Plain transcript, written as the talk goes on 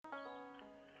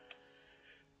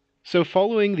So,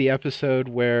 following the episode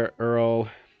where Earl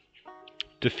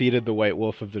defeated the White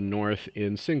Wolf of the North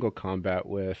in single combat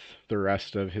with the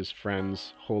rest of his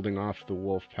friends holding off the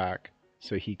wolf pack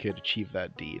so he could achieve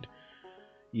that deed,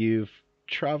 you've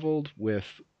traveled with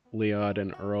Leod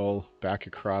and Earl back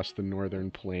across the northern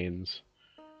plains,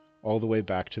 all the way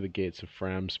back to the gates of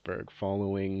Framsburg,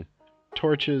 following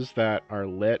torches that are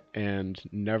lit and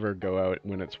never go out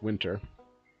when it's winter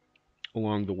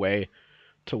along the way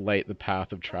to light the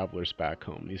path of travelers back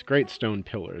home. These great stone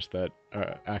pillars that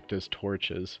act as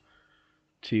torches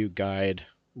to guide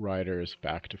riders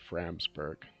back to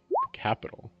Framsburg, the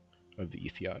capital of the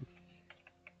Ethiad.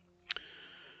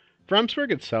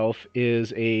 Framsburg itself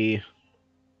is a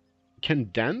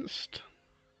condensed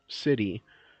city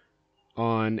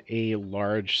on a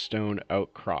large stone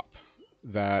outcrop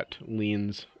that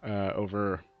leans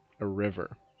over a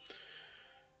river.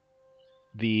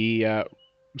 The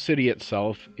city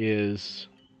itself is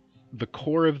the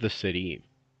core of the city,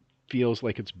 feels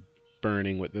like it's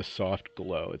burning with this soft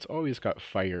glow. It's always got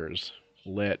fires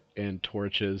lit and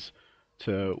torches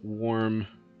to warm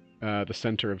the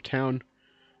center of town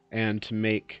and to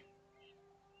make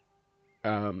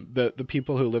the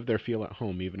people who live there feel at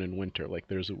home even in winter, like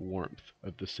there's a warmth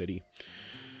of the city.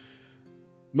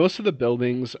 Most of the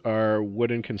buildings are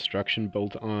wooden construction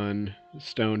built on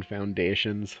stone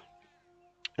foundations,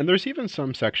 and there's even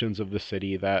some sections of the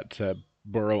city that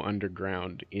burrow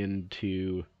underground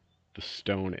into the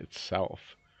stone itself.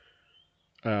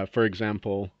 For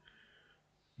example,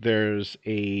 there's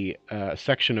a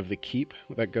section of the keep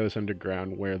that goes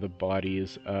underground where the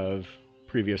bodies of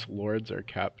previous lords are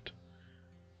kept,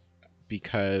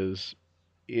 because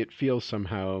it feels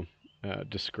somehow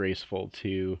disgraceful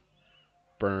to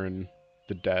burn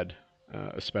the dead,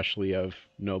 especially of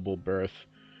noble birth,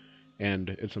 and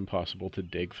it's impossible to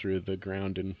dig through the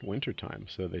ground in wintertime,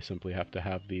 so they simply have to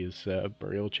have these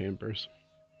burial chambers.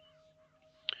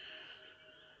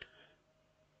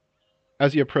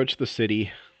 As you approach the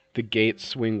city, the gates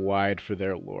swing wide for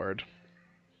their lord.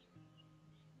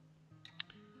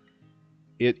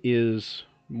 It is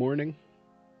morning.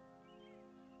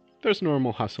 There's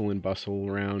normal hustle and bustle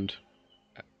around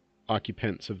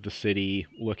occupants of the city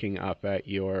looking up at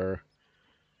your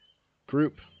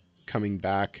group coming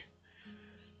back,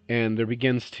 and there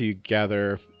begins to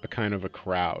gather a kind of a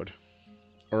crowd.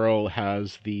 Earl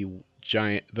has the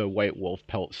white wolf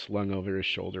pelt slung over his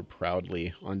shoulder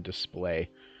proudly on display,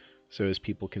 so as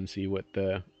people can see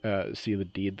the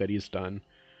deed that he's done.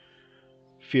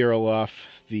 Eorl,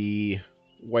 the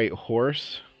white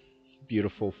horse,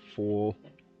 beautiful foal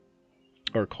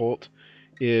or colt,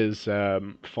 is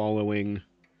following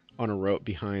on a rope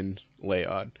behind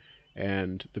Leod,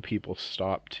 and the people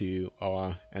stop to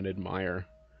awe and admire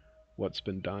what's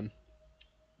been done.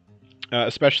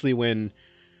 Especially when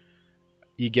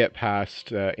you get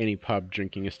past any pub,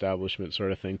 drinking establishment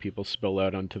sort of thing, people spill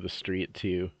out onto the street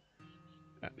to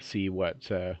see what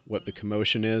the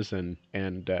commotion is, and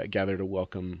gather to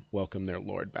welcome their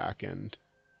lord back and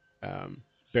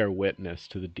bear witness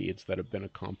to the deeds that have been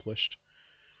accomplished.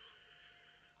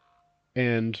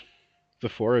 And the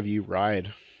four of you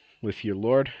ride with your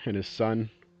lord and his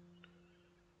son.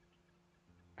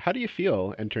 How do you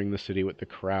feel entering the city with the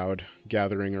crowd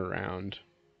gathering around,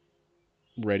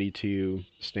 ready to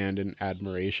stand in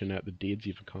admiration at the deeds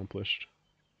you've accomplished?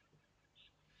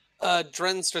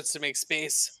 Dren starts to make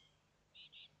space.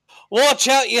 Watch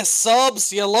out, you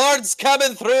subs! Your lord's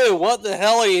coming through! What the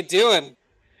hell are you doing?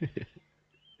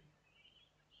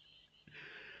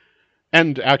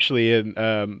 And actually,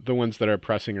 the ones that are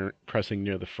pressing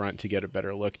near the front to get a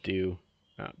better look do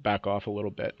back off a little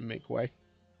bit and make way.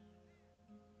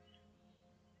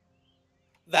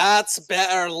 That's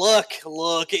better.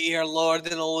 Look at your lord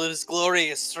in all his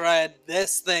glorious thread.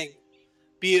 This thing.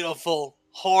 Beautiful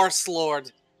horse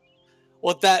lord.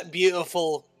 With that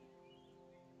beautiful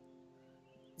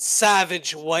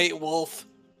savage white wolf.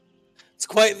 It's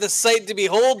quite the sight to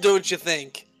behold, don't you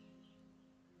think?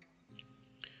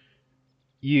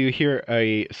 You hear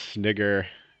a snigger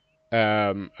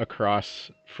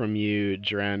across from you,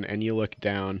 Dren, and you look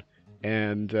down,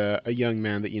 and a young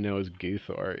man that you know as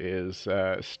Guthor is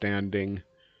standing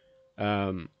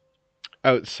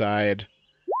outside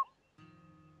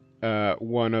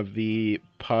one of the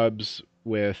pubs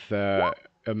with a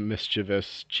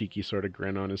mischievous, cheeky sort of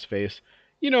grin on his face.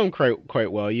 You know him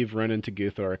quite well. You've run into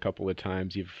Guthor a couple of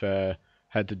times. You've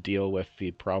had to deal with the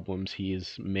problems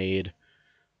he's made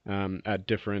at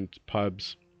different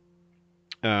pubs.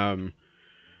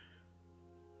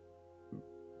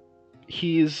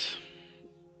 He's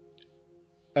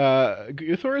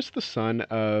Guthor is the son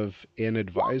of an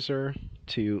advisor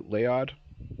to Leod,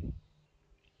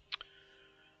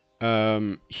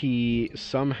 He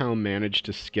somehow managed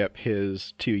to skip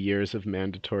his 2 years of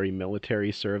mandatory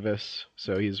military service,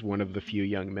 so he's one of the few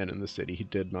young men in the city who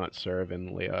did not serve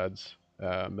in Leod's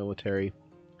military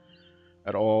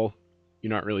at all.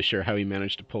 You're not really sure how he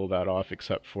managed to pull that off,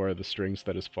 except for the strings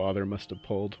that his father must have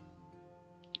pulled.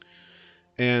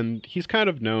 And he's kind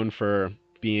of known for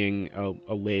being a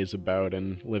lazeabout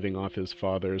and living off his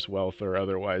father's wealth or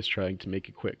otherwise trying to make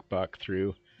a quick buck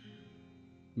through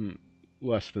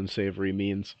less than savory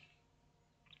means.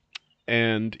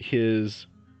 And his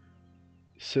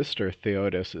sister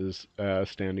Theodos is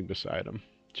standing beside him.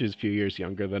 She's a few years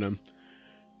younger than him.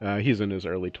 He's in his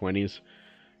early 20s.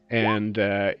 And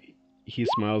he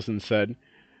smiles and said,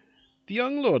 "The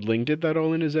young lordling did that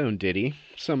all on his own, did he?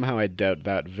 Somehow I doubt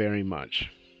that very much."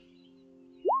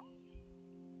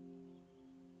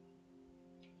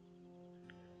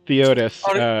 Theodos,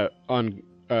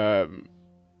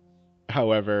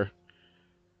 however,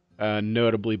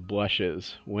 notably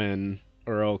blushes when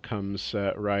Eorl comes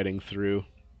riding through.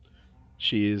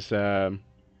 She's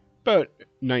about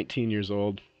 19 years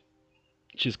old.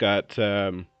 She's got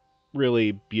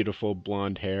really beautiful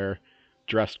blonde hair,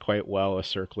 dressed quite well, a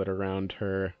circlet around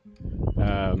her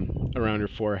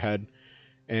forehead,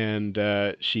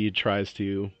 and she tries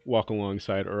to walk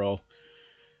alongside Eorl.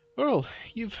 "Eorl,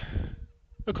 you've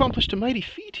accomplished a mighty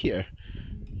feat here.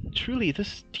 Truly,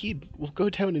 this deed will go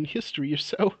down in history. You're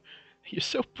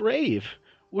so brave.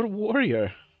 What a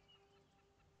warrior."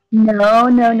 No,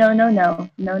 no, no, no, no, no,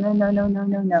 no, no, no, no,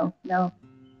 no, no, no.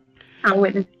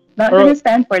 Howard is not Eorl, going to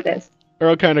stand for this.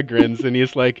 Eorl kind of grins and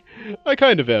he's like, "I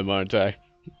kind of am, aren't I?"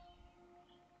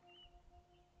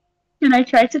 Can I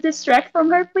try to distract from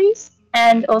her, please?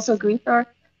 And also greet her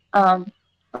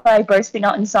by bursting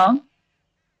out in song?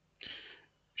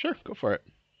 Sure, go for it.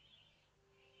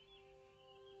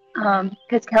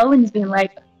 Because Kelvin's been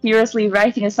like furiously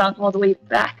writing a song all the way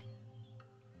back.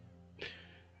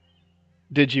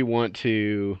 Did you want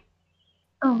to?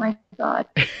 Oh my god.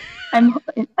 I'm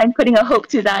putting a hope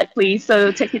to that, please.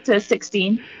 So take it to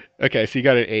 16. Okay, so you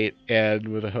got an 8, and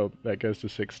with a hope that goes to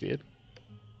 16.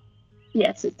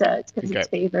 Yes, it does, because it's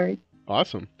favored.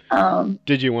 Awesome.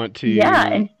 Did you want to? Yeah,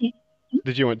 and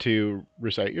did you want to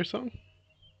recite your song?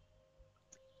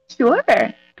 Sure.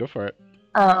 Go for it.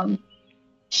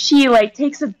 She like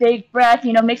takes a big breath,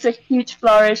 makes a huge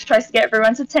flourish, tries to get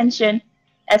everyone's attention,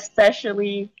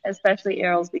 especially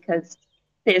Eorl's, because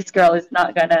this girl is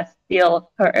not gonna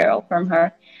steal her Eorl from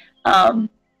her.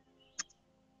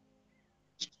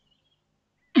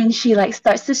 And she like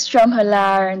starts to strum her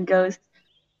lyre and goes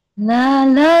la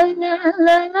la la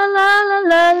la la la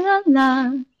la la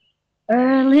la.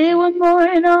 Early one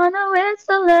morning on a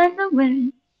whistle and a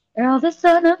wind, Eorl the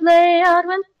son of Leod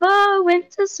went for a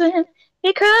winter swim.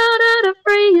 He crawled out of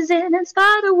freezing and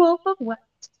spied a wolf of white,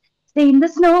 stained the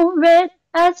snow red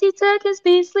as he took his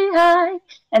beastly hide.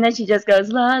 And then she just goes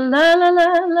la la la la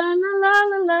la la la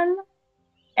la la,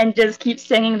 and just keeps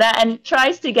singing that and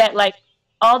tries to get like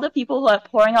all the people who are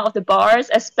pouring out of the bars,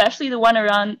 especially the one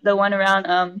around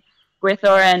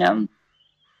Grithor and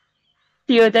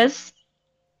Theodos,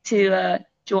 to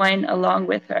join along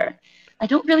with her. I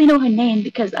don't really know her name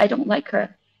because I don't like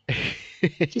her.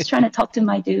 She's trying to talk to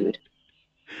my dude.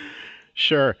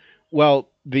 Sure. Well,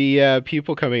 the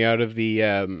people coming out of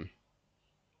the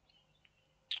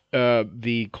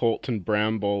Colt and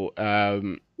Bramble are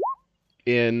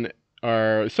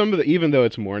some of the, even though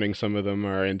it's morning, some of them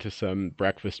are into some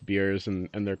breakfast beers and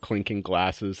they're clinking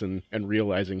glasses and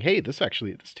realizing, hey, this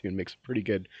tune makes a pretty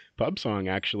good pub song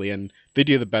actually, and they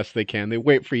do the best they can. They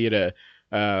wait for you to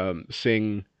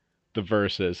sing the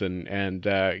verses and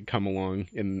come along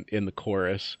in the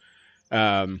chorus.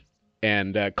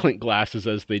 And clink glasses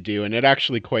as they do, and it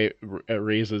actually quite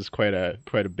raises quite a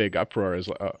big uproar as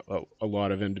a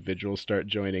lot of individuals start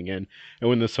joining in. And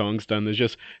when the song's done, there's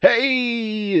just,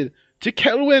 "Hey, to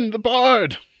Kelwin the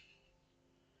Bard!"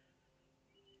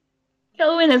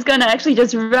 Kelwin is gonna actually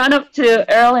just run up to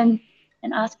Eorl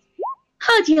and ask,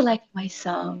 "How do you like my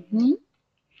song?"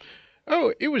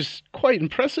 Oh, it was quite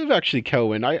impressive, actually,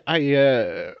 Kelwin.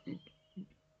 I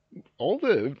all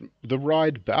the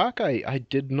ride back, I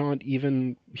did not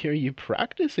even hear you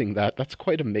practicing that. That's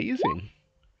quite amazing.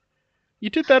 You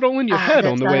did that all in your head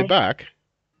on the way back.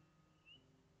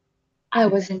 I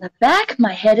was in the back.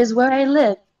 My head is where I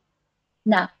live.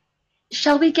 Now,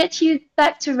 shall we get you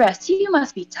back to rest? You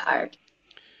must be tired.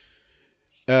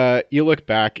 You look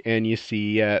back and you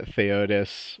see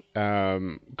Theodos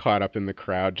caught up in the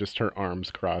crowd, just her arms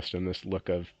crossed and this look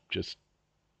of just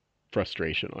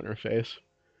frustration on her face.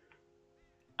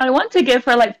 I want to give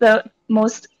her like the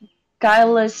most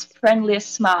guileless,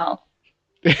 friendliest smile.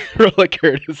 Roll a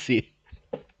courtesy.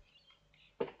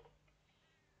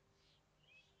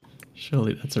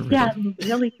 Surely that's a riddle. Yeah,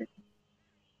 really.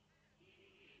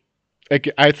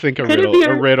 I think Could it be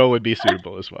a riddle would be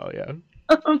suitable as well. Yeah.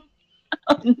 Oh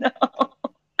no,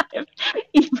 I have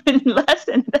even less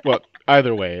than that. Well,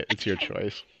 either way, it's your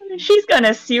choice. She's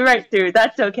gonna see right through.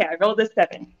 That's okay. I rolled a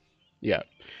 7. Yeah.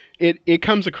 It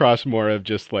comes across more of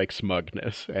just like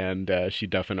smugness, and she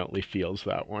definitely feels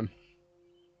that one.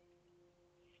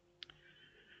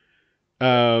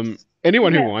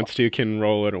 Anyone who wants to can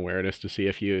roll an awareness to see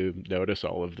if you notice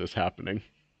all of this happening.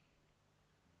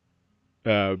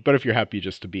 But if you're happy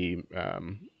just to be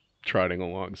trotting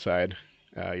alongside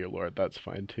your lord, that's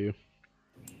fine too.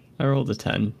 I rolled a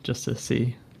 10 just to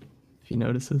see if he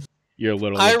notices. You're a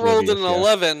little. I rolled an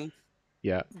oblivious, 11.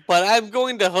 Yeah. But I'm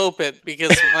going to hope it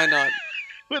because why not?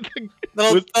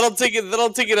 That'll take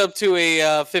it up to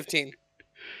a 15.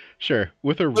 Sure,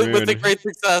 with a rune. With a great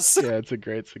success. Yeah, it's a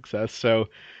great success. So,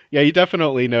 yeah, you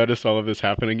definitely notice all of this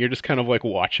happening. You're just kind of like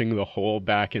watching the whole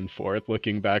back and forth,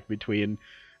 looking back between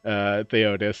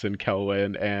Theodos and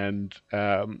Kelwyn and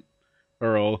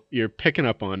Eorl. You're picking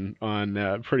up on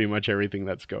pretty much everything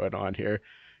that's going on here.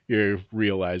 You're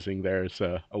realizing there's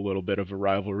a little bit of a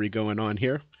rivalry going on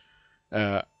here.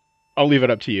 I'll leave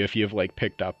it up to you if you've like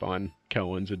picked up on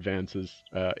Kelwyn's advances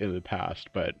in the past,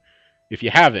 but if you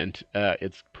haven't,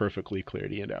 it's perfectly clear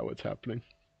to you now what's happening.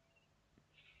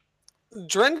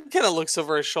 Dren kind of looks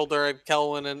over his shoulder at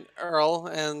Kelwyn and Eorl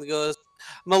and goes,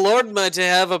 "My lord, might I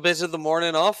have a bit of the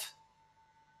morning off?"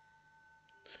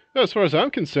 Well, as far as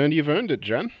I'm concerned, you've earned it,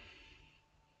 Jen.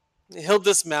 He'll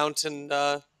dismount and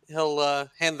he'll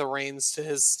hand the reins to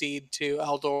his steed to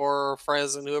Aldor or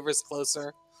Frez and whoever's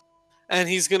closer, and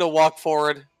he's gonna walk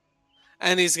forward,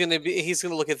 and he's gonna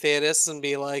look at Theodos and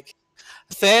be like,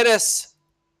 "Theodos,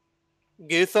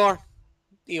 Guthor,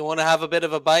 you want to have a bit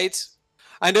of a bite?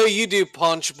 I know you do,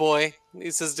 Punch Boy,"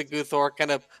 he says to Guthor, kind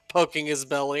of poking his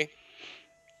belly.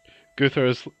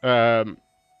 Guthor's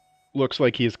looks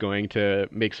like he's going to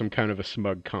make some kind of a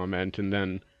smug comment, and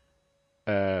then,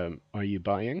 are you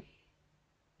buying?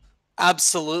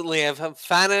 Absolutely. I've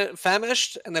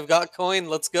famished, and I've got coin.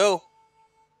 Let's go.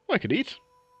 Well, I could eat.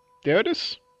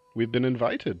 Theodos, we've been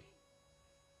invited.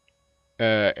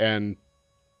 And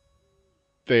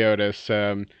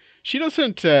Theodos, she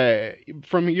doesn't,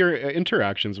 from your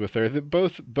interactions with her,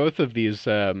 both of these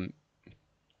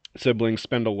siblings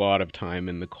spend a lot of time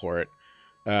in the court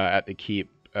at the keep,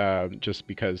 just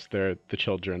because they're the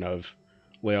children of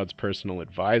Leod's personal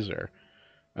advisor.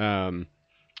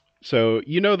 So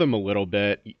you know them a little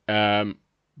bit,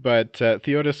 but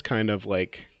Theodos kind of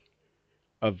like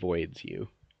avoids you.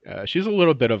 She's a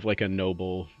little bit of like a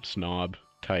noble snob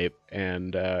type,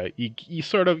 and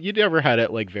you never had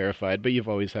it like verified, but you've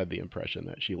always had the impression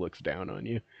that she looks down on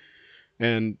you.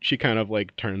 And she kind of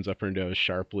like turns up her nose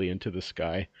sharply into the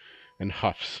sky and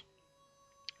huffs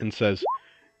and says,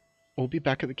 "We'll be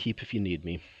back at the keep if you need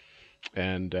me."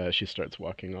 And she starts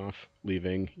walking off,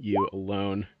 leaving you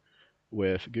alone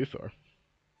with Guthor.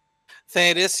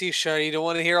 Theodos, you sure you don't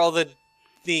want to hear all the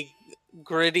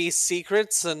gritty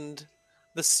secrets and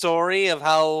the story of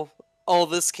how all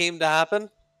this came to happen?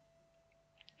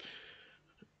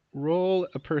 Roll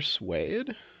a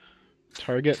persuade.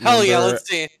 Target Hell number, yeah, let's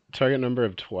see. Target number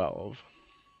of 12.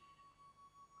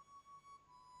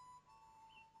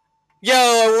 Yo,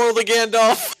 I rolled a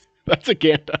Gandalf. That's a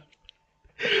Gandalf.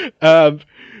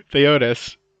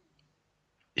 Theodos,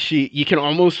 you can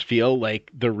almost feel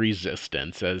like the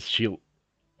resistance as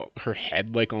her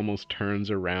head like almost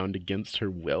turns around against her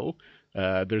will.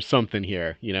 There's something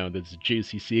here, that's a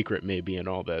juicy secret maybe in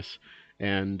all this.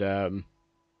 And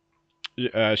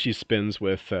she spins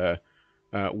with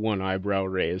one eyebrow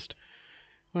raised.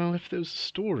 Well, if there's a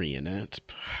story in it,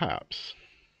 perhaps.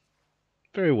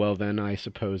 Very well then, I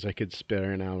suppose I could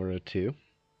spare an hour or two.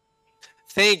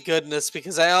 Thank goodness,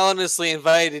 because I honestly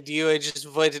invited you. I just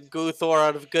invited Guthor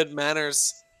out of good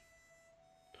manners.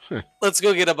 Huh. Let's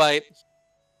go get a bite.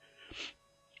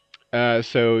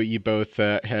 So you both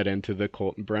head into the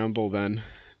Colt and Bramble then.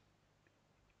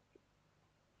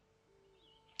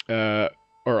 Or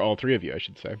all three of you, I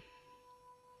should say.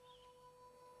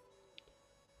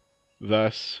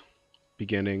 Thus,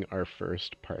 beginning our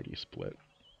first party split.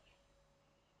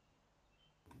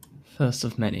 First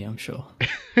of many, I'm sure.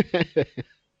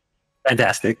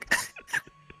 Fantastic.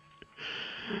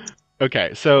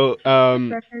 Okay, so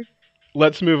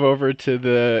let's move over to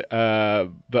the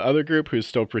other group who's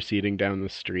still proceeding down the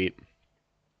street,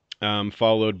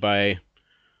 followed by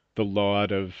the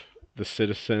lot of the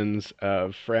citizens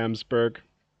of Framsburg.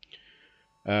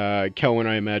 Kelwyn,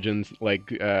 I imagine,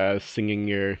 like singing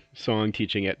your song,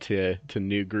 teaching it to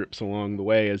new groups along the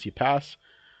way as you pass.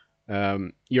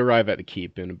 You arrive at the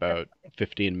keep in about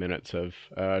 15 minutes of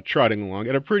trotting along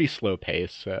at a pretty slow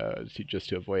pace, just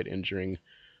to avoid injuring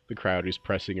the crowd who's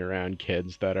pressing around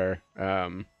kids that are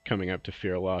coming up to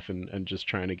Fearloff and just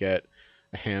trying to get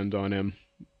a hand on him,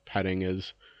 patting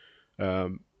his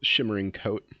shimmering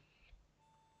coat.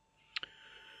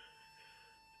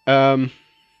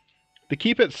 The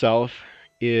keep itself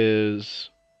is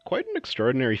quite an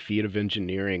extraordinary feat of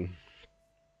engineering.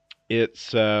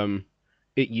 It's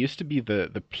it used to be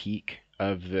the peak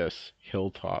of this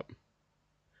hilltop,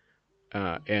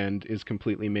 and is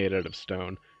completely made out of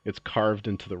stone. It's carved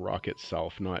into the rock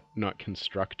itself, not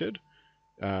constructed.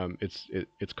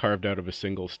 It's carved out of a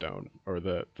single stone, or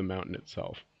the mountain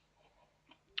itself.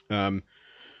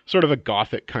 Sort of a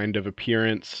Gothic kind of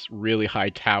appearance, really high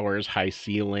towers, high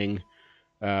ceiling,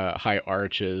 high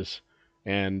arches,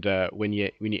 and when you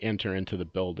enter into the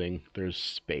building, there's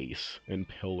space and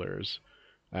pillars,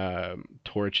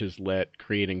 torches lit,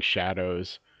 creating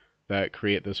shadows that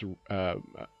create this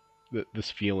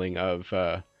this feeling of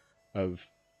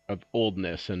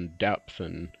oldness and depth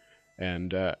and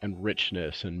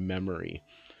richness and memory.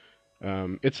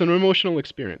 It's an emotional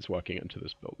experience walking into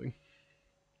this building,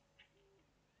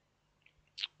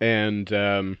 and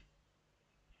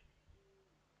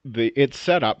it's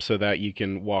set up so that you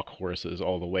can walk horses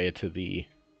all the way to the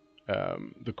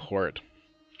court,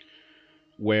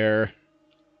 where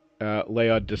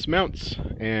Leod dismounts,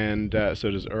 and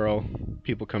so does Eorl.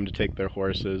 People come to take their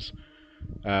horses.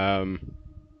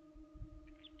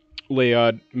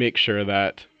 Leod makes sure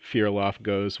that Fearloff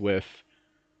goes with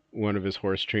one of his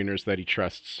horse trainers that he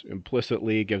trusts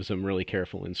implicitly, gives him really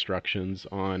careful instructions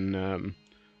on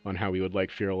how he would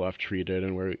like Fearloff treated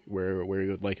and where he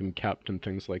would like him kept and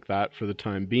things like that for the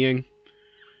time being.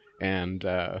 And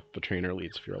the trainer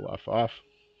leads Fearloff off.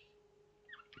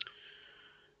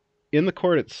 In the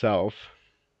court itself,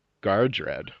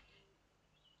 Gardred,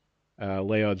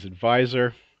 Leod's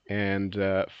advisor and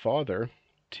father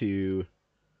to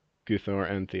Guthor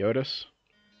and Theodos,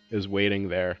 is waiting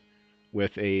there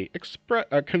with a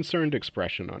concerned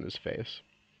expression on his face.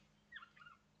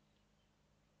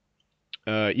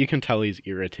 You can tell he's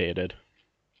irritated.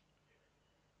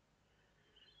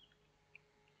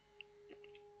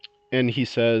 And he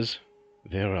says,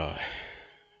 "There are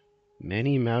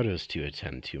many matters to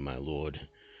attend to, my lord.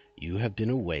 You have been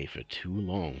away for too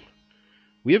long.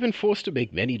 We have been forced to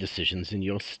make many decisions in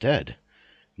your stead.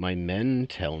 My men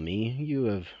tell me you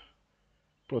have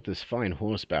brought this fine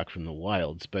horse back from the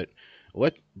wilds, but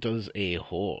what does a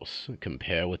horse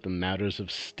compare with the matters of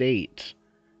state?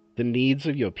 The needs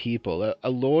of your people. A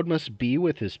lord must be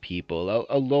with his people.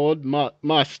 A lord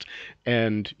must..."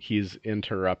 And he's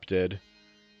interrupted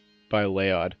by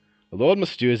Leod. "A lord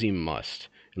must do as he must,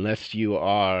 unless you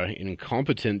are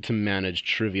incompetent to manage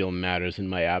trivial matters in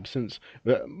my absence.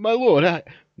 My lord,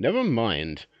 never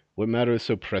mind what matter is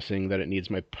so pressing that it needs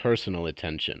my personal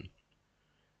attention.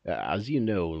 As you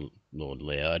know, Lord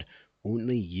Leod,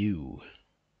 only you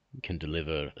can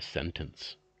deliver a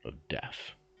sentence of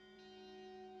death."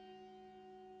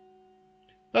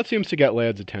 That seems to get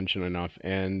Leod's attention enough,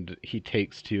 and he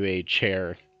takes to a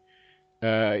chair.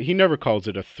 He never calls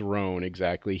it a throne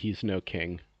exactly. He's no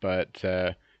king, but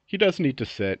he does need to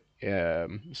sit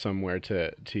somewhere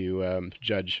to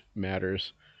judge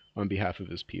matters on behalf of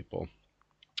his people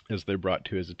as they're brought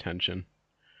to his attention.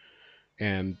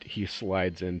 And he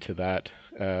slides into that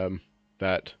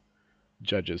that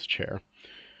judge's chair.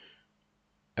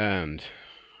 "And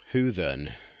who,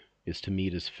 then, is to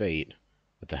meet his fate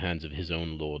at the hands of his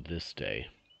own lord this day?"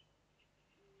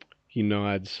 He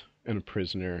nods, and a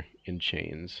prisoner in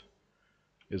chains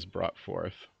is brought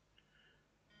forth.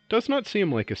 Does not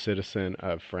seem like a citizen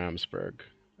of Framsburg.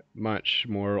 Much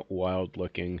more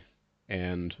wild-looking,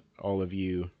 and all of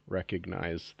you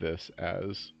recognize this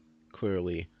as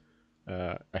clearly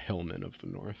a hillman of the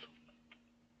north.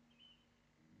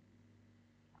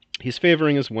 He's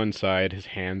favoring his one side, his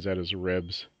hands at his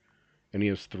ribs, and he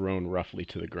is thrown roughly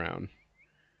to the ground.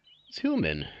 "This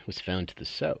hillman was found to the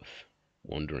south,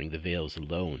 wandering the vales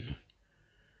alone.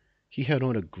 He had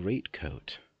on a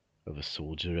greatcoat of a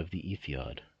soldier of the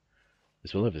Ethiod,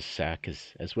 as well as a sack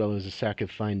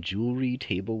of fine jewelry,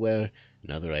 tableware,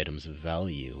 and other items of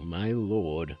value. My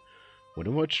lord, one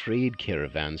of our trade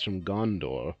caravans from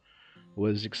Gondor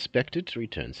was expected to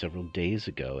return several days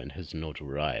ago and has not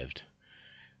arrived.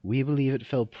 We believe it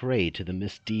fell prey to the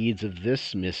misdeeds of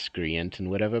this miscreant and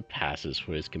whatever passes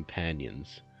for his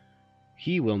companions.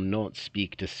 He will not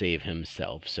speak to save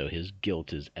himself, so his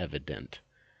guilt is evident.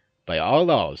 By our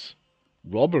laws,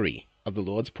 robbery of the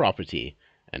Lord's property,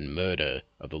 and murder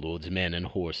of the Lord's men and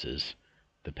horses.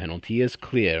 The penalty is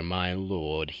clear, my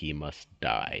lord. He must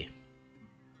die.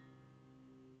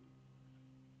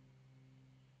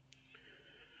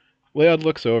 Leod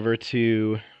looks over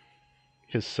to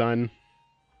his son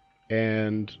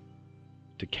and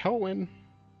to Kelwyn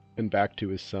and back to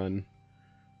his son.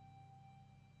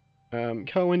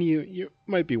 Kelwyn, you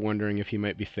might be wondering if he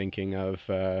might be thinking of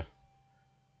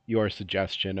your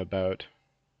suggestion about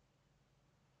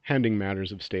handing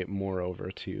matters of state more over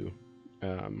to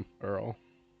Eorl.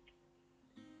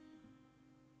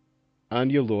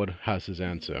 And your lord has his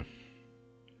answer.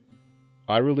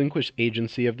 I relinquish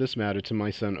agency of this matter to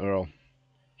my son Eorl.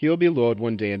 He will be lord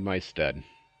one day in my stead.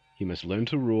 He must learn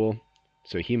to rule,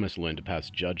 so he must learn to pass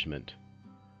judgment.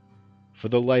 For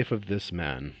the life of this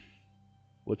man,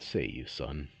 what say you,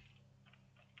 son?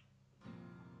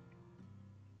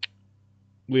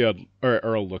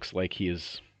 Eorl looks like he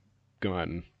is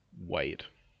gone white.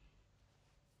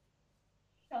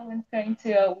 Calvin's going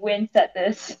to wince at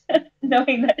this,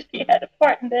 knowing that she had a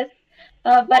part in this.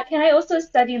 But can I also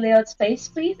study Leod's face,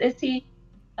 please? Is he,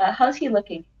 how's he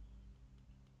looking?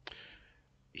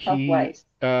 Health-wise.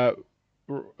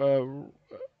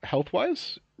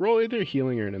 Health-wise? Roll either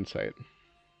healing or an insight.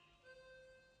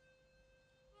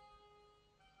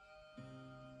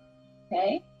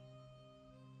 Okay.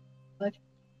 But,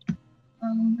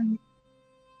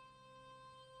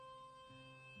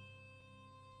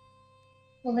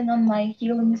 pulling on my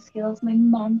healing skills my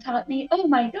mom taught me. Oh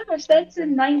my gosh, that's a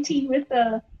 19 with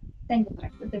the thing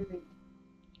with the room.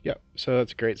 Yep, so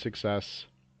that's a great success.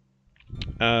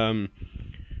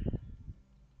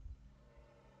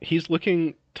 He's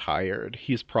looking tired.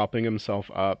 He's propping himself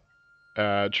up,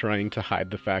 trying to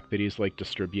hide the fact that he's like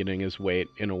distributing his weight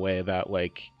in a way that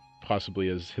like possibly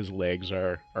his legs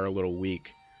are a little weak,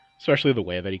 especially the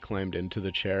way that he climbed into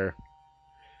the chair.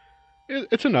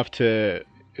 It's enough to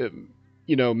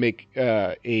make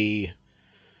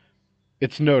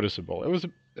it's noticeable. It was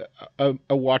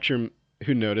a watcher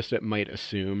who noticed it might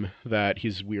assume that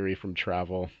he's weary from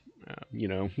travel.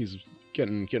 He's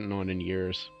getting on in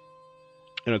years.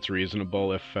 And it's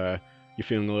reasonable if you're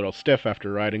feeling a little stiff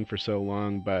after riding for so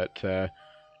long, but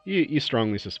you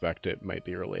strongly suspect it might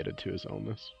be related to his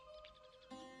illness.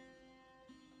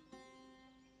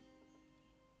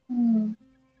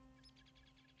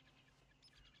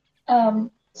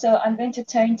 So I'm going to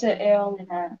turn to Eorl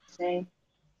and say,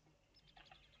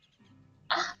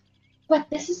 but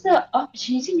this is the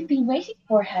opportunity you've been waiting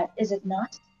for, is it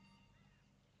not?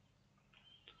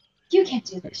 You can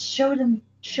do this. Show them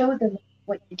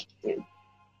what you can do.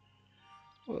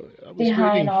 Well,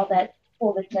 behind all that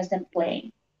foolishness and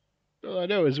playing. Well, I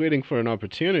know I was waiting for an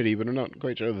opportunity, but I'm not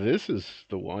quite sure this is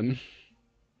the one.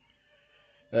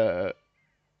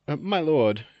 My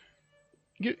lord,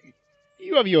 you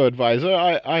have your advisor,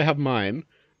 I have mine.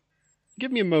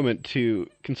 Give me a moment to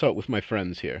consult with my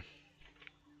friends here.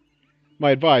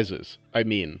 My advisors, I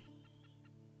mean.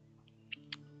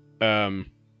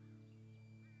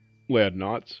 Laird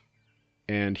nods,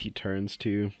 and he turns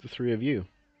to the three of you.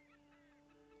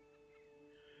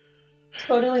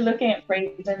 Totally looking at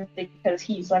Fraser because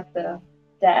he's like the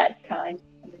dad kind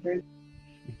of the group.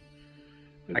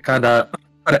 I kind of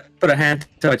put a hand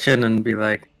to my chin and be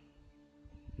like,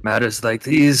 matters like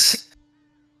these,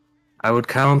 I would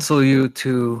counsel you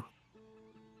to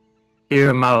hear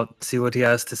him out, see what he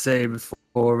has to say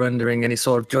before rendering any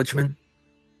sort of judgment.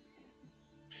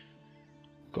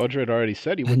 Godred already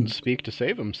said he wouldn't speak to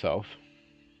save himself.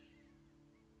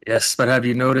 Yes, but have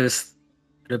you noticed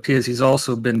it appears he's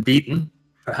also been beaten?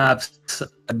 Perhaps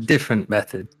a different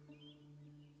method.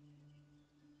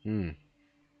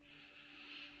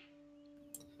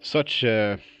 Such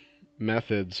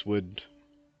methods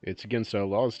it's against our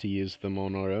laws to use them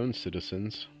on our own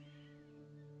citizens.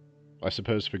 I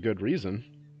suppose for good reason.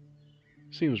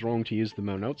 Seems wrong to use them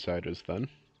on outsiders, then.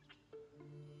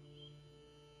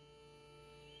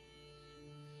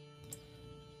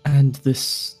 And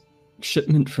this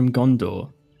shipment from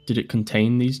Gondor, did it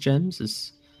contain these gems?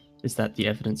 Is that the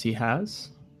evidence he has?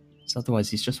 So otherwise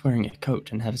he's just wearing a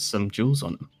coat and has some jewels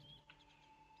on him.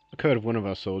 A coat of one of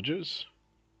our soldiers?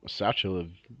 A satchel of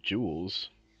jewels?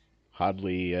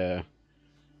 Hardly,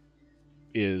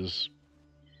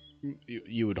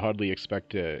 You would hardly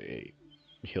expect a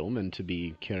hillman to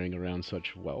be carrying around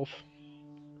such wealth.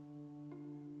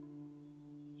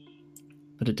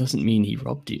 But it doesn't mean he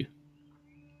robbed you.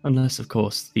 Unless, of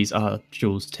course, these are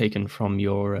jewels taken from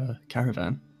your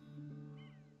caravan.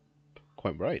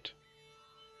 Quite right.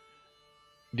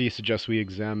 Do you suggest we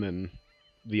examine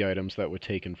the items that were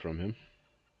taken from him?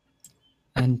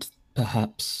 And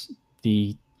perhaps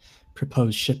the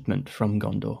proposed shipment from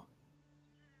Gondor?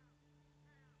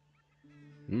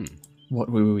 What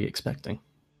were we expecting?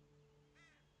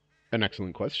 An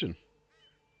excellent question.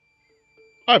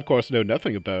 I, of course, know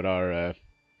nothing about our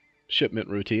shipment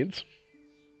routines.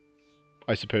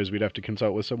 I suppose we'd have to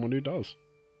consult with someone who does.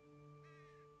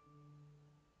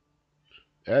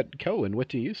 Cohen, what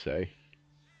do you say?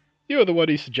 You're the one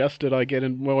who suggested I get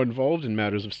more involved in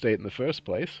matters of state in the first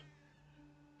place.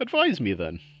 Advise me,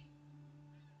 then.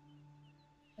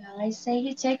 Well, I say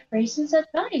you take Grayson's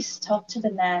advice. Talk to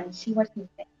the man, see what he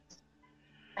thinks.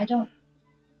 I don't.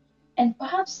 And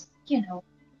perhaps,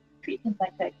 treat him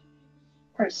like a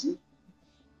person.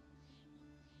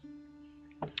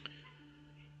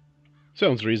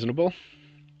 Sounds reasonable.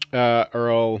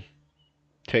 Earl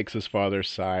takes his father's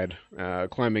side,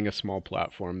 climbing a small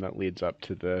platform that leads up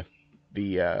to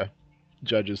the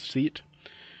judge's seat.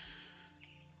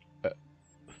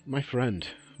 My friend,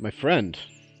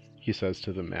 he says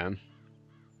to the man.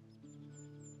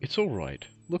 It's all right.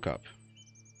 Look up.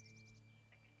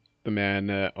 The man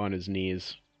on his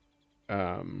knees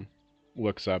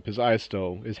looks up. His head's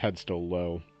still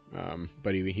low,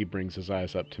 but he brings his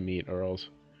eyes up to meet Earl's.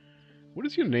 What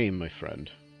is your name, my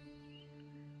friend?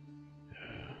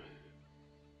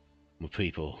 My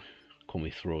people call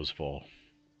me Throsval.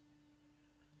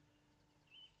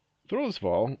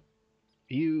 Throsval,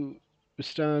 you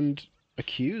stand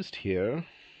accused here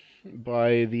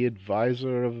by the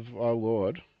advisor of our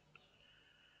lord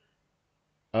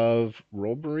of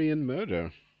robbery and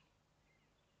murder.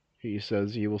 He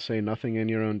says you will say nothing in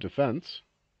your own defense.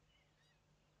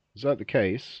 Is that the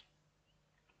case?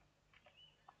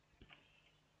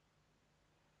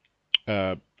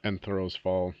 And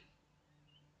Throsval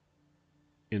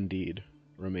indeed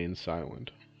remains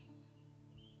silent.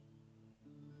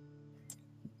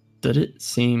 Did it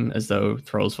seem as though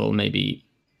Throsval maybe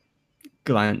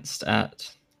glanced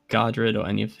at Gardred or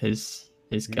any of his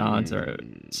guards, or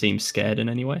seemed scared in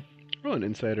any way? Roll an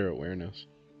insider awareness.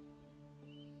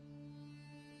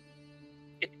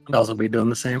 I'd also be doing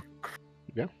the same.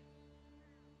 Yeah.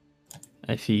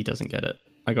 If he doesn't get it,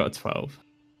 I got a 12.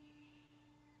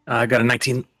 I got a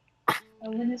 19.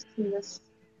 Owen is clueless.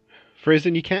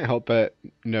 Frazen, you can't help but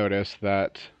notice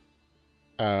that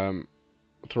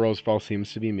Throsval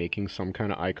seems to be making some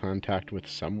kind of eye contact with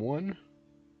someone.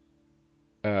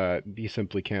 He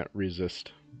simply can't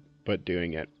resist but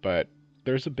doing it, but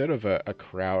there's a bit of a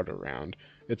crowd around.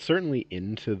 It's certainly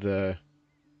into the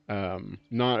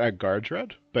not at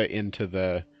Gardred, but into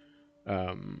the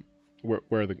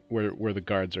where the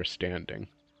guards are standing.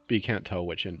 But you can't tell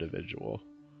which individual.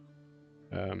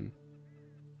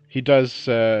 He does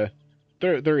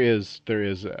there is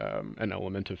an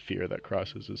element of fear that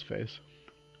crosses his face.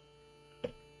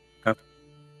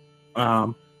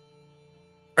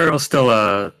 Earl's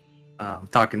still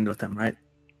talking with him, right?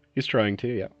 He's trying to,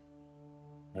 yeah.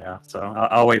 Yeah, so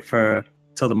I'll wait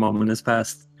till the moment has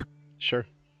passed. Sure.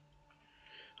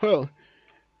 Well,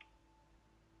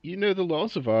 you know the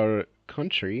laws of our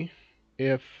country.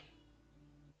 If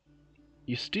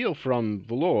you steal from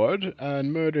the Lord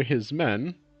and murder his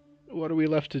men, what are we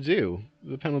left to do?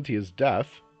 The penalty is death.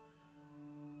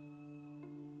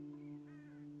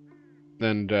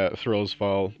 And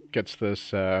Throsval gets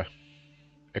this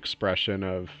expression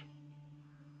of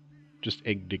just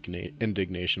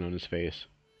indignation on his face.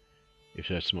 If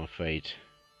that's my fate,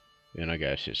 then I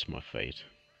guess it's my fate.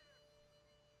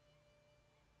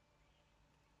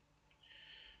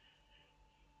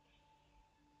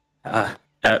 I'm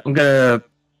gonna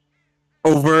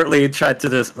overtly try to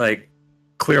just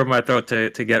clear my throat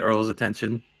to get Earl's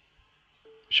attention.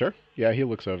 Sure. Yeah, he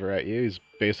looks over at you. He's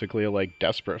basically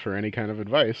desperate for any kind of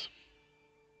advice.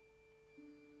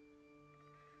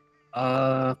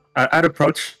 I'd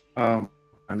approach. I'm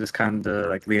just kind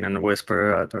of lean and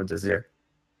whisper towards his ear.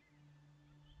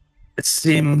 It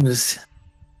seems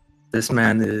this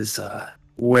man is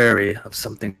wary of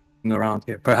something around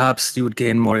here. Perhaps you would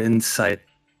gain more insight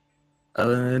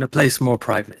in a place more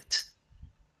private.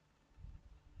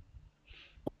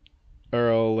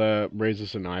 Earl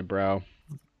raises an eyebrow,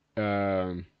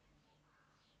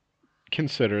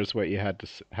 considers what you had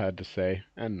to say,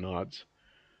 and nods.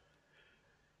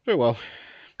 Very well.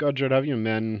 Godred, have your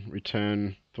men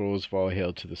return Throsval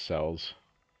Hill to the cells.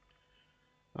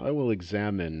 I will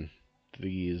examine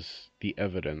the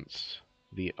evidence,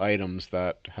 the items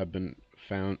that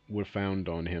were found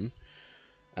on him,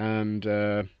 and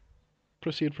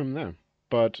proceed from there.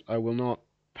 But I will not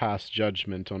pass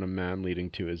judgment on a man leading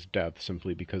to his death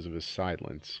simply because of his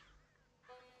silence.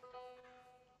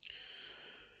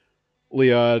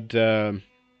 Leod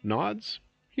nods.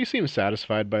 He seems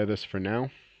satisfied by this for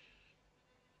now.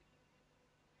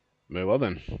 Very well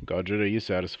then. Godred, are you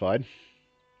satisfied?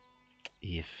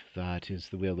 If that is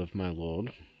the will of my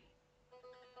lord.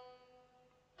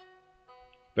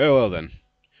 Very well then.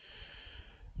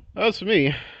 As for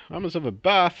me, I must have a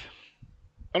bath,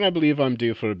 and I believe I'm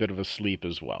due for a bit of a sleep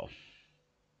as well.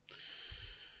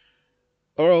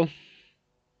 Eorl,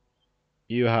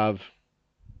 you have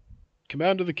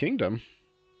command of the kingdom.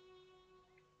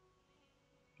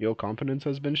 Your competence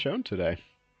has been shown today.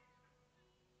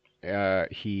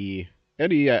 He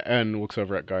looks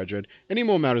over at Gardred. Any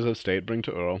more matters of state, bring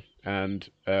to Eorl, and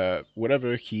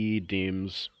whatever he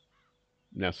deems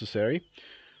necessary,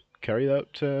 carry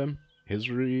out his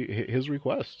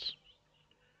requests.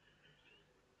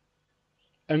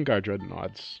 And Gardred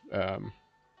nods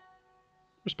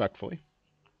respectfully.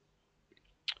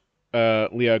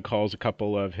 Leah calls a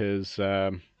couple of his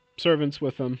servants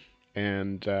with him,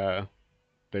 and they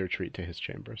retreat to his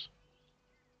chambers.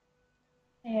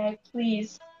 May I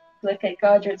please look at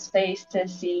Godred's face to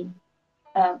see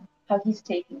how he's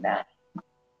taking that?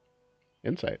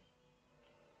 Insight.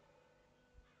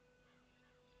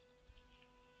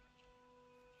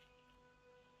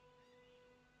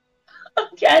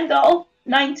 Gandalf,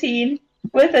 19,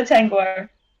 with a Tengwar.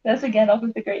 That's a Gandalf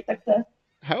with a great success.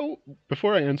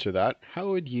 Before I answer that, how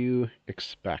would you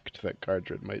expect that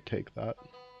Gardred might take that?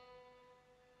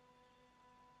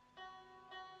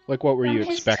 Like, what were From you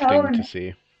his expecting tone, to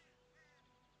see?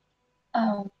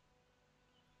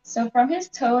 So from his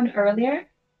tone earlier,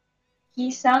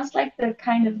 he sounds like the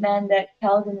kind of man that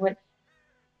Calvin would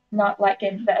not like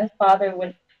and that a father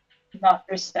would not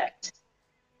respect.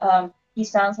 He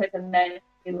sounds like a man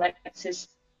who likes his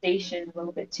station a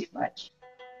little bit too much.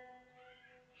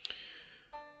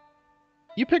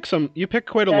 You pick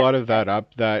quite a lot of that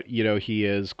up, that, you know, he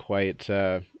is quite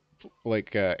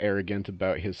arrogant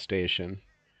about his station.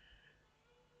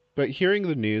 But hearing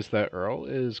the news that Eorl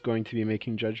is going to be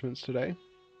making judgments today,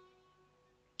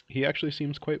 he actually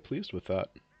seems quite pleased with that.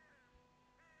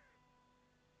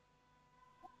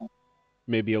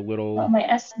 Maybe a little. Well, my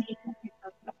estimate.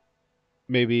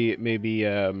 Maybe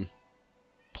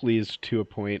pleased to a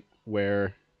point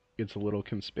where it's a little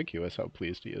conspicuous how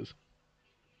pleased he is.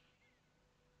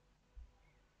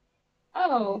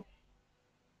 Oh,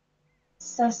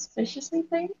 suspiciously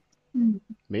pleased?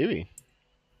 Maybe.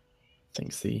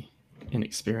 Thinks the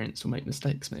inexperienced will make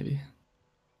mistakes, maybe.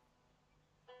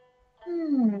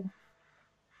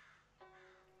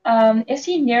 Is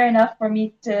he near enough for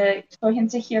him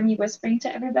to hear me whispering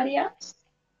to everybody else?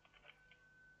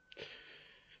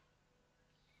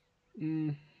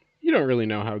 You don't really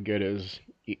know how good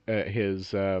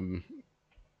his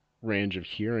range of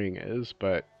hearing is,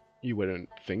 but you wouldn't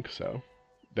think so.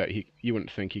 You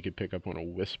wouldn't think he could pick up on a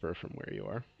whisper from where you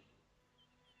are.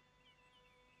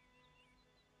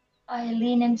 I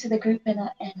lean into the group and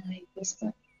I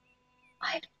whisper,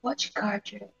 I'd watch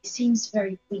Gardred. He seems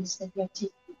very pleased that you're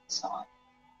taking this on.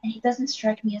 And he doesn't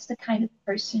strike me as the kind of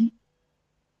person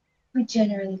who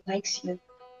generally likes you,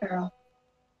 Eorl.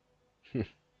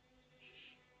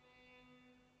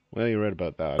 Well, you're right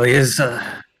about that. Well,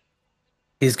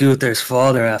 he's Gunther's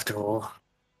father, after all.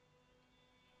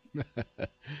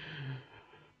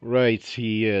 Right,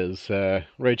 he is.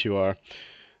 Right you are.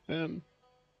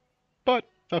 But,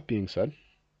 that being said,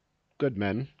 good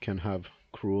men can have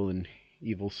cruel and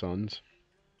evil sons.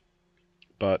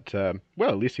 But, well,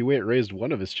 at least he raised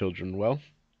one of his children well.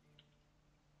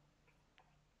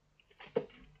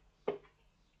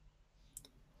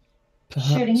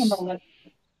 Perhaps Shooting him a look.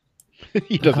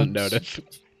 He doesn't notice.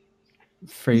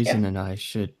 Frazen and I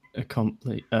should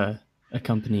accompany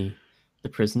the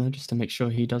prisoner just to make sure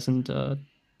he doesn't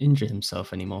injure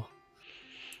himself anymore.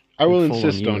 I will He'd fall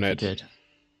insist you on if he it. did.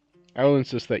 I will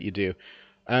insist that you do.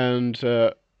 And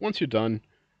once you're done,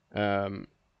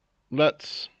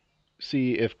 let's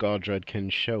see if Godred can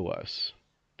show us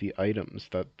the items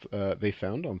that they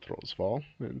found on Thrall's Fall,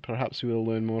 and perhaps we'll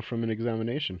learn more from an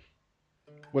examination.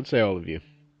 What say all of you?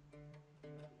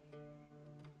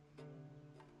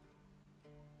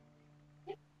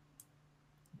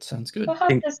 Sounds good.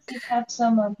 Perhaps we have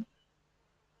some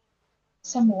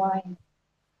wine.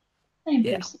 I'm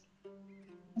thirsty.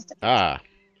 Ah,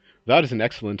 that is an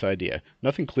excellent idea.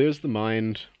 Nothing clears the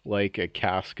mind like a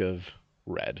cask of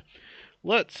red.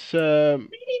 Let's Maybe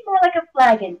more like a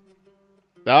flagon.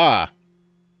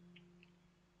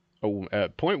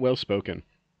 Point well spoken.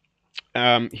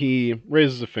 He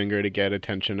raises a finger to get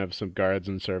attention of some guards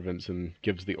and servants and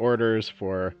gives the orders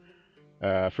for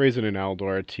Frazen and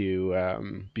Aldor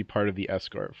to be part of the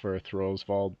escort for Thrall's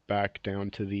Fall back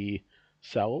down to the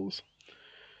cells.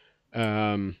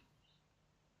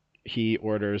 He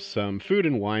orders some food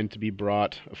and wine to be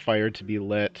brought, a fire to be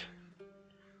lit,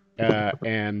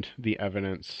 and the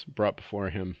evidence brought before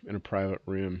him in a private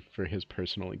room for his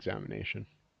personal examination.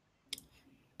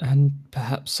 And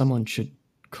perhaps someone should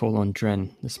call on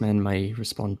Dren. This man may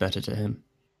respond better to him.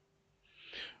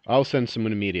 I'll send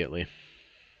someone immediately.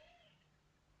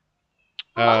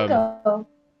 I'll go.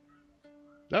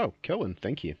 Oh, Kelvin,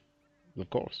 thank you. Of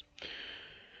course.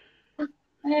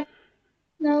 I have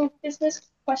no business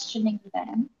questioning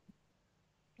them.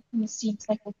 It seems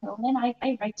like a villain.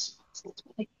 I write songs, but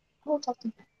I will talk to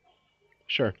them.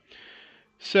 Sure.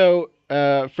 So,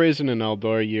 Frazen and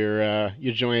Eldor,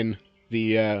 you join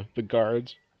the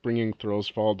guards, bringing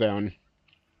Thrallsfall down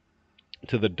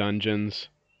to the dungeons.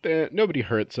 Nobody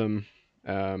hurts them.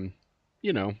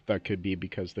 That could be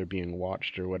because they're being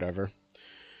watched or whatever.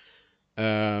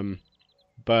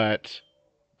 But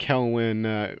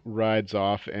Kelwyn rides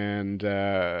off, and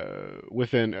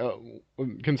within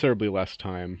considerably less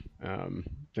time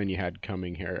than you had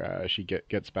coming here, she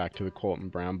gets back to the Colton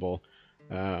Bramble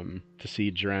to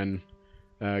see Dren,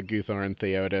 Guthor, and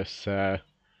Theotis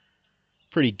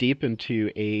pretty deep into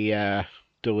a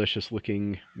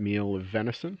delicious-looking meal of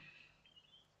venison.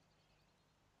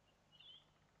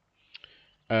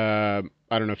 I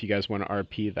don't know if you guys want to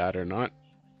RP that or not.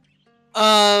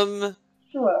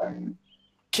 Sure.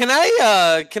 Can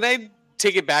I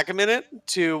take it back a minute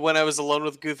to when I was alone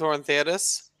with Guthor and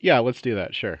Theotis? Yeah, let's do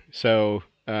that, sure. So,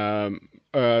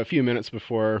 a few minutes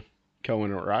before Kelwyn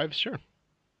arrives, sure.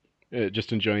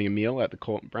 Just enjoying a meal at the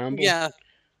Colton Bramble. Yeah.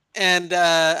 And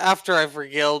after I've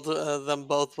regaled them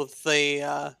both with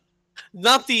the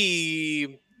not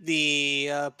the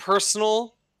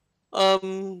personal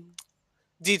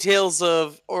details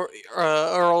of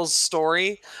Earl's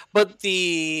story, but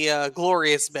the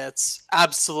glorious bits.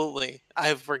 Absolutely,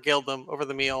 I've regaled them over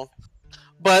the meal.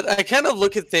 But I kind of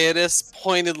look at Theotis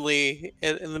pointedly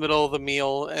in the middle of the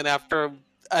meal, and after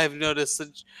I've noticed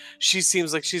that she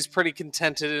seems like she's pretty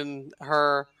contented and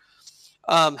her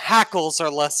hackles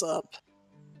are less up.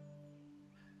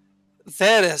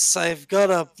 Theotis, I've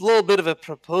got a little bit of a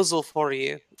proposal for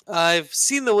you. I've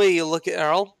seen the way you look at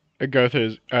Earl.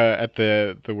 Garthur's, at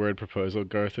the word proposal,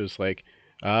 Garthur's like,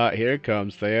 here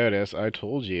comes Theotis. I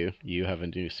told you, you have a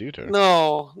new suitor.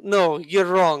 No, you're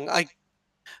wrong.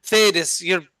 Theotis,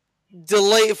 you're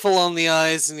delightful on the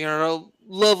eyes, and you're a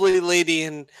lovely lady,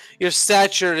 and your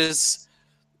stature is,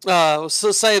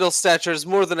 societal stature is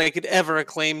more than I could ever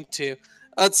acclaim to.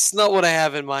 That's not what I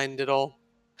have in mind at all.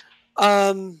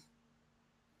 I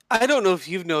don't know if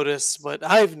you've noticed, but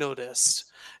I've noticed.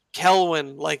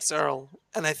 Kelwyn likes Earl,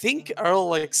 and I think Earl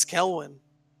likes Kelwyn.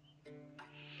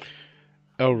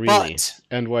 Oh, really? But,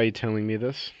 And why are you telling me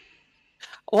this?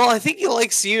 well, I think he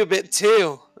likes you a bit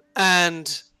too.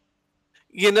 And,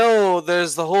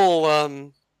 there's the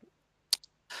whole,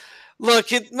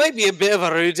 look, it might be a bit of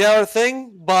a rude hour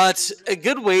thing, but a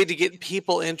good way to get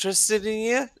people interested in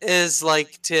you is,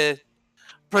 like, to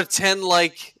pretend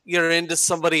like you're into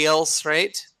somebody else,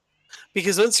 right?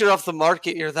 Because once you're off the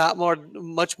market, you're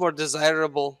much more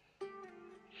desirable.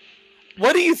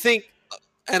 What do you think?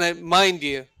 And mind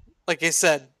you, like I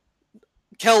said,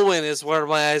 Kelwyn is where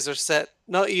my eyes are set,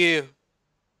 not you.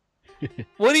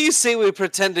 What do you say we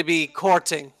pretend to be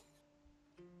courting?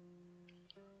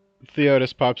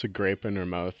 Theotis pops a grape in her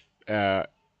mouth,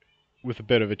 with a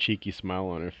bit of a cheeky smile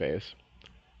on her face.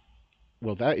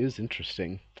 Well, that is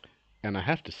interesting, and I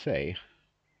have to say,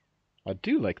 I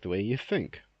do like the way you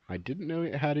think. I didn't know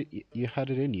you had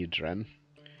it in you, Dren.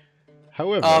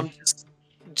 However,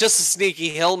 Just a sneaky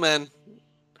hillman.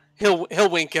 He'll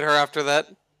wink at her after that.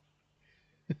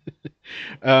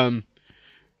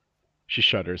 she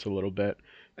shudders a little bit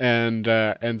and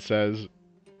says,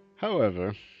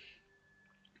 however,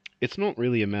 it's not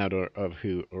really a matter of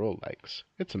who Earl likes.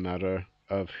 It's a matter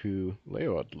of who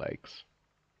Eorl likes.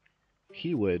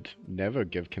 He would never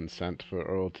give consent for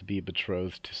Earl to be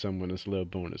betrothed to someone as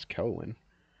low-born as Kelwyn.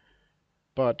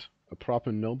 But a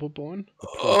proper noble-born, a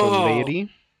proper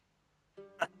lady.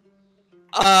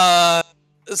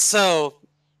 So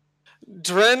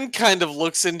Dren kind of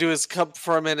looks into his cup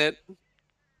for a minute,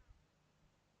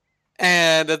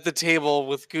 and at the table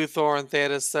with Guthor and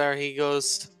Theotis there, he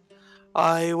goes,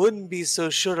 I wouldn't be so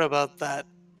sure about that.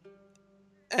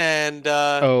 And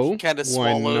he kind of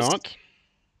why not?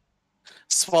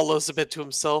 Swallows a bit to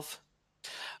himself.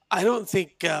 I don't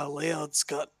think Leon's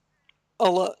got a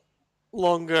lot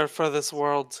longer for this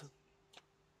world.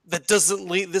 This doesn't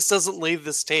leave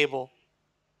this table.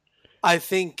 I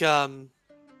think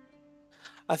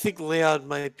Leon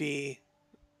might be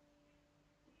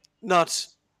not.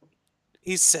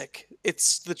 He's sick.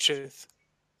 It's the truth.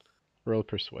 Roll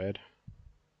persuade.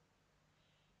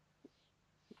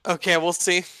 Okay, we'll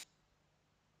see.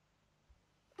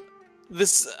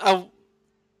 this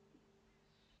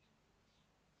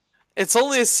it's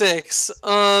only a 6.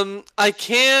 I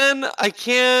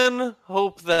can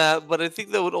hope that, but I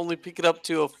think that would only pick it up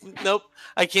to a nope.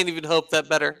 I can't even hope that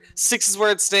better. 6 is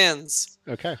where it stands.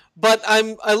 Okay. But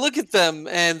I look at them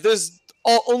and there's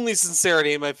only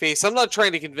sincerity in my face. I'm not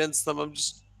trying to convince them. I'm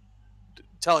just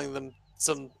telling them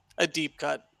a deep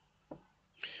cut.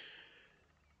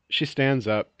 She stands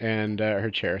up and her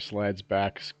chair slides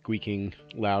back, squeaking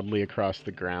loudly across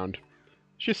the ground.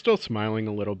 She's still smiling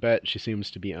a little bit. She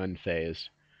seems to be unfazed.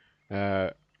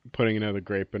 Putting another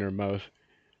grape in her mouth.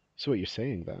 So what you're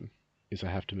saying then is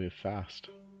I have to move fast.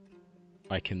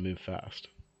 I can move fast.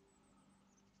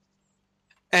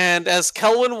 And as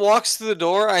Kelwyn walks through the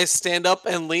door, I stand up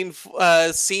and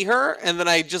see her, and then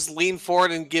I just lean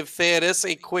forward and give Theodis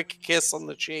a quick kiss on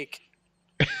the cheek.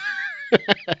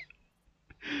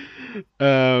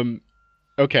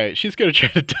 Okay, she's gonna try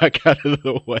to duck out of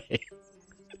the way.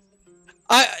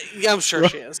 I'm sure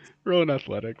she is. Roll in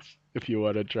athletics if you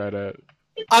want to try to.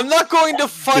 I'm not going to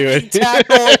fucking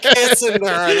tackle a kiss into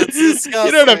her. That's disgusting.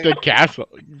 You don't have to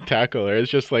tackle her.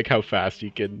 It's just like how fast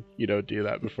you can, do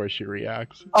that before she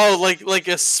reacts. Oh, like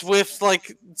a swift, Yeah.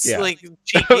 like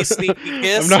cheeky, sneaky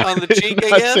kiss on the cheek,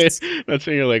 I guess? Not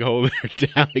saying you're like holding her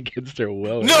down against her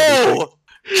will. No!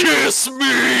 Kiss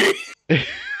me!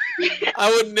 I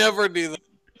would never do that.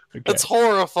 Okay. That's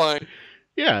horrifying.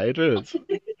 Yeah, it is.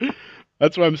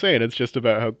 That's what I'm saying. It's just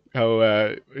about how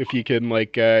if you can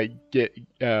get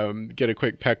a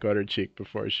quick peck on her cheek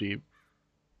before she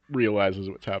realizes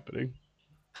what's happening.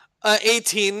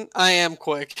 18. I am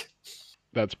quick.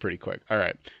 That's pretty quick. All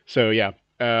right. So yeah,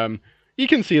 you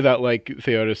can see that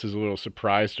Theodis is a little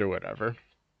surprised or whatever,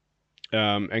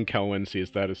 and Kelwyn sees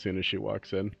that as soon as she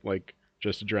walks in,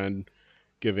 just Dren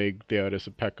giving Theodis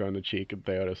a peck on the cheek and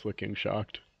Theodis looking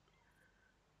shocked.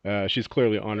 She's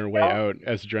clearly on her way out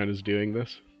as Dren is doing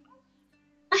this.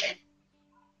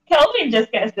 Kelvin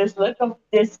just gets this look of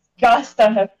disgust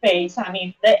on her face. I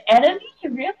mean, the enemy,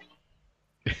 really?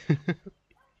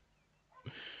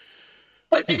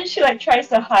 But then she tries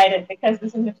to hide it because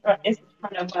this is in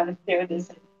front of one of Theodis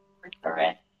and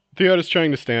Victoria. Theodis trying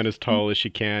to stand as tall as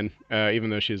she can, even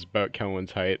though she's about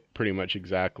Kelwyn's height, pretty much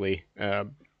exactly.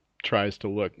 Tries to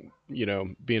look,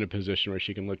 be in a position where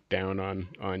she can look down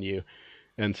on you.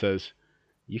 And says,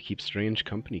 "You keep strange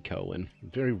company, Kelwyn.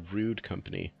 Very rude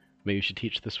company. Maybe you should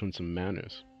teach this one some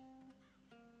manners."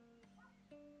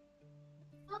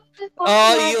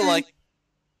 Oh, you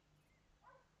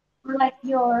like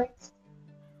yours.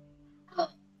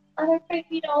 I'm afraid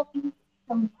we'd all be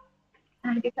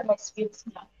I get my sweets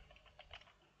now.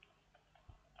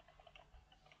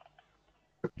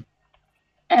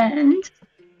 And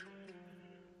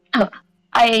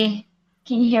can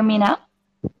you hear me now?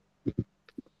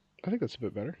 I think that's a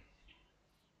bit better.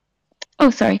 Oh,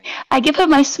 sorry. I give her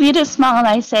my sweetest smile and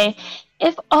I say,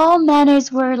 if all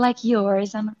manners were like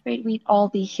yours, I'm afraid we'd all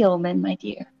be hillmen, my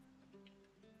dear.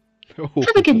 Oh.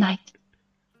 Have a good night.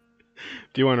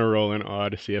 Do you want to roll an awe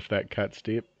to see if that cuts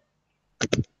deep?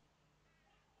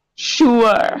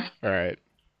 Sure. All right.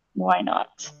 Why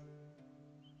not?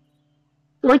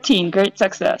 14, great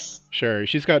success. Sure.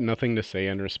 She's got nothing to say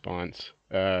in response.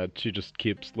 She just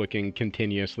keeps looking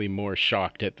continuously more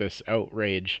shocked at this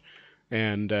outrage.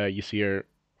 And you see her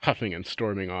huffing and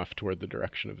storming off toward the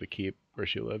direction of the keep where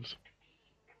she lives.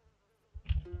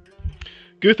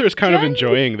 Guther's kind of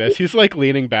enjoying this. He's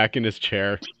leaning back in his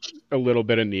chair, a little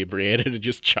bit inebriated and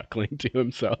just chuckling to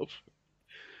himself.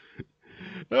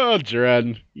 Oh,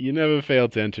 Dren, you never fail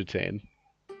to entertain.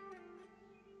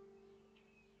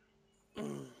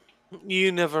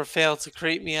 You never fail to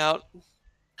creep me out.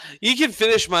 You can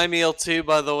finish my meal too,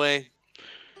 by the way.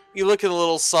 You look a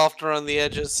little softer on the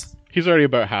edges. He's already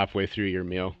about halfway through your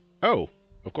meal. Oh,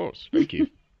 of course. Thank you.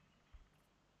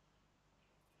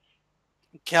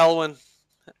 Kelwyn,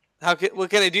 what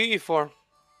can I do you for?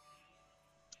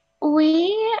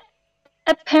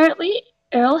 Apparently,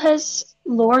 Earl has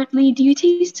lordly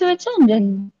duties to attend,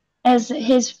 and as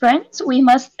his friends, we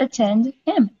must attend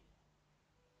him.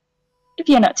 If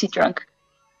you're not too drunk.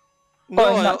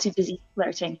 No, or not too busy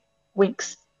flirting.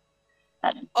 Winks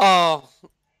at him. Oh.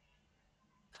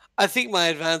 I think my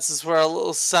advances were a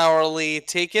little sourly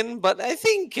taken, but I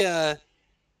think I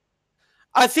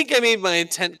made my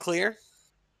intent clear.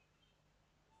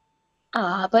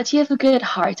 But you have a good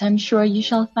heart. I'm sure you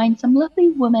shall find some lovely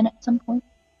woman at some point.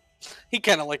 He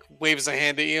kind of waves a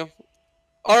hand at you.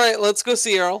 All right, let's go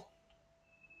see Eorl.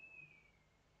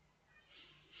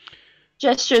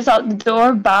 Gestures out the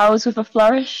door, bows with a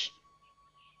flourish.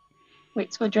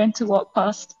 Waits for Dren to walk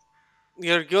past.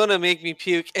 You're gonna make me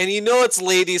puke. And you know it's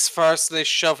ladies first, and they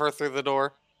shove her through the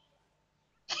door.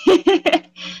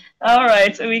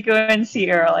 Alright, so we go and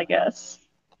see Earl, I guess.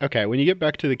 Okay, when you get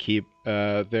back to the keep,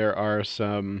 there are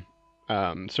some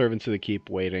servants of the keep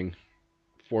waiting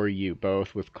for you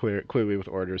both, with clearly with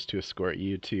orders to escort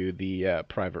you to the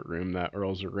private room that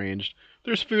Earl's arranged.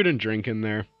 There's food and drink in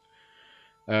there,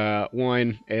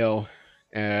 wine, ale,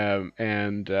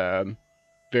 and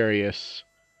various.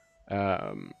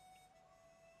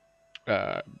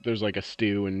 There's like a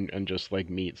stew and just like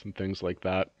meats and things like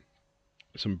that.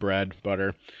 Some bread,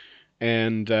 butter,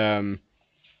 and a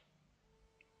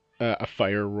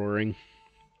fire roaring.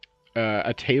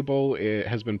 A table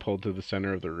has been pulled to the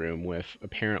center of the room with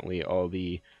apparently all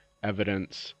the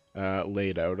evidence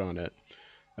laid out on it.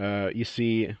 You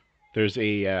see, there's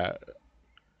a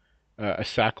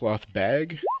sackcloth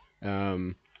bag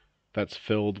that's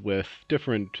filled with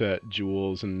different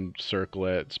jewels and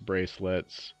circlets,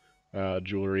 bracelets,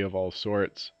 jewelry of all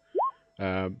sorts.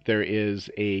 There is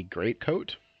a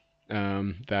greatcoat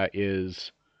that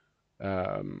is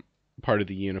part of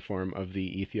the uniform of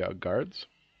the Ethiog guards.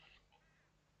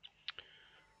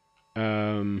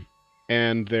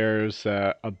 And there's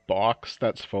a box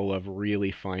that's full of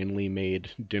really finely made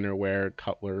dinnerware,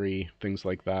 cutlery, things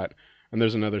like that. And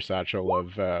there's another satchel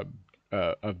of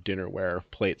dinnerware,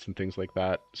 plates and things like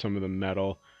that. Some of them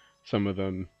metal, some of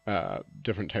them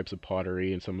different types of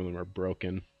pottery, and some of them are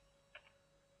broken.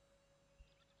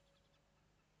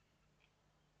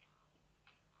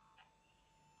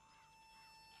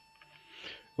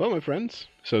 Well, my friends,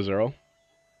 says Earl,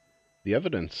 the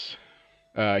evidence.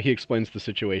 He explains the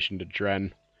situation to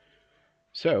Dren.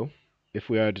 So, if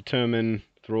we are to determine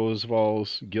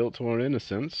Throsval's guilt or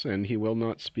innocence, and he will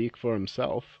not speak for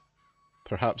himself,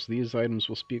 perhaps these items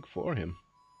will speak for him.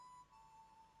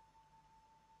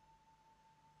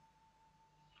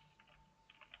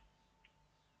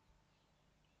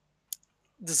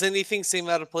 Does anything seem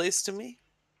out of place to me?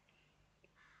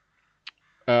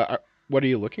 What are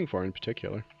you looking for in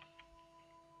particular?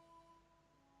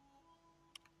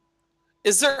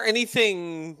 Is there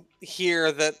anything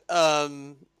here that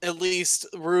at least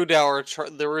the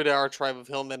Rudour tribe of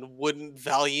Hillmen wouldn't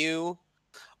value,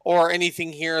 or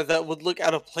anything here that would look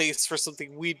out of place for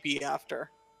something we'd be after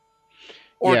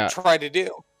or Yeah. try to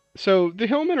do? So the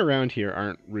Hillmen around here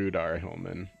aren't Rudour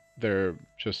Hillmen. They're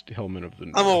just Hillmen of the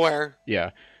North. I'm aware.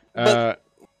 Yeah. But-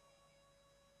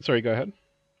 Sorry, go ahead.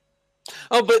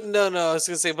 Oh, but no, I was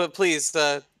gonna say, but please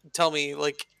tell me,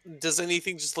 like, does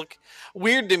anything just look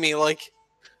weird to me? Like,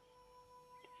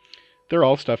 They're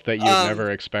all stuff that you'd never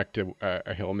expect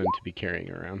a Hillman to be carrying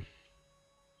around.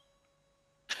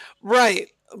 right,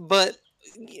 but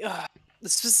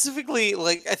specifically,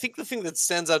 like, I think the thing that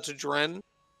stands out to Dren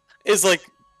is like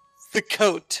the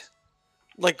coat.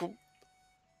 Like,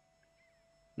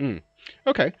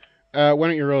 Okay. Why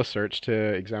don't you roll a search to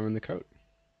examine the coat?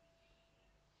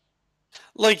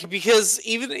 like, because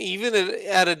even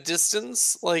at a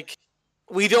distance, like,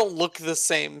 we don't look the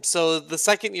same. So the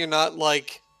second you're not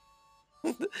like,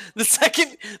 the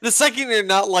second you're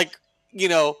not like,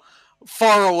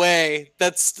 far away,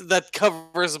 that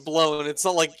cover's blown. It's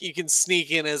not like you can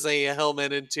sneak in as a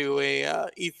helmet into a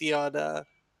Ethiod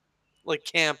like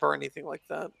camp or anything like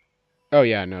that. Oh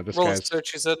yeah, no, this Roll a guy's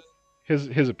search, you said?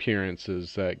 his appearance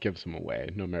gives him away,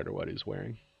 no matter what he's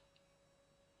wearing.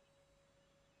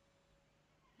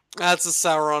 That's a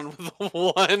Sauron with a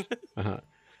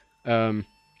 1.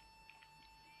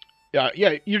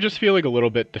 Yeah, you're just feeling a little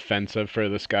bit defensive for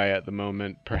this guy at the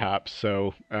moment, perhaps.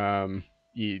 So,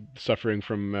 you suffering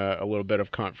from a little bit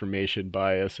of confirmation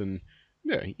bias, and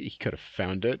yeah, he could have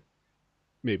found it.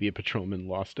 Maybe a patrolman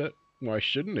lost it. Why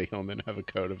shouldn't a Hillman have a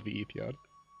code of the Ethiod?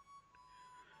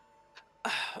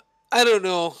 I don't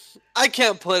know. I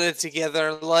can't put it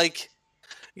together. Like,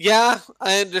 yeah,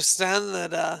 I understand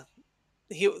that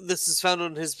this is found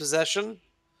in his possession,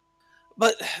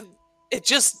 but it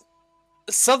just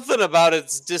something about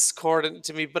it's discordant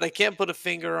to me. But I can't put a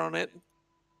finger on it.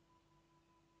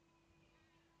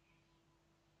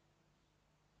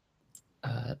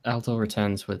 Aldor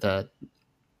returns with a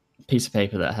piece of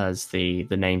paper that has the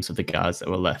names of the guards that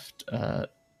were left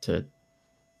to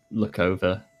look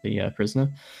over the prisoner.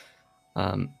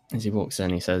 As he walks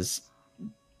in, he says,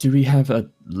 "Do we have a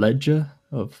ledger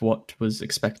of what was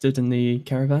expected in the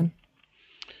caravan?"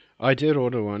 I did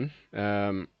order one,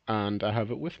 and I have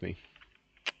it with me.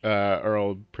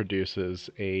 Earl produces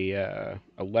a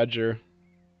ledger,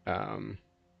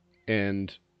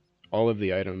 and all of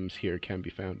the items here can be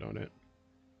found on it,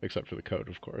 except for the code,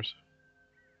 of course.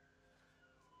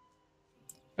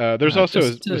 There's also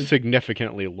a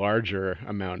significantly larger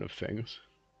amount of things.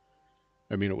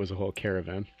 I mean, it was a whole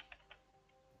caravan.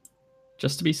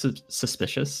 Just to be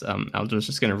suspicious, Aldor's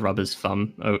just going to rub his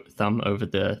thumb over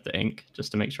the ink,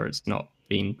 just to make sure it's not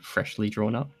been freshly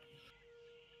drawn up.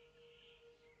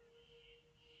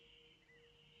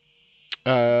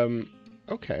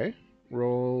 Okay.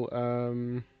 Roll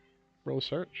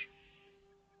search.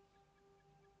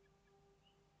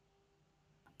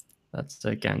 That's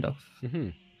Gandalf. Mm-hmm.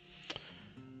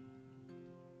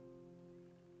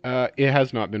 It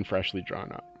has not been freshly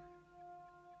drawn up.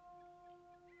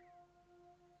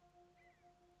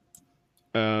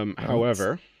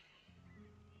 However,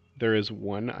 there is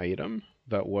one item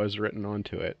that was written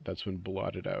onto it that's been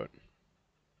blotted out.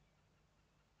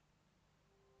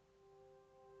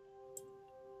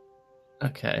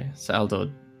 Okay, so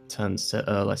Aldor turns to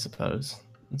Earl, I suppose,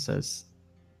 and says,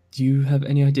 "Do you have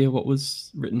any idea what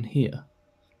was written here?"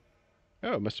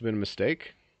 Oh, it must have been a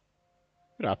mistake.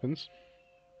 It happens.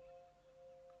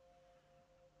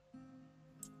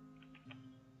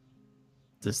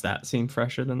 Does that seem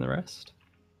fresher than the rest?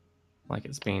 Like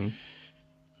it's been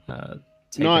taken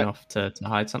Not- off to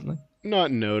hide something?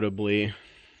 Not notably.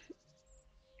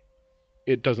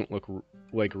 It doesn't look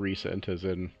like recent, as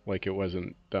in, like it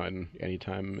wasn't done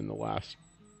anytime in the last,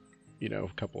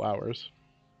 couple hours.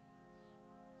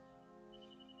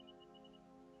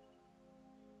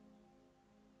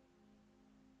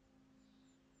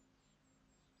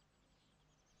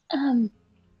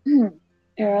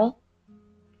 Earl,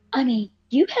 I mean,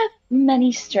 you have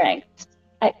many strengths.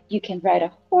 You can ride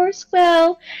a horse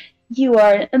well, you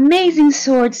are an amazing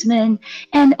swordsman,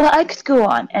 and, well, I could go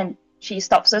on. And she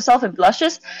stops herself and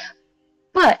blushes.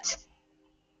 But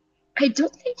I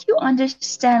don't think you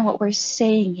understand what we're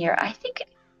saying here. I think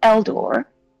Eldor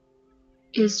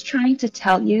is trying to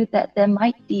tell you that there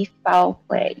might be foul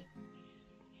play.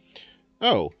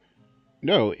 Oh,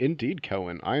 no, indeed,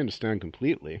 Cohen. I understand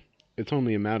completely. It's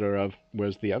only a matter of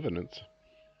where's the evidence.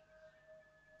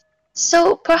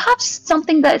 So perhaps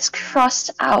something that's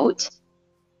crossed out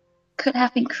could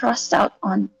have been crossed out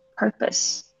on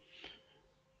purpose.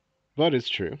 That is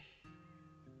true.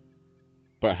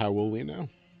 But how will we know?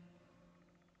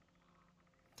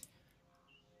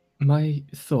 My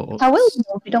thoughts... How will you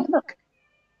know if you don't look?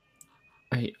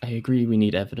 I agree we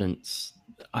need evidence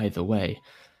either way.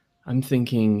 I'm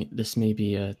thinking this may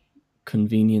be a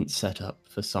convenient setup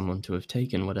for someone to have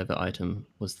taken whatever item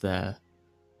was there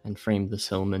and framed the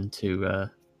Hillman to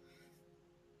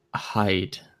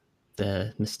hide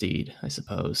their misdeed, I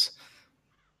suppose.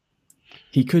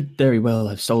 He could very well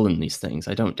have stolen these things,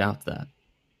 I don't doubt that.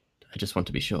 I just want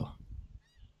to be sure.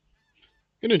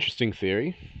 An interesting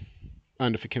theory.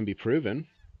 And if it can be proven,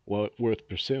 well, worth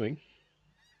pursuing.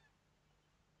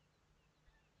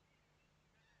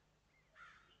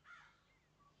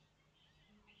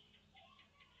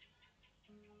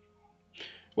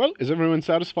 Well, is everyone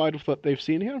satisfied with what they've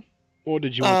seen here? Or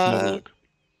did you want another look?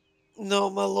 No,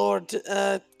 my lord.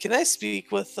 Can I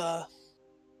speak with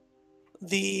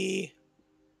the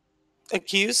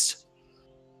accused?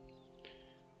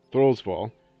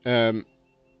 Thrallswall,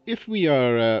 if we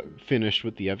are finished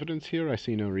with the evidence here, I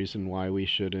see no reason why we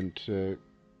shouldn't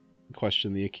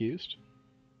question the accused.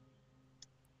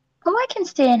 Oh, I can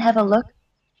stay and have a look.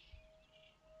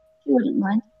 You wouldn't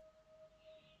mind.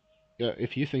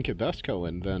 If you think it best,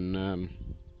 Cohen, then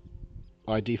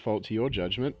I default to your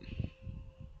judgment.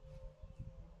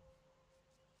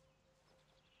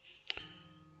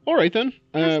 Alright then.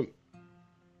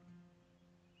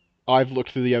 I've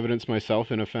looked through the evidence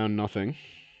myself and have found nothing.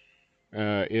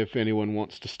 If anyone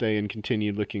wants to stay and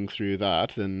continue looking through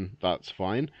that, then that's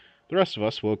fine. The rest of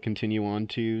us will continue on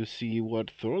to see what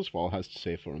Thorswall has to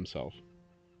say for himself.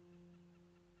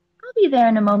 I'll be there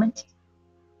in a moment.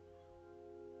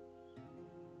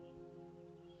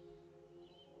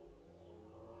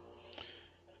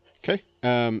 Okay.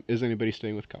 Is anybody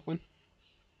staying with Cutwin?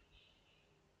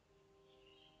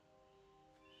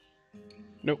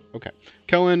 Nope. Okay.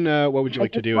 Cohen, what would you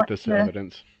like to do with this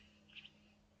evidence?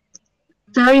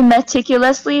 Very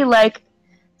meticulously,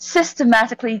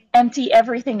 systematically empty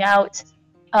everything out.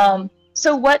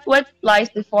 So what lies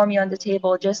before me on the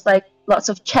table? Just lots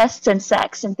of chests and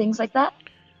sacks and things like that?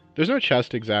 There's no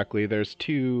chest exactly. There's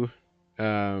two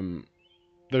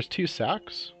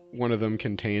sacks. One of them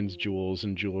contains jewels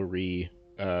and jewelry,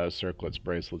 circlets,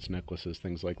 bracelets, necklaces,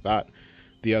 things like that.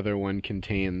 The other one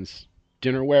contains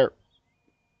dinnerware,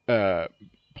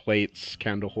 plates,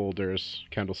 candle holders,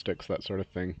 candlesticks, that sort of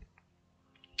thing.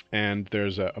 And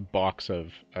there's a box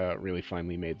of really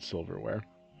finely made silverware,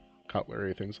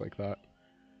 cutlery, things like that.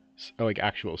 Like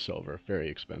actual silver, very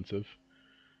expensive.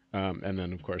 And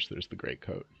then, of course, there's the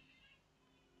greatcoat.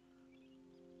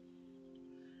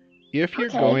 If you're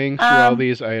Okay, going through all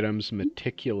these items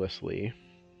meticulously,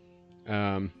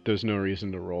 there's no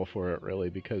reason to roll for it really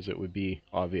because it would be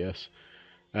obvious.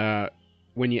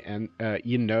 When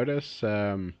you notice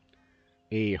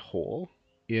a hole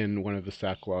in one of the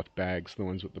sackcloth bags, the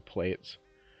ones with the plates,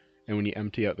 and when you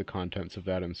empty out the contents of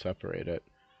that and separate it,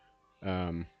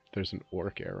 there's an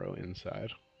orc arrow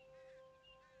inside.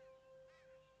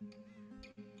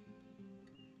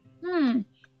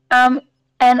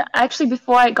 And actually,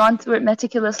 before I had gone through it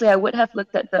meticulously, I would have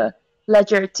looked at the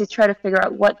ledger to try to figure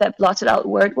out what that blotted out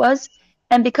word was.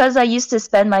 And because I used to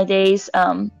spend my days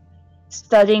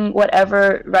studying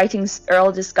whatever writings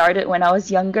Earl discarded when I was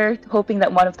younger, hoping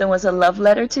that one of them was a love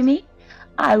letter to me,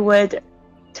 I would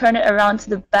turn it around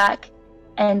to the back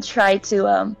and try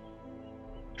to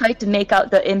make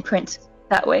out the imprint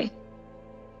that way.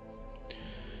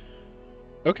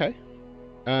 Okay.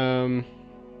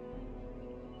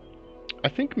 I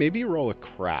think maybe roll a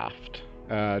craft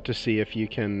to see if you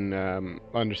can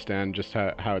understand just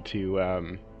how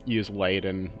to use light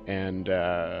and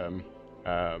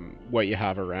what you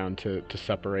have around to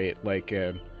separate like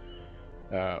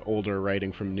older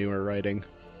writing from newer writing.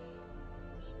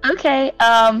 Okay.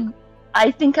 I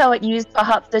think I would use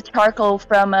perhaps the charcoal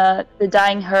from the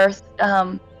dying hearth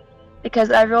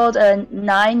because I rolled a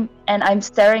 9 and I'm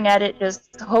staring at it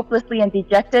just hopelessly and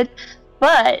dejected.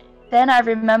 But then I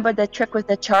remember the trick with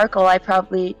the charcoal I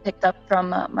probably picked up from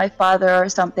my father or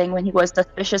something when he was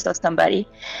suspicious of somebody.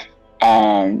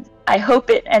 And I hope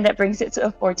that brings it to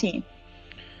a 14.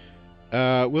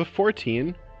 With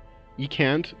 14, you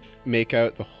can't make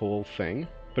out the whole thing,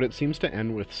 but it seems to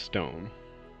end with stone.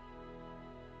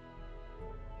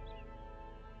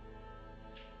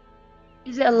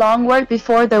 Is it a long word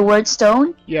before the word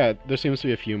stone? Yeah, there seems to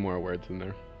be a few more words in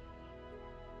there.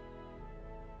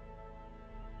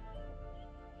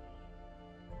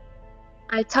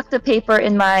 I tuck the paper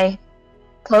in my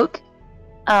cloak.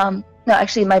 No,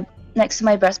 actually, next to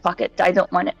my breast pocket. I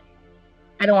don't want it.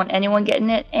 I don't want anyone getting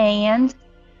it.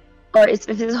 Or if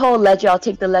it's a whole ledger, I'll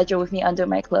take the ledger with me under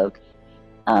my cloak.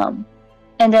 And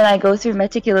then I go through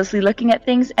meticulously looking at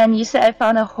things. And you said I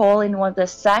found a hole in one of the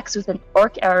sacks with an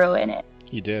orc arrow in it.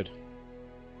 You did.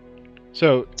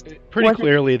 So pretty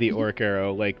clearly, the orc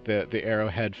arrow, like the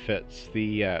arrowhead, fits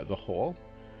the hole.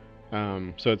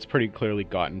 So it's pretty clearly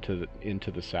got into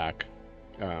the sack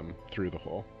through the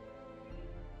hole.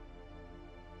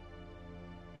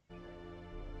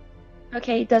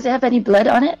 Okay, does it have any blood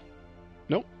on it?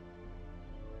 Nope.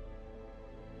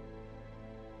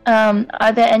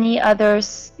 Are there any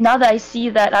others? Now that I see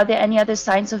that, are there any other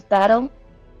signs of battle?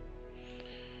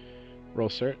 Roll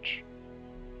search.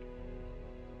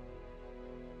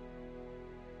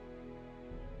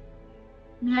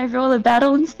 May I roll a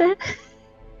battle instead?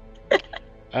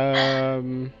 I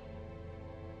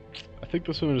think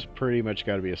this one has pretty much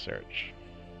got to be a search.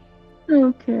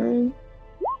 Okay.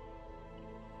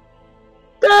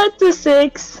 That's a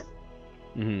 6.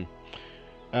 Mm-hmm.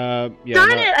 Yeah,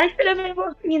 Darn it! I should have been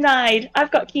more keen-eyed.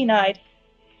 I've got keen-eyed.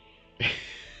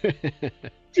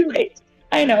 Too late.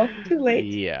 I know. Too late.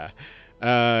 Yeah.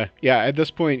 Yeah. At this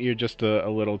point, you're just a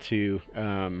little too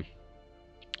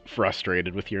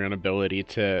frustrated with your inability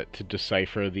to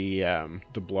decipher the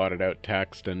blotted out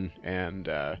text and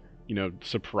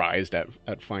surprised at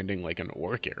finding like an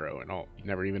orc arrow and all. You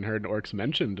never even heard orcs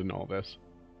mentioned in all this.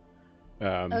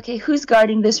 Okay, who's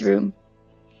guarding this room?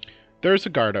 There's a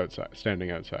guard outside, standing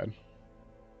outside.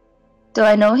 Do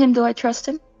I know him? Do I trust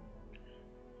him?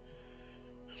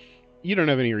 You don't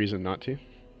have any reason not to.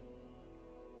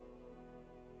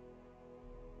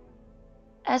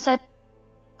 As I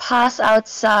pass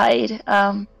outside,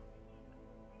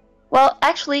 well,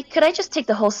 actually, could I just take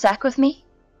the whole sack with me?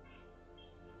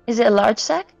 Is it a large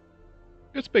sack?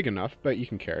 It's big enough, but you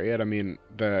can carry it. I mean,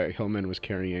 the hillman was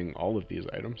carrying all of these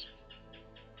items.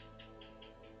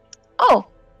 Oh,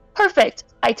 perfect.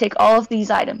 I take all of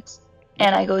these items,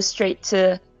 and I go straight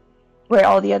to where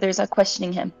all the others are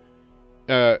questioning him.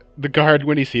 The guard,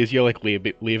 when he sees you, like,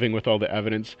 leaving with all the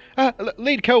evidence,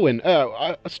 Lady Cohen,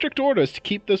 strict orders to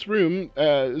keep this room,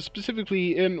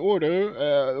 specifically in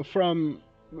order, from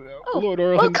Lord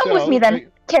Eorl himself. Come with me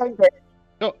then. Carry this.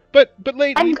 Oh, but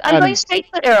lady... I'm going straight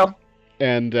to Eorl.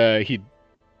 And, he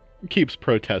keeps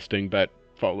protesting, but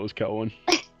follows Cohen.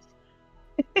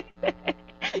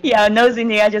 Yeah, nose in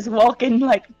the air, just walking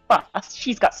like fast.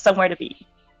 She's got somewhere to be.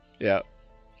 Yeah.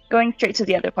 Going straight to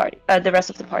the other party, the rest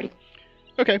of the party.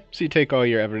 Okay, so you take all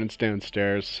your evidence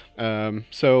downstairs. I'd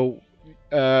say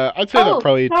that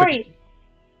probably sorry.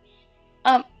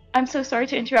 I'm so sorry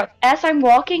to interrupt. As I'm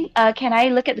walking, can I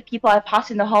look at the people I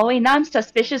passed in the hallway? Now I'm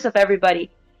suspicious of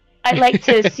everybody. I'd like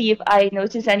to see if I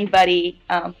notice anybody,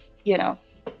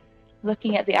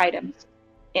 looking at the items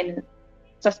in a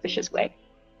suspicious way.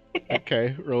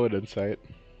 Okay, roll an insight.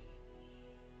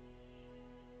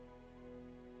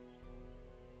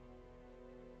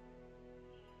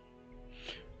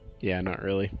 Yeah, not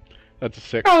really. That's a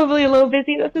 6. Probably a little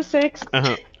busy. That's a 6.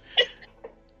 Uh-huh.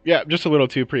 Yeah, just a little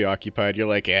too preoccupied. You're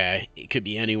like, it could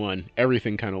be anyone.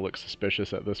 Everything kind of looks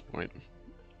suspicious at this point.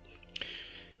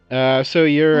 So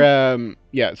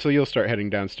you'll start heading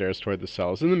downstairs toward the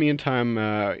cells. In the meantime,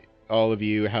 all of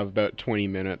you have about 20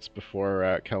 minutes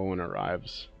before Kelwyn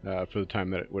arrives, for the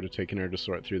time that it would have taken her to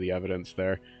sort through the evidence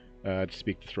there, to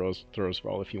speak to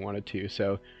Thorsvall if you wanted to.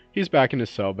 So he's back in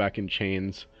his cell, back in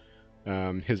chains.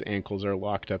 His ankles are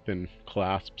locked up in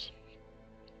clasps.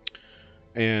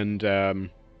 And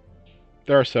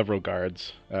there are several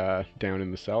guards down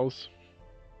in the cells.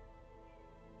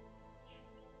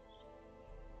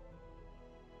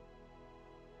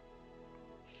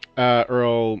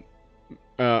 Eorl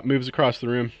moves across the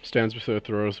room, stands before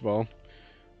Thorsvall,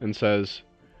 and says,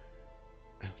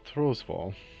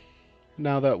 Thorsvall,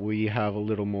 now that we have a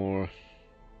little more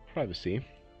privacy,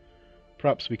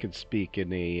 perhaps we could speak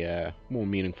in a more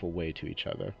meaningful way to each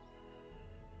other.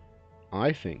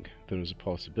 I think there is a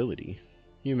possibility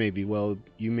you may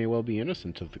well be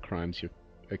innocent of the crimes you're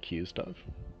accused of.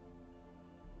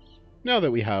 Now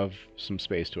that we have some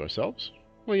space to ourselves,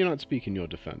 will you not speak in your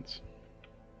defense?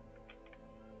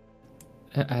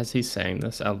 As he's saying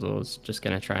this, Eldor's just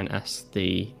going to try and ask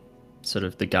the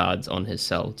guards on his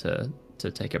cell to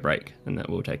take a break, and that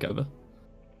will take over.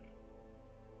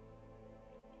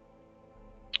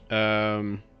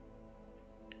 Eorl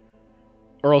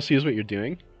sees what you're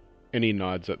doing, and he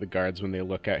nods at the guards when they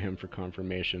look at him for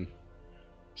confirmation.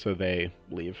 So they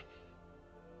leave.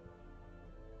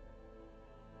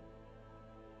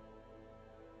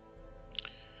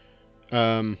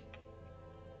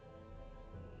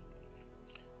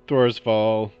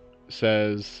 Thorsvall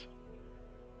says,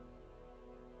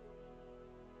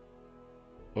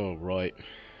 "Oh, right.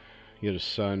 You're the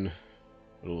son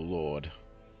of the Lord.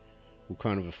 What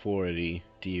kind of authority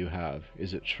do you have?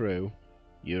 Is it true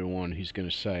you're the one who's going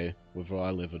to say whether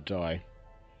I live or die?"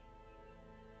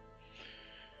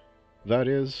 "That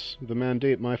is the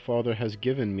mandate my father has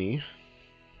given me.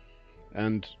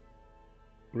 And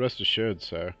rest assured,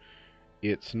 sir,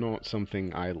 it's not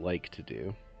something I like to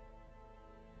do.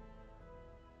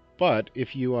 But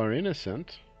if you are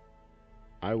innocent,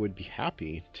 I would be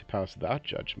happy to pass that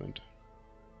judgment."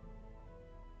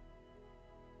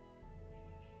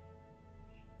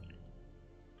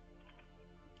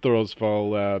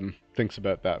 Thorsvall thinks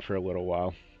about that for a little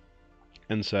while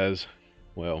and says,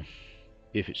 "Well,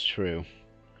 if it's true,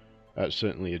 that's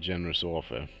certainly a generous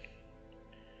offer.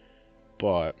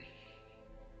 But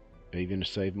even to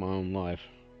save my own life,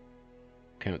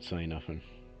 can't say nothing."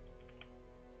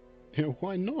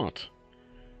 "Why not?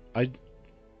 I'd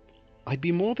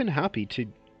be more than happy to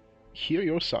hear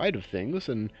your side of things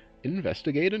and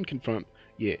investigate and confirm."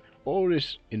 "Yeah, all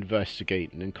this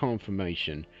investigating and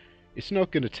confirmation, it's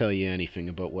not going to tell you anything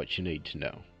about what you need to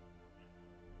know.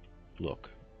 Look,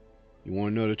 you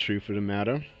want to know the truth of the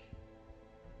matter?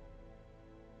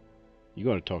 You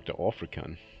got to talk to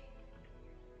African."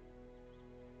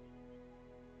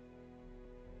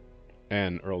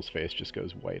 And Earl's face just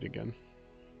goes white again.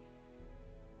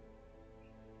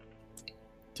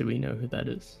 Do we know who that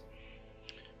is?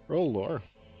 Roll lore.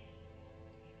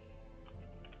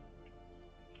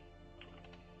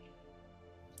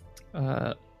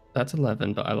 That's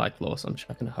 11, but I like lore, so I'm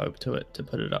chucking a hope to it to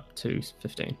put it up to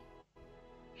 15.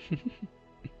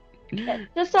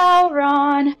 Just all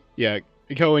Ron. Yeah,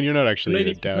 Cohen, you're not actually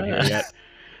Ladies down here first. yet.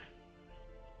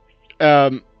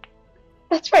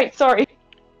 That's right. Sorry.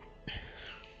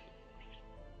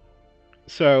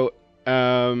 So,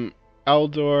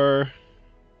 Aldor...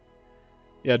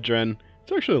 Yeah, Dren.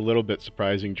 It's actually a little bit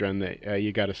surprising, Dren, that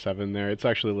you got a 7 there. It's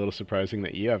actually a little surprising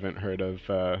that you haven't heard of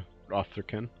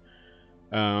Rotherkin.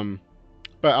 But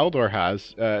Aldor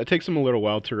has. It takes him a little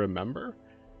while to remember,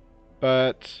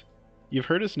 but you've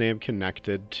heard his name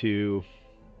connected to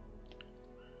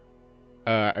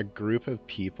a group of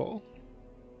people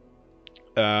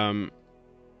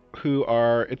who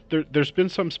are... there's been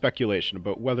some speculation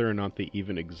about whether or not they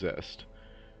even exist,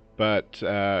 but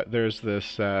there's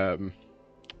this... a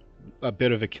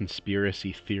bit of a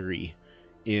conspiracy theory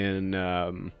in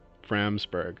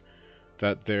Framsburg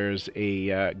that there's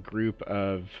a group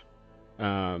of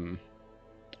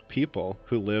people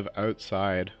who live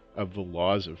outside of the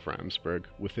laws of Framsburg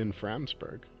within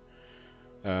Framsburg.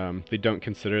 They don't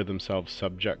consider themselves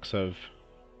subjects of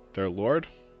their lord,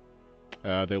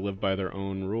 They live by their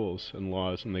own rules and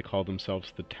laws, and they call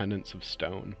themselves the Tenants of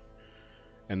Stone.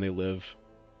 And they live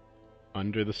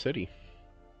under the city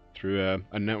through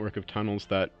a network of tunnels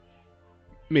that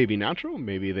may be natural,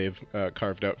 maybe they've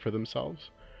carved out for themselves.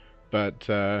 But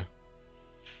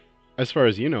as far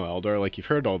as you know, Eldor, like, you've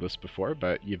heard all this before,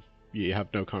 but you have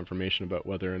no confirmation about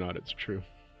whether or not it's true.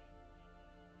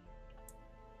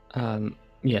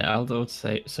 Yeah, Aldor would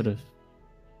say, sort of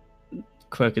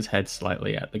quirk his head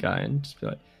slightly at the guy and just be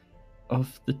like,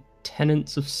 of the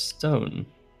Tenants of Stone,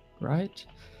 right?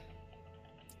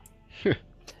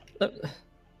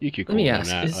 You could Let me call them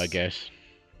ask, that, I guess.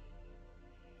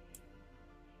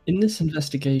 In this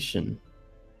investigation,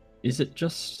 is it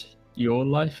just your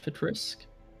life at risk?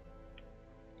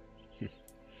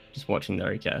 Just watching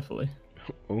very carefully.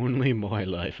 Only my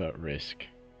life at risk.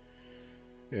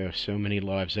 There are so many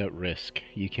lives at risk,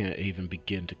 you can't even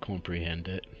begin to comprehend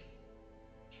it.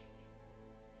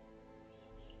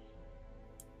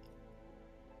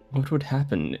 What would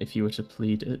happen if you were to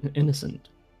plead innocent?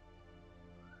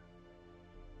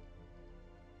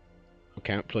 I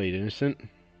can't plead innocent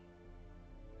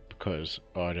because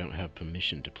I don't have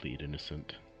permission to plead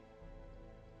innocent.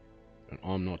 And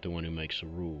I'm not the one who makes the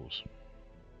rules.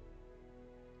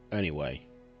 Anyway,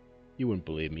 you wouldn't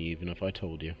believe me even if I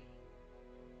told you.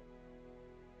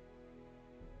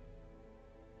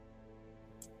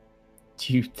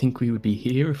 Do you think we would be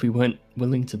here if we weren't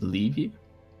willing to believe you?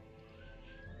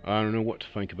 I don't know what to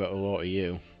think about a lot of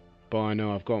you, but I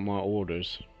know I've got my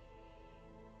orders.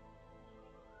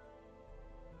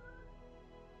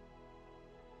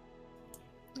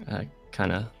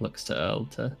 Kind of looks to Earl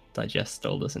to digest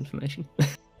all this information.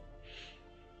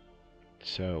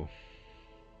 So,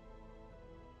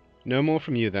 no more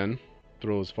from you then,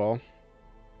 Thrallsfall.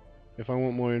 If I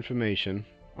want more information,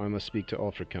 I must speak to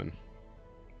Ulfrican.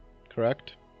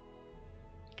 Correct?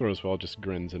 Thrallsfall just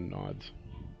grins and nods.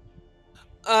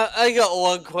 I got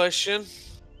one question.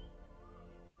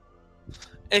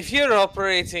 If you're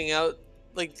operating out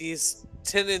like these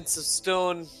Tenants of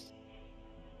Stone,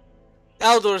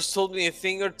 Aldor's told me a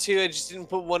thing or two, I just didn't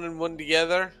put one and one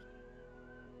together.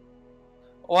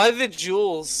 Why the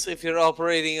jewels if you're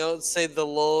operating outside the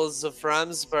laws of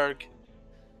Framsburg?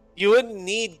 You wouldn't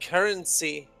need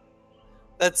currency.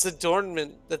 That's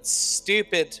adornment. That's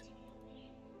stupid.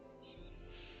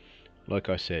 Like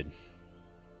I said,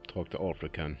 talk to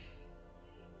Ulfrican.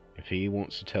 If he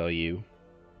wants to tell you,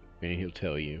 then he'll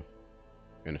tell you.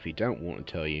 And if he don't want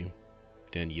to tell you,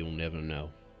 then you'll never know.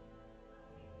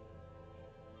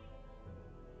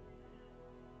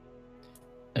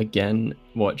 Again,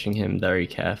 watching him very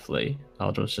carefully,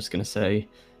 Aldor's just going to say,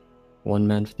 one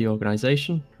man for the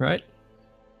organization, right?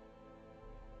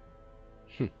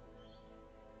 If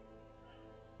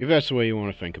that's the way you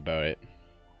want to think about it,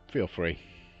 feel free.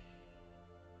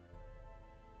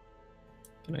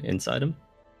 Can I inside him?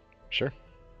 Sure.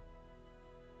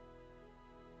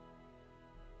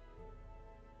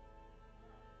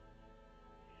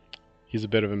 He's a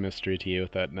bit of a mystery to you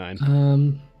with that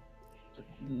 9.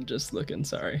 Just looking,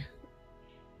 sorry.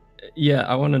 Yeah,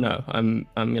 I want to know. I'm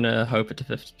gonna hope it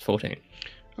to 14.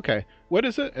 Okay. What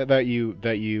is it that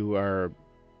you are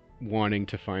wanting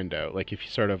to find out? Like, if you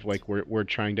sort of like we're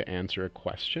trying to answer a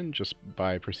question just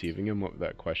by perceiving him, what would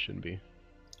that question be?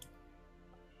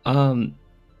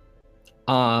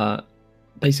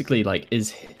 Basically, like,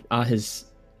 are his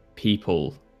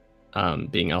people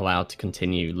being allowed to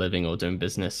continue living or doing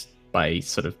business by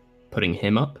sort of putting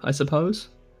him up, I suppose?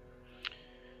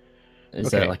 Is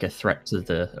there like a threat to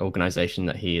the organization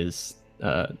that he is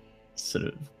sort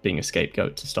of being a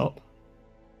scapegoat to stop?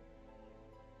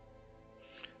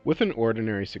 With an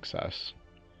ordinary success,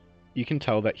 you can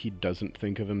tell that he doesn't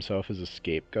think of himself as a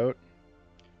scapegoat,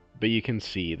 but you can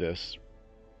see this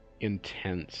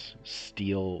intense,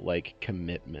 steel-like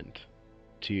commitment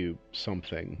to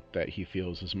something that he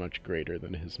feels is much greater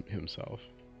than himself.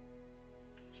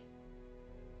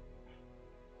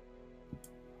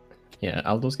 Yeah,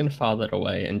 Aldor's going to file that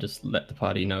away and just let the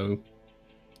party know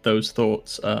those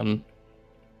thoughts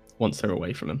once they're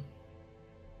away from him.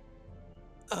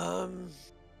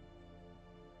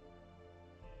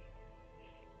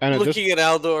 And looking at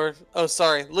Aldor. Oh,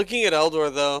 sorry. Looking at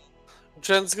Aldor, though.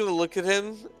 Trent's going to look at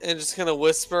him and just kind of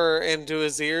whisper into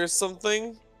his ear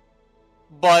something,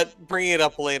 but bring it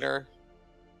up later.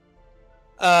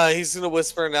 He's going to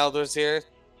whisper in Aldor's ear.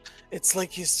 It's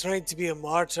like he's trying to be a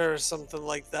martyr or something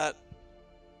like that.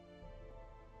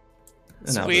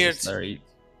 It's and weird. Just very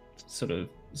sort of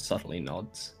subtly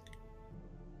nods.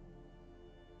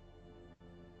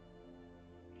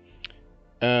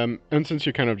 And since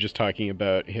you're kind of just talking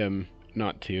about him,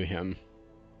 not to him,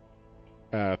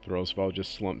 Throsval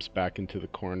just slumps back into the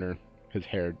corner, his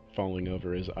hair falling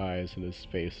over his eyes and his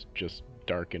face just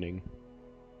darkening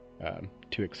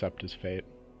to accept his fate.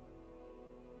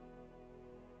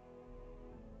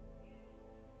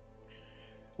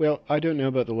 Well, I don't know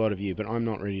about the lot of you, but I'm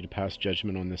not ready to pass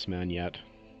judgment on this man yet.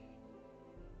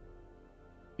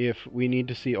 If we need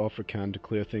to see African to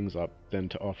clear things up, then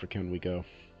to African we go.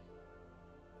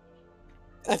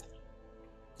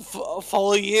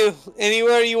 Follow you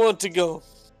anywhere you want to go.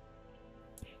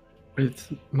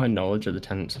 With my knowledge of the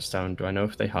Tenants of Stone, do I know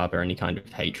if they harbour any kind of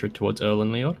hatred towards Earl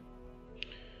and Leor?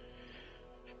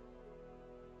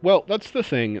 Well, that's the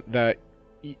thing, that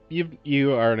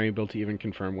you are unable to even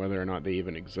confirm whether or not they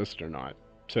even exist or not.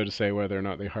 So to say whether or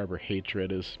not they harbor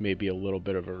hatred is maybe a little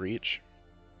bit of a reach.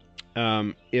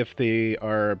 If they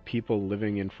are people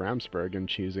living in Framsburg and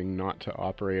choosing not to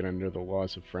operate under the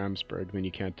laws of Framsburg, then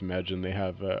you can't imagine they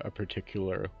have a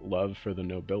particular love for the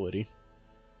nobility.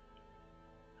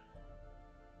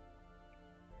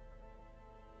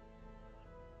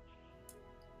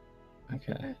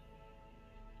 Okay.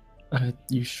 Are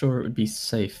you sure it would be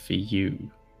safe for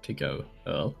you to go,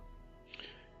 Earl?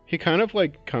 He kind of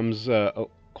comes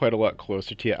quite a lot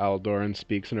closer to you, Aldor, and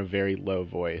speaks in a very low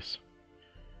voice.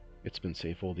 It's been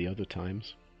safe all the other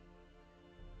times.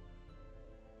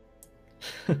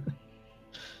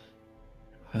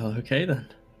 Well, okay then.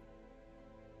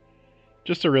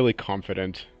 Just a really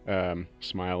confident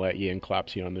smile at you and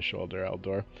claps you on the shoulder,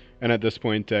 Aldor. And at this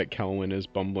point, Kelwyn is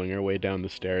bumbling her way down the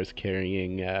stairs,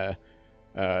 carrying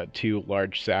 2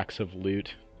 large sacks of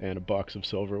loot and a box of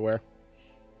silverware.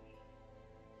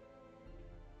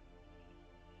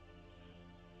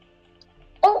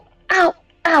 Oh, ow,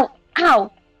 ow,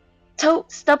 ow. Toe,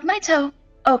 stub my toe.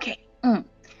 Okay.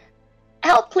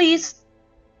 Help, please.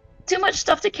 Too much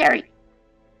stuff to carry.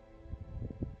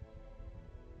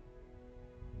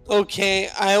 Okay,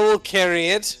 I will carry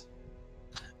it.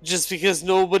 Just because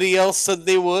nobody else said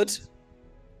they would.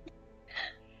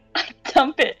 I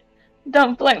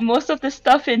dump like most of the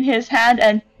stuff in his hand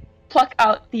and pluck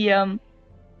out the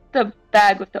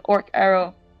bag with the orc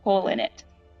arrow hole in it.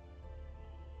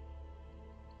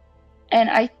 And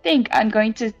I think I'm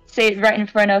going to say it right in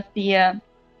front of the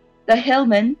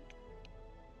hillman,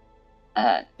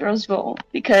 Throsval,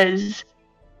 because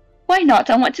why not?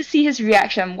 I want to see his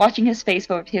reaction. I'm watching his face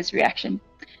for his reaction.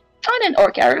 Found an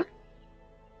orc arrow.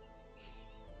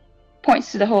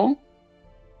 Points to the hole.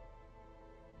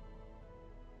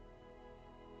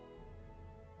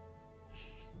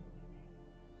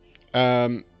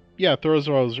 Yeah,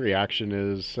 Throsval's reaction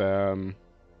is,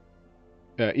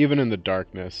 even in the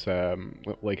darkness,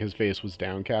 like his face was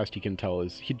downcast, you can tell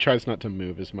he tries not to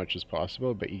move as much as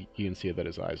possible, but you can see that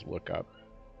his eyes look up.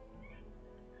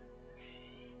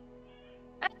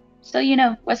 So,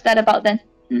 what's that about then?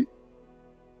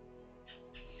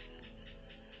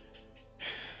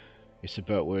 It's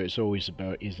about what it's always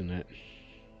about, isn't it?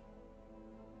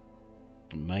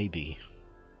 Maybe.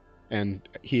 And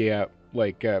he,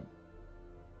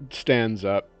 stands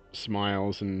up,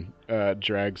 smiles, and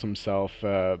drags himself,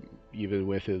 even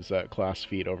with his clasped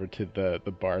feet, over to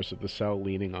the bars of the cell,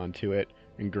 leaning onto it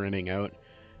and grinning out.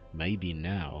 Maybe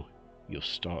now you'll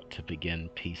start to begin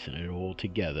piecing it all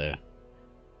together,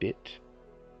 bit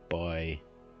by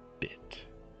bit.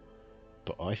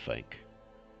 But I think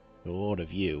a lot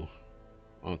of you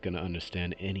aren't going to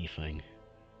understand anything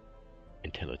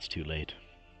until it's too late.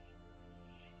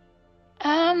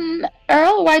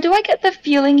 Earl, why do I get the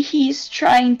feeling he's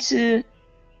trying to...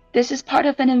 This is part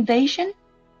of an invasion?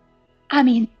 I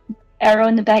mean, arrow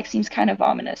in the back seems kind of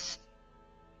ominous.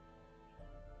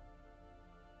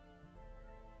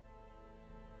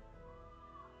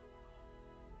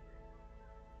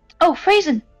 Oh,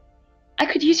 Phrasen! I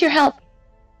could use your help.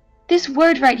 This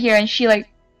word right here, and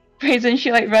Phrasen,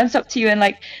 she runs up to you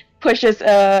and pushes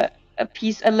a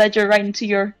ledger right into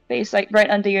your face, right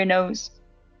under your nose.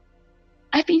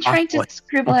 I've been trying to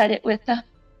scribble at it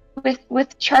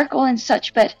with charcoal and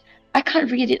such, but I can't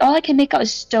read it. All I can make out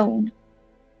is stone.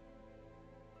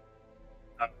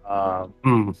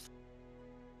 Can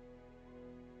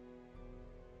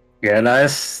I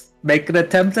make an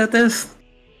attempt at this?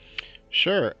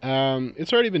 Sure.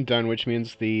 It's already been done, which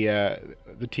means the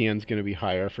TN's going to be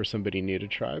higher for somebody new to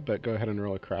try, but go ahead and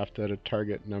roll a craft at a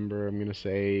target number. I'm going to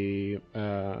say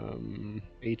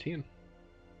 18.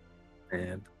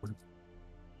 And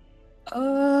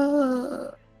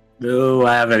no,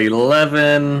 I have an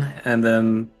 11, and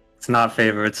then it's not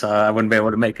favorite, so I wouldn't be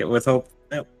able to make it with hope.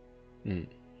 Yep.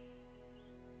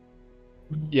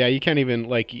 Yeah, you can't even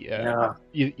Yeah.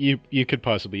 you could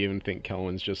possibly even think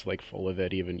Kelwyn's just full of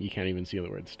it. Even you can't even see the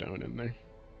word stone in there.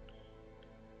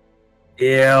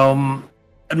 Yeah,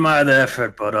 admire the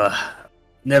effort, but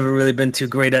never really been too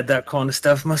great at that kind of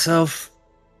stuff myself.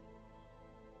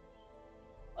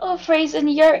 Oh, Frazen,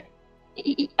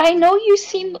 I know you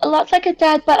seem a lot like a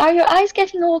dad, but are your eyes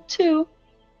getting old too?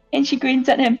 And she grins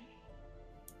at him.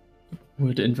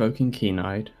 Would invoking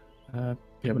Keen-Eyed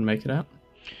be able to make it out?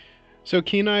 So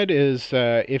Keen-Eyed is,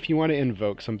 if you want to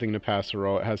invoke something to pass a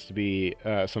roll, it has to be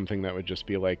something that would just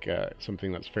be like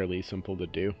something that's fairly simple to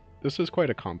do. This is quite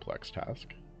a complex task.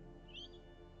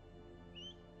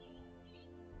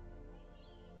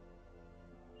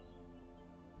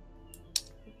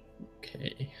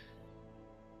 Okay.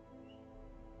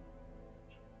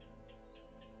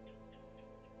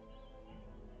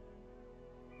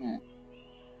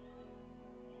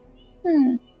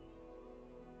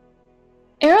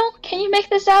 Eorl, can you make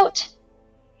this out?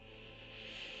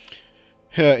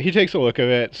 He takes a look of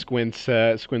it, squints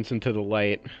into the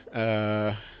light.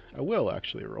 I will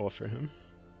actually roll for him.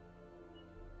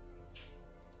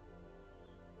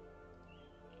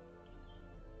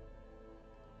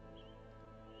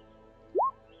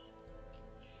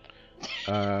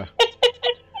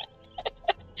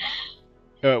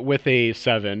 With a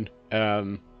 7.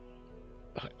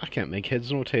 I can't make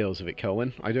heads nor tails of it,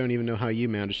 Kelvin. I don't even know how you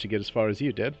managed to get as far as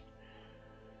you did.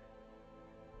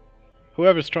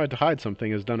 Whoever's tried to hide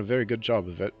something has done a very good job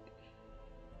of it.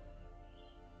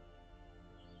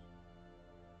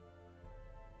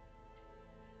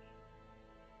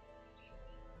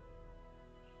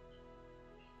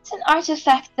 It's an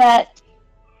artifact that...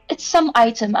 It's some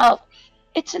item.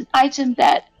 It's an item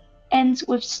that ends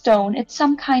with stone. It's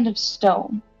some kind of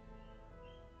stone.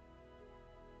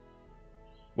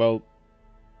 Well,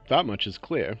 that much is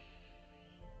clear.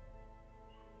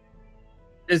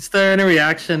 Is there any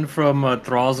reaction from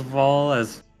Thrallsval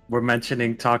as we're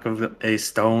mentioning talk of a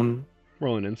stone?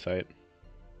 Roll an insight.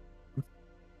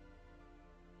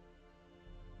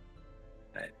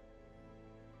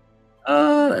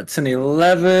 That's an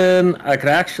 11. I could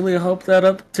actually hope that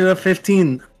up to a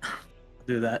 15.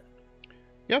 Do that.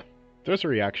 Yeah, there's a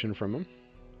reaction from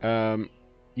him.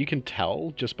 You can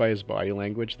tell just by his body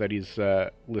language that he's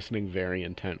listening very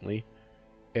intently,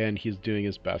 and he's doing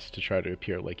his best to try to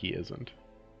appear like he isn't.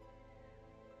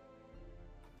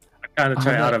 I kind of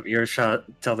try out of earshot,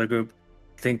 tell the group,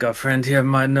 think our friend here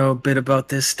might know a bit about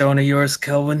this stone of yours,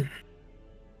 Kelvin.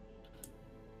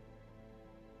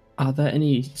 Are there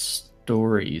any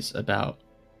stories about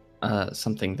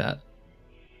something that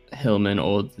Hillman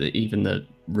or even the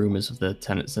rumors of the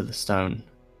Tenants of the Stone,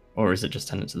 or is it just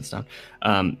Tenants of the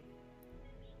Stone,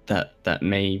 that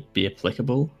may be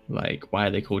applicable? Like, why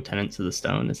are they called Tenants of the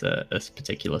Stone? Is there a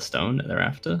particular stone that they're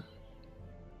after?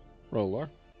 Roll lore.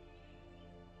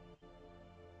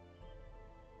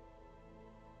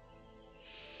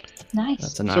 Nice.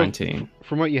 That's a 19. So,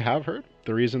 from what you have heard,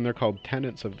 the reason they're called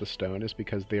Tenants of the Stone is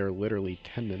because they are literally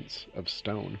tenants of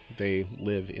stone. They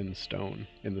live in stone,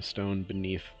 in the stone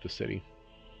beneath the city.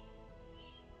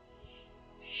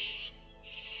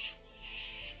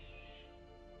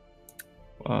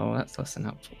 Well, that's less than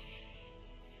helpful.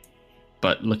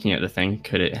 But looking at the thing,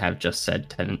 could it have just said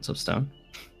Tenants of Stone?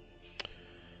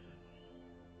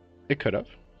 It could have.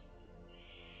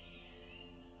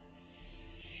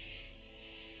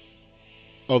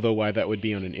 Although why that would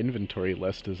be on an inventory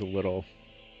list is a little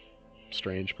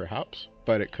strange, perhaps.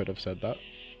 But it could have said that.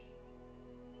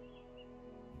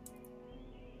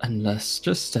 Unless,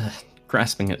 just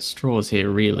grasping at straws here,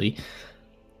 really.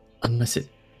 Unless it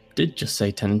did just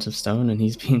say Tenant of Stone and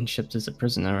he's being shipped as a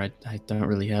prisoner, I don't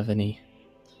really have any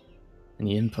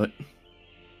input.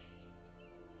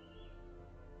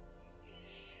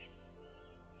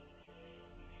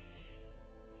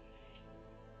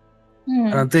 I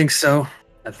don't think so.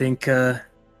 I think the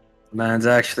man's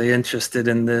actually interested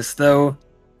in this, though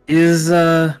is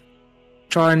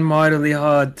trying mightily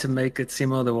hard to make it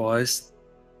seem otherwise.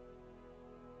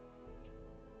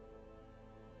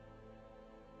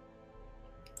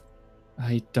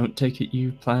 I don't take it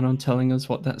you plan on telling us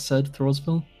what that said,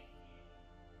 Thrallsville?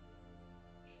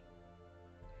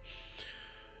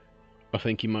 I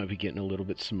think you might be getting a little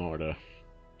bit smarter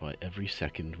by every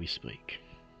second we speak.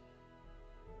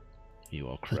 You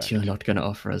are correct. But you're not going to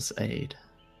offer us aid.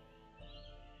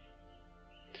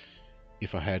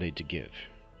 If I had aid to give,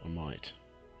 I might.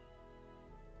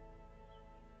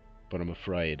 But I'm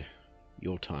afraid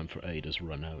your time for aid has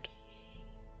run out.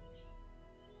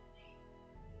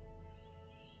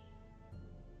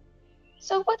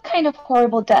 So what kind of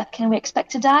horrible death can we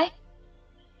expect to die?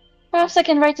 Perhaps I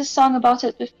can write a song about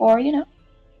it before, you know.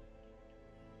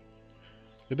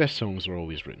 The best songs are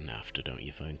always written after, don't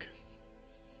you think?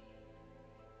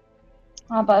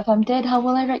 But if I'm dead, how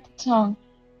will I write the song?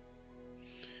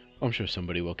 I'm sure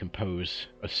somebody will compose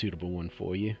a suitable one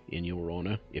for you in your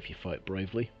honor if you fight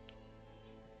bravely.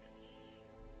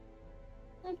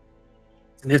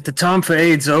 And if the time for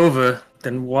aid's over,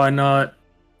 then why not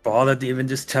bother to even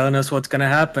just telling us what's gonna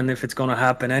happen if it's gonna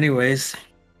happen anyways?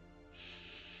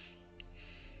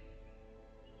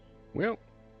 Well,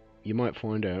 you might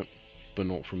find out, but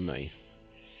not from me.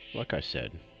 Like I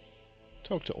said,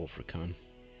 talk to Ulfrican.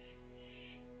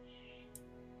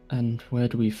 And where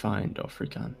do we find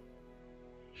African?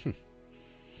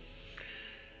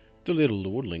 The little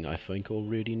lordling, I think,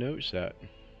 already knows that.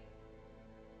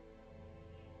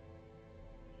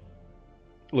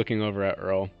 Looking over at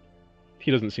Earl, he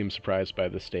doesn't seem surprised by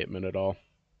this statement at all.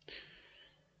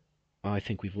 I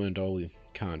think we've learned all we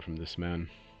can from this man.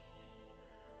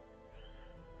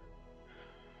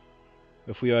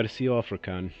 If we are to see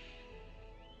African,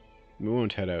 we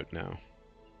won't head out now.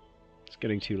 It's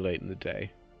getting too late in the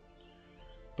day.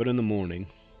 But in the morning,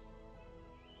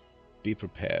 be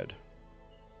prepared.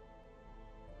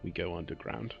 We go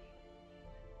underground.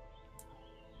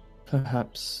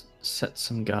 Perhaps set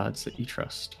some guards that you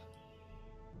trust.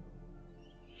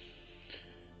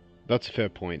 That's a fair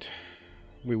point.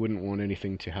 We wouldn't want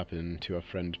anything to happen to our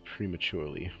friend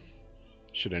prematurely,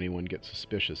 should anyone get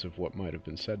suspicious of what might have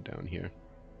been said down here.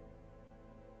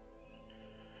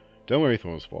 Don't worry,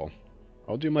 Thorsfall.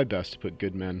 I'll do my best to put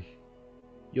good men.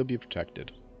 You'll be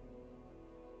protected.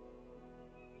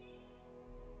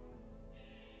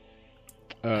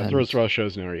 Thorsfall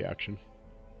shows no reaction.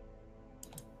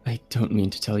 I don't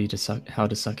mean to tell you how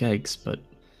to suck eggs, but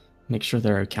make sure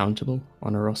they're accountable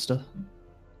on a roster.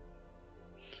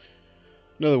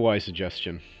 Another wise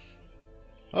suggestion.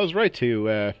 I was right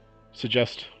to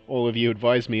suggest all of you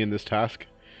advise me in this task.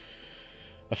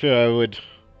 I fear I would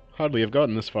hardly have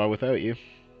gotten this far without you.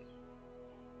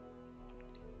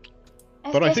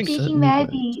 But I think speaking, may I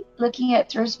be looking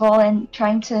at Thursball and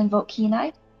trying to invoke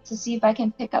Keen-Eyed to see if I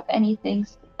can pick up anything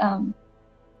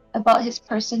about his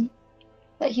person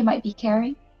that he might be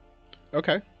carrying?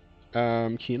 Okay.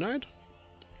 Keen-Eyed?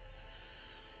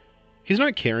 He's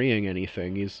not carrying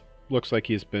anything. Looks like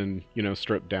he's been,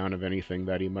 stripped down of anything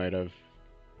that he might have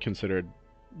considered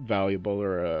valuable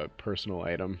or a personal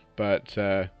item. But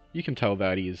you can tell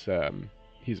that he's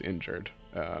injured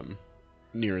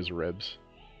near his ribs.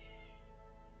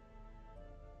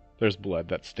 There's blood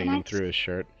that's staining through his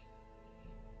shirt.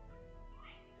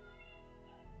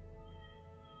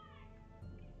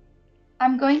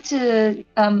 I'm going to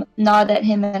nod at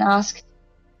him and ask,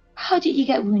 how did you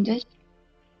get wounded?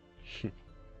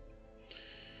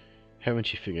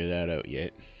 Haven't you figured that out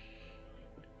yet?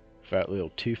 That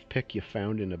little toothpick you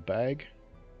found in a bag?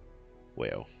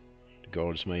 Well, the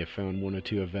guards may have found one or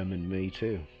two of them in me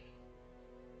too.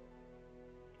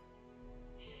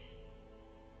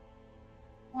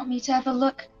 Want me to have a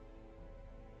look?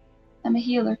 I'm a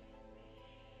healer.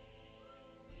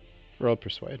 Roll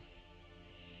persuade.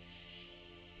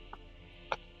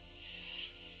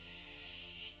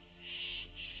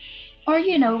 Or,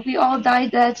 we all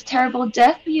died that terrible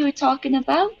death you were talking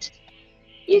about.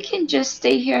 You can just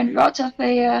stay here and rot off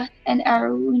an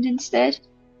arrow wound instead.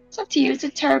 It's up to you. It's a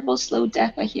terrible slow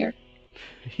death, I hear.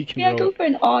 You can roll. Go for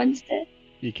an awe instead.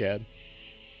 You can.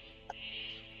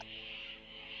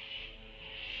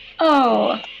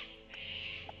 Oh.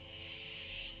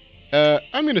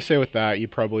 I'm going to say with that, you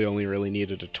probably only really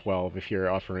needed a 12 if you're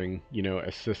offering,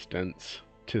 assistance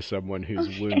to someone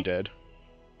who's wounded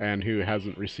and who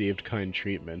hasn't received kind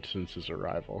treatment since his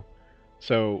arrival.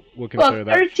 So we'll consider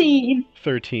that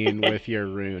 13 with your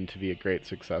rune to be a great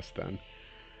success then.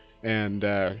 And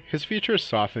his features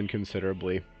soften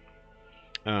considerably.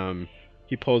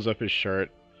 He pulls up his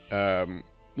shirt,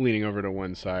 leaning over to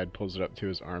one side, pulls it up to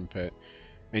his armpit,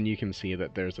 and you can see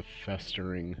that there's a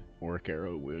festering orc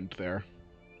arrow wound there.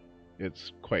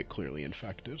 It's quite clearly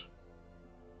infected.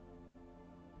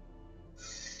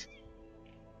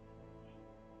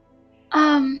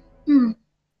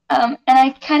 And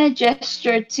I kind of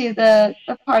gestured to the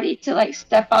party to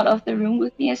step out of the room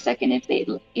with me a second if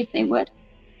they would.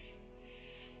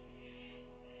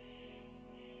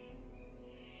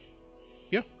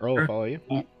 Yeah, Earl will follow you.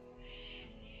 Yeah.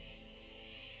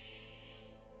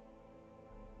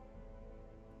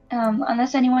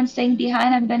 Unless anyone's staying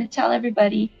behind, I'm going to tell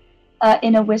everybody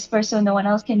in a whisper so no one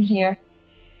else can hear.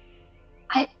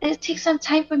 It'll take some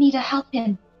time for me to help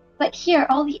him, but here,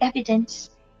 all the evidence.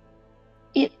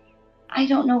 I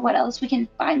don't know what else we can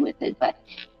find with it, but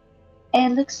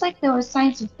it looks like there were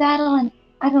signs of battle, and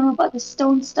I don't know about the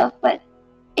stone stuff, but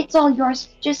it It's all yours.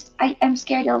 Just I'm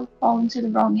scared it'll fall into the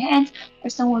wrong hands, or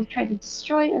someone will try to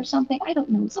destroy it or something. I don't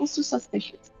know. It's also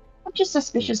suspicious. I'm just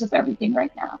suspicious of everything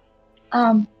right now.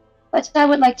 But I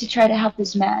would like to try to help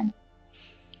this man.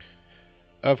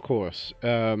 Of course.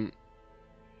 You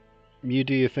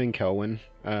do your thing, Kelwin.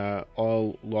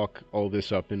 I'll lock all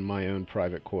this up in my own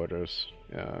private quarters,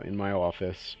 in my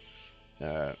office.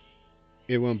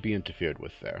 It won't be interfered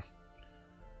with there.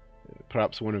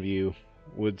 Perhaps one of you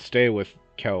would stay with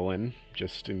Kelwin,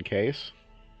 just in case.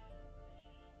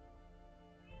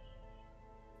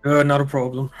 Not a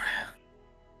problem.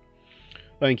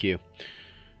 Thank you.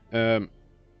 So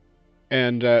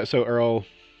Eorl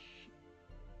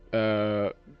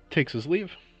takes his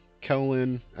leave.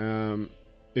 Kelwin,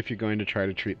 if you're going to try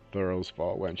to treat Thurl's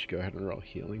fall, why don't you go ahead and roll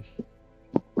healing?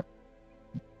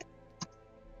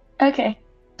 Okay.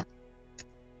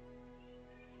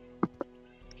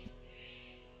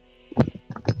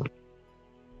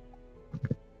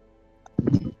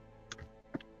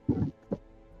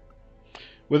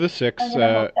 With a 6,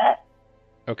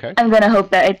 okay. I'm gonna hope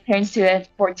that it turns to a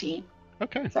 14.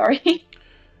 Okay. Sorry.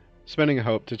 Spending a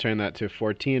hope to turn that to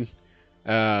 14.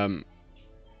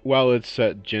 While it's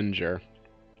ginger,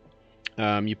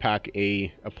 you pack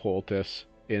a poultice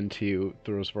into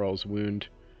Thurl's wound,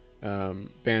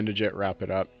 bandage it, wrap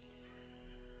it up,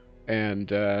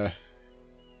 and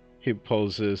he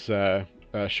pulls his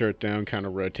shirt down, kind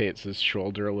of rotates his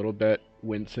shoulder a little bit,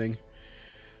 wincing.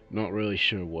 Not really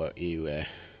sure what you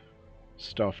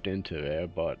stuffed into there,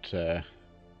 but well,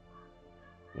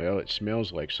 it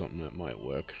smells like something that might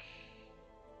work.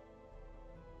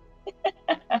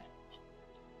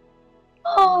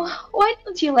 Oh, why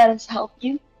don't you let us help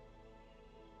you?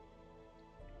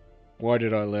 Why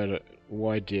did I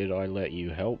let you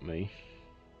help me?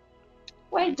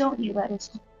 Why don't you let us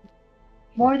help you?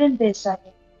 More than this, I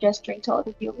mean, gesturing toward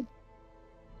the building.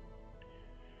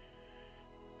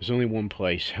 There's only one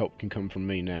place help can come from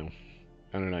me now,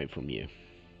 and it ain't from you.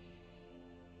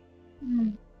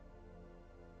 Do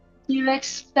you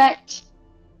expect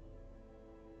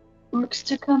orcs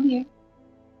to come here?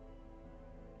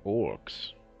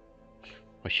 Orcs?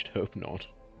 I should hope not.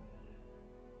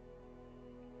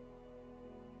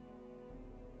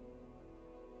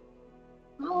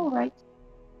 Alright.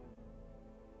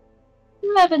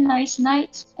 You have a nice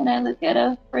night, and I look at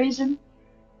a Frazen.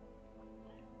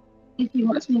 If he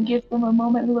wants me to give them a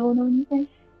moment alone or anything.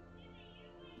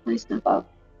 Please step up.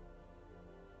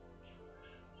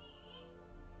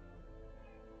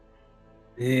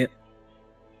 Yeah.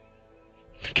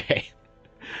 Okay.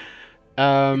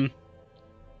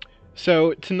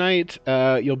 So tonight,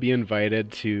 you'll be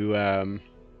invited to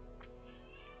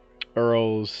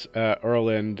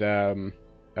Eorl and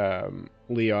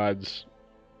Leod's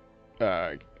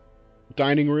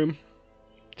dining room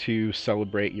to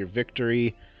celebrate your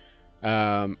victory.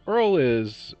 Eorl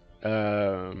is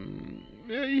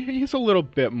he's a little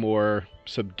bit more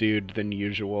subdued than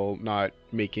usual, not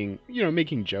making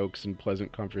jokes and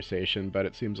pleasant conversation, but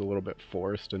it seems a little bit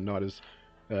forced and not as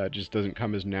just doesn't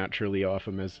come as naturally off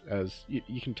him as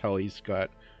you can tell he's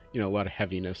got a lot of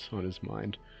heaviness on his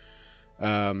mind.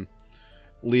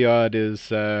 Leod is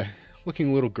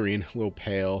looking a little green, a little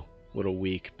pale, a little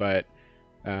weak, but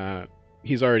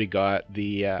he's already got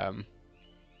the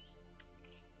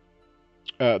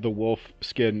wolf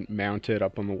skin mounted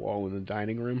up on the wall in the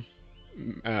dining room,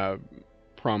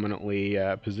 prominently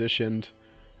positioned.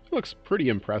 It looks pretty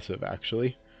impressive,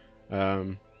 actually.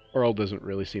 Eorl doesn't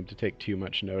really seem to take too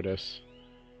much notice.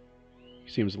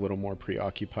 He seems a little more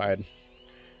preoccupied.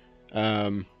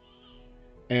 And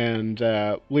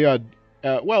Leod,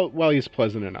 while he's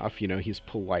pleasant enough, he's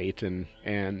polite and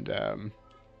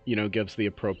gives the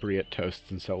appropriate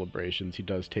toasts and celebrations. He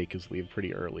does take his leave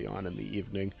pretty early on in the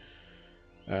evening.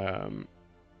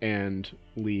 And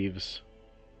leaves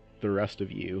the rest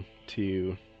of you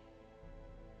to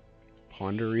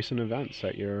ponder recent events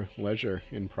at your leisure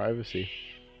in privacy.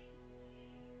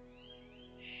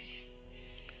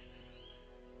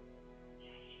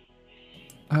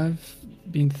 I've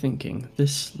been thinking,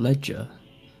 this ledger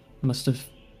must have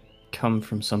come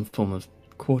from some form of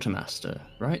quartermaster,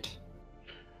 right?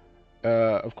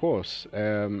 Of course.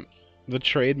 The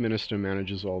trade minister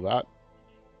manages all that.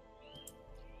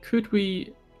 Could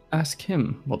we ask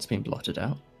him what's been blotted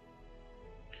out?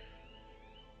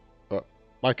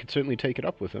 I could certainly take it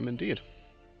up with him, indeed.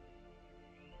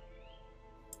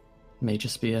 May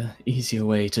just be a easier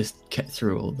way to get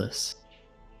through all this.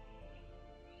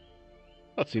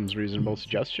 That seems a reasonable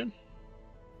suggestion.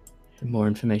 The more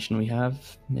information we have,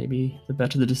 maybe the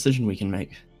better the decision we can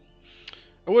make.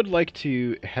 I would like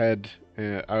to head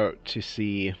out to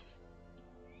see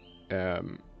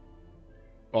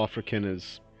African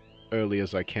as early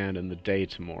as I can in the day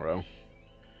tomorrow.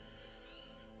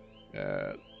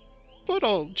 But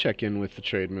I'll check in with the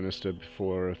trade minister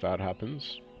before that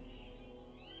happens.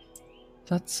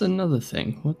 That's another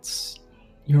thing. What's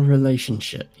your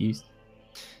relationship? You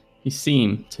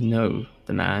seem to know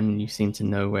the man. You seem to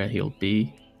know where he'll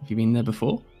be. Have you been there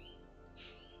before?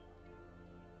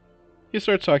 He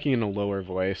starts talking in a lower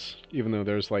voice, even though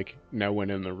there's like no one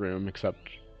in the room except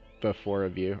the four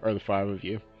of you, or the five of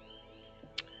you.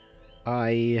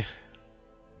 I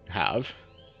have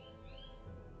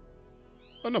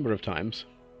a number of times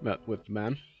met with the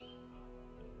man.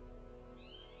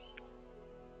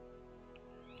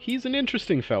 He's an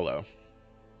interesting fellow.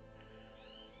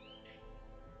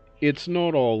 It's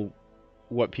not all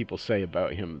what people say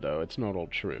about him, though. It's not all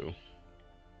true.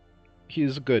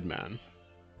 He's a good man.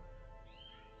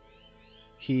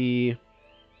 He,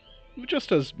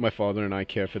 just as my father and I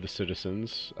care for the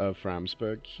citizens of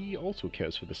Framsburg, he also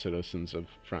cares for the citizens of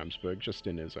Framsburg, just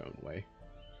in his own way.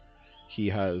 He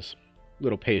has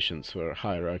little patience for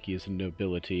hierarchies and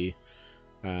nobility,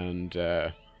 and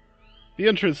the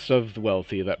interests of the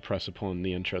wealthy that press upon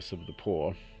the interests of the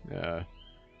poor.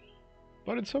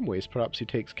 But in some ways, perhaps he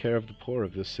takes care of the poor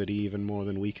of this city even more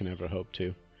than we can ever hope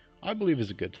to. I believe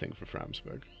is a good thing for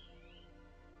Framsburg.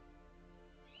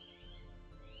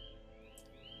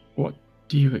 What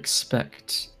do you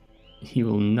expect he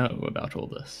will know about all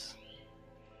this?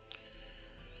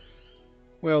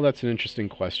 Well, that's an interesting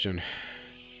question.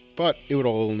 But it would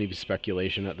all only be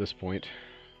speculation at this point.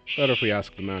 Better if we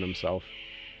ask the man himself.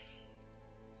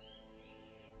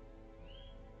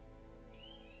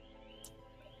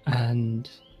 And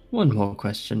one more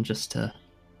question, just to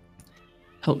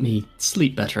help me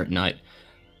sleep better at night.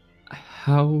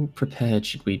 How prepared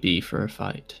should we be for a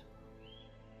fight?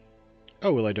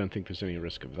 Oh, well, I don't think there's any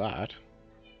risk of that.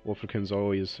 Wolfrican's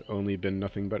always only been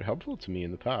nothing but helpful to me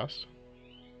in the past.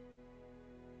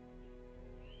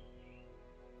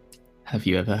 Have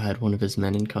you ever had one of his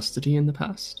men in custody in the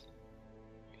past?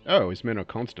 Oh, his men are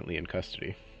constantly in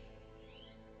custody.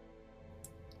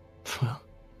 Well,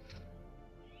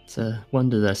 it's a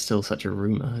wonder there's still such a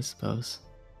rumor, I suppose.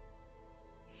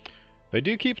 They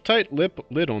do keep a tight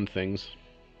lid on things,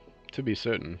 to be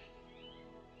certain.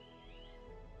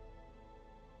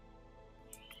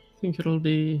 I think it'll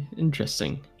be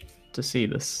interesting to see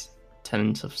this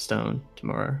Tenant of Stone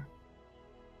tomorrow.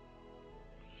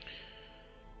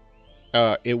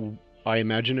 I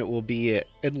imagine it will be an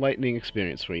enlightening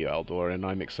experience for you, Aldor, and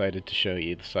I'm excited to show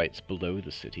you the sights below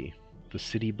the city. The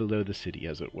city below the city,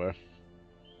 as it were.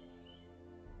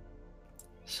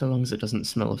 So long as it doesn't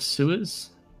smell of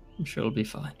sewers, I'm sure it'll be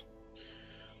fine.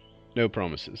 No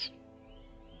promises.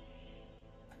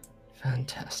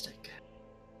 Fantastic.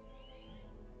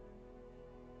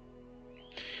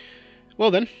 Well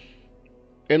then,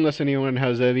 unless anyone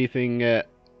has anything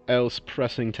else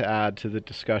pressing to add to the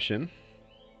discussion,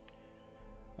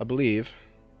 I believe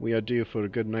we are due for a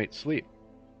good night's sleep.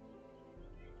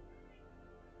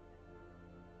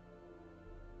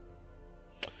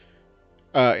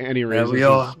 And he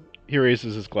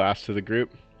raises his glass to the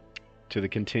group, to the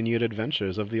continued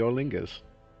adventures of the Orlingas.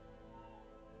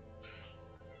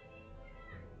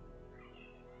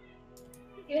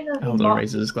 Aldo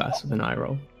raises his glass with an eye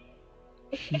roll.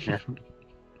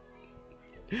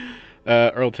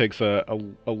 Earl takes a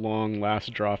long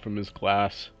last draw from his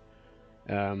glass,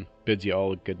 bids you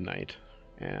all a good night,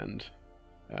 and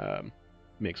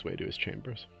makes way to his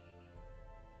chambers.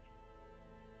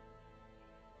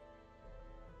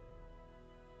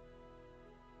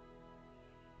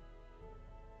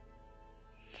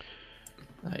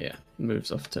 Yeah,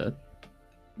 moves off to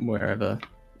wherever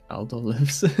Aldo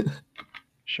lives.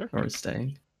 Sure. Or is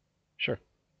staying. Sure.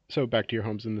 So back to your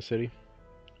homes in the city.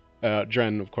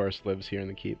 Dren, of course, lives here in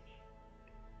the keep.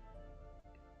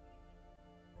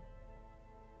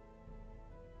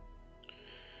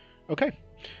 Okay.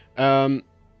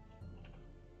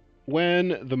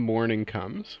 When the morning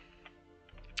comes,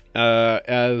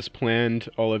 as planned,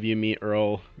 all of you meet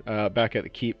Earl back at the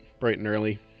keep bright and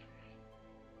early.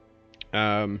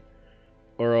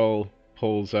 Earl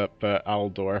pulls up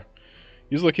Aldor.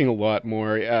 He's looking a lot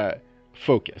more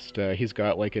focused. He's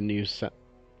got like a new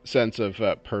sense of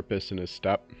purpose in his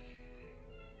step.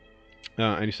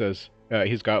 And he says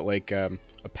he's got like a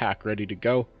pack ready to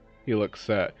go. He looks,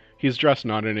 he's dressed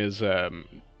not in his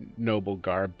noble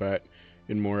garb, but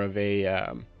in more of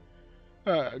a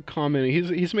common.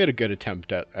 He's made a good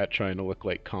attempt at trying to look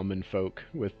like common folk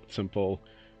with simple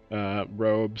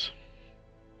robes.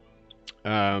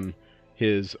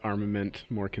 His armament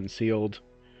more concealed,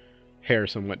 hair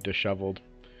somewhat disheveled.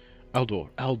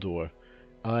 Aldor,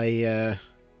 I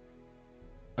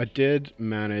I did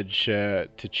manage to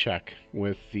check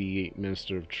with the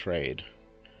Minister of Trade,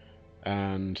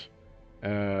 and,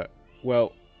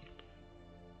 well,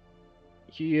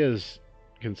 he is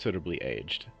considerably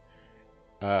aged.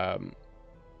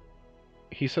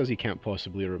 He says he can't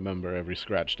possibly remember every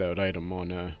scratched out item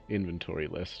on a inventory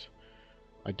list.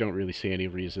 I don't really see any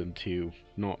reason to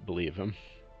not believe him.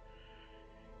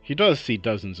 He does see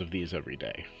dozens of these every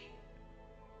day.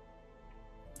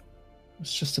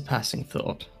 It's just a passing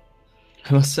thought.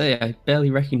 I must say, I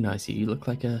barely recognize you. You look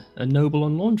like a noble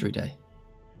on laundry day.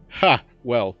 Ha!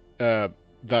 Well,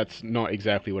 that's not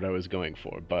exactly what I was going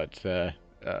for, but,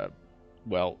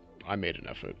 well, I made an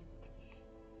effort.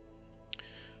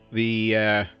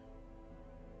 The,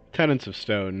 Tenants of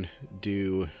Stone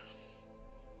do...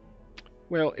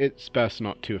 Well, it's best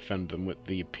not to offend them with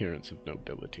the appearance of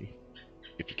nobility,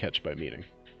 if you catch my meaning.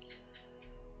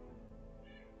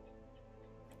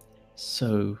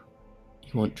 So,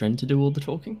 you want Dren to do all the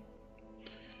talking?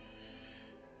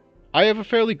 I have a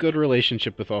fairly good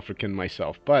relationship with Offerkin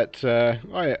myself, but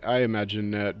I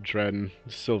imagine Dren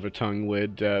Silvertongue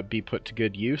would be put to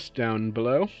good use down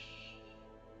below.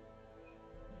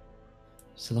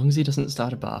 So long as he doesn't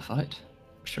start a bar fight,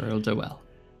 I'm sure he'll do well.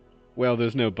 Well,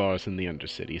 there's no bars in the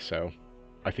Undercity, so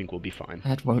I think we'll be fine.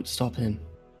 That won't stop him.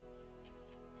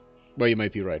 Well, you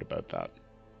might be right about that.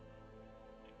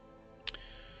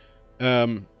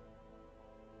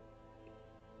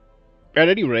 At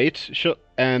any rate,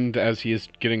 and as he is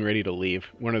getting ready to leave,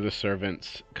 one of the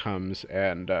servants comes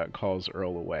and calls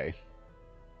Eorl away.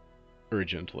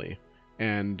 Urgently.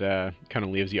 And kind of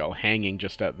leaves you all hanging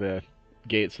just at the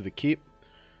gates of the keep.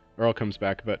 Eorl comes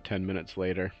back about 10 minutes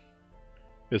later.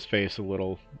 His face a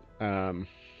little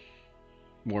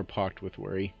more pocked with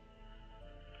worry.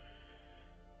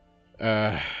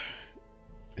 It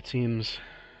seems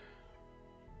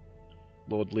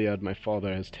Lord Leod, my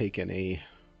father, has taken a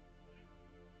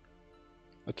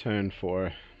turn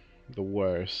for the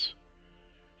worse.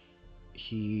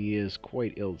 He is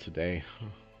quite ill today.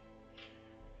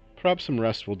 Perhaps some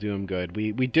rest will do him good.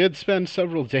 We did spend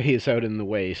several days out in the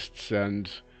wastes, and,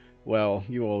 well,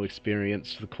 you all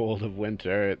experienced the cold of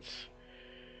winter. It's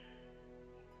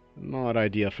not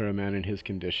ideal for a man in his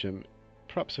condition.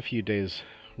 Perhaps a few days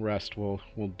rest will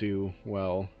do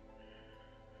well.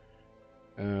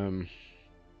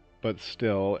 But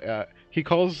still, he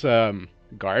calls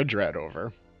Gardred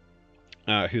over,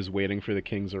 who's waiting for the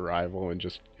king's arrival, and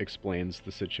just explains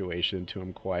the situation to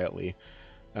him quietly.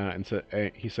 And so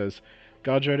he says,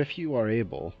 Gardred, if you are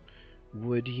able,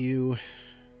 would you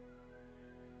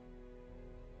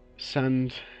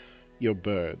send your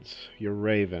birds, your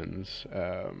ravens,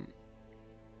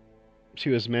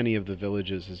 to as many of the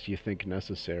villages as you think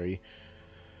necessary?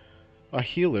 Our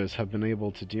healers have been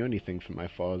able to do anything for my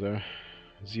father,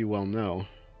 as you well know.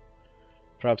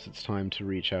 Perhaps it's time to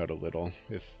reach out a little.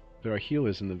 If there are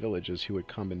healers in the villages who would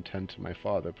come and tend to my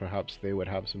father, perhaps they would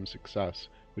have some success.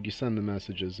 Would you send the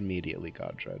messages immediately,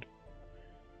 Gardred?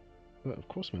 Well, of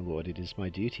course, my lord. It is my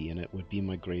duty, and it would be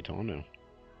my great honor.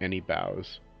 And he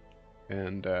bows,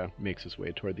 and makes his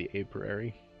way toward the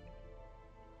apiary.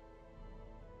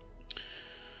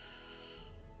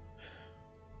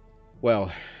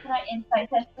 Well... Can I insight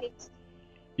that, please?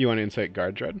 You want to insight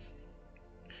Gardred?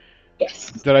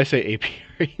 Yes. Did I say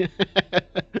apiary?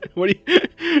 What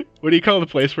do you call the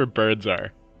place where birds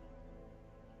are?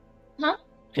 Huh?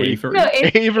 Avery. No,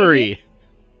 Avery.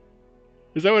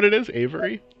 Is that what it is?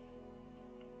 Avery?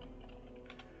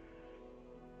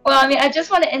 Well, I mean, I just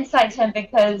want to insight him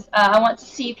because I want to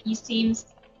see if he seems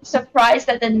surprised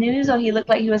at the news or he looked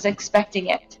like he was expecting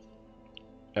it.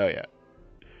 Oh,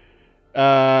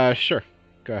 yeah. Sure.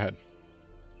 Go ahead.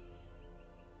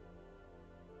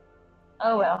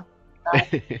 Oh, well.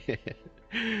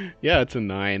 Yeah, it's a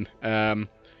 9.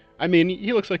 I mean,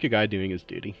 he looks like a guy doing his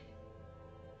duty.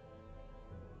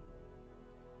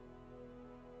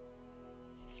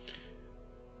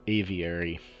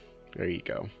 Aviary. There you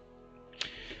go.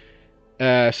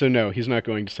 So no, he's not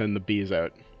going to send the bees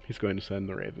out. He's going to send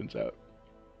the ravens out.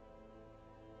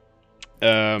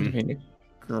 I mean,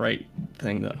 a great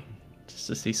thing, though. Just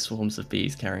to see swarms of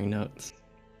bees carrying notes.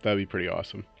 That'd be pretty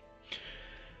awesome.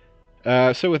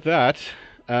 So with that,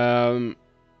 out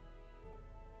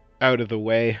of the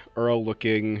way, Eorl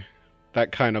looking,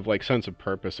 that kind of like sense of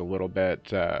purpose a little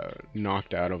bit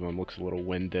knocked out of him, looks a little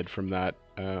winded from that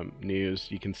news.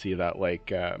 You can see that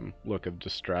like look of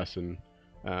distress and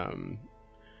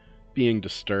being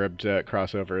disturbed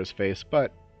cross over his face,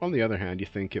 but on the other hand, you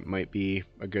think it might be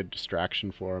a good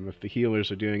distraction for him. If the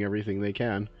healers are doing everything they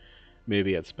can,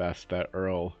 maybe it's best that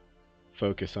Eorl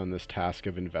focus on this task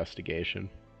of investigation.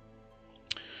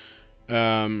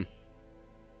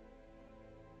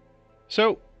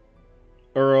 So,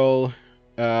 Earl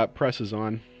presses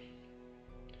on.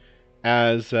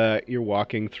 As you're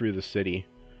walking through the city,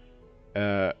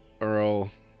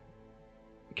 Earl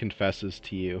confesses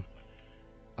to you,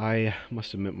 I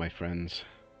must admit, my friends,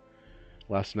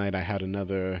 last night I had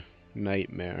another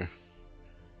nightmare,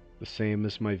 the same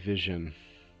as my vision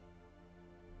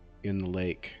in the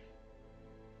lake.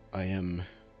 I am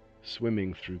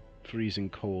swimming through freezing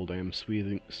cold, I am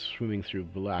swimming through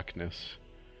blackness,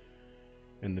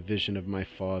 and the vision of my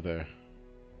father,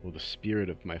 or the spirit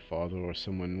of my father, or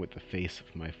someone with the face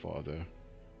of my father,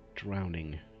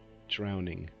 drowning,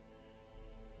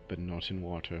 but not in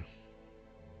water.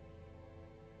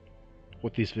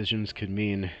 What these visions could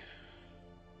mean,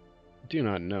 I do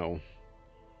not know,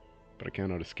 but I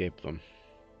cannot escape them.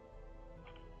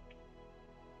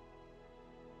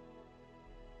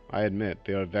 I admit,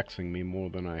 they are vexing me more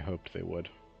than I hoped they would.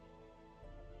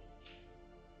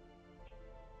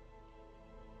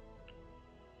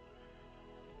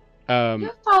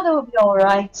 Your father will be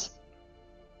alright.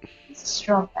 He's a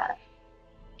strong man.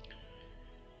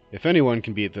 If anyone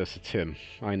can beat this, it's him.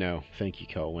 I know. Thank you,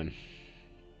 Kelwyn.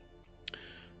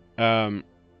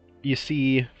 You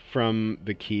see from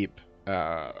the keep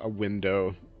a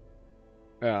window,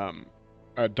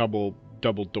 a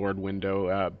double-doored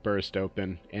window burst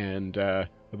open, and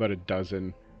about a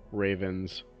dozen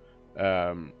ravens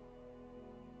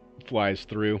flies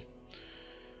through.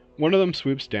 One of them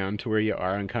swoops down to where you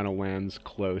are and kind of lands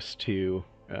close to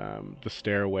the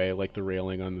stairway, like the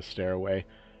railing on the stairway,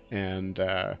 and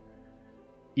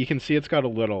you can see it's got a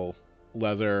little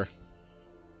leather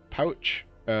pouch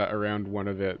around one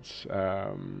of its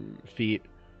feet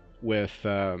with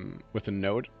a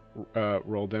note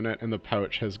rolled in it, and the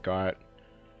pouch has got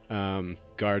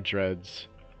Gardred's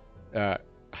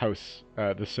house,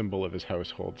 the symbol of his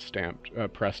household, stamped,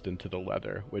 pressed into the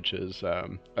leather, which is a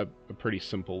pretty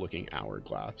simple-looking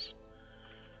hourglass.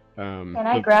 Can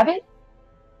I grab it?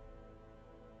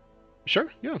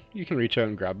 Sure, yeah, you can reach out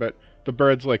and grab it. The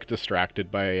bird's like distracted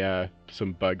by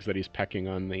some bugs that he's pecking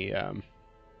on the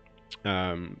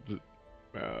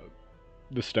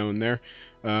stone there,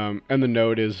 and the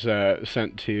note is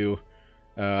sent to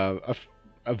a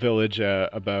village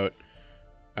about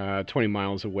 20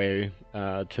 miles away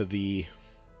to the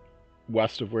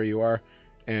west of where you are,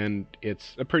 and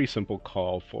it's a pretty simple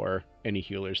call for any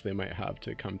healers they might have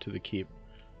to come to the keep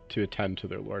to attend to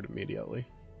their lord immediately.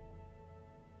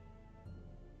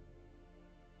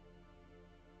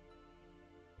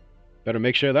 Better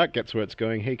make sure that gets where it's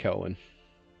going. Hey, Kelwyn.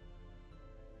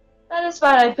 That is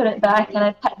fine. I put it back and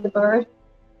I pet the bird.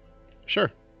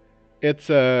 Sure.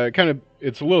 It's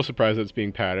it's a little surprised that it's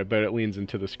being patted, but it leans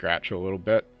into the scratch a little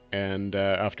bit, and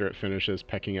after it finishes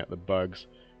pecking at the bugs,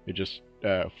 it just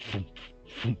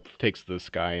takes to the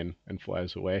sky and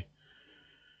flies away.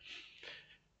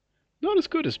 Not as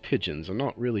good as pigeons. I'm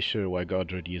not really sure why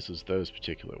Godred uses those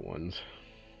particular ones.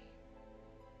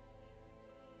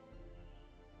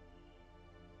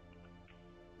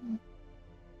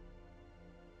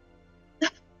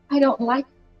 I don't like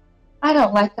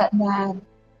that man.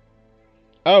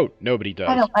 Oh, nobody does.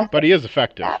 I don't like but he is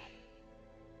effective. that.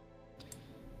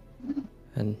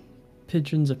 And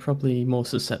pigeons are probably more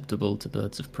susceptible to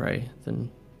birds of prey than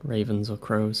ravens or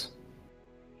crows.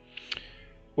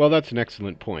 Well, that's an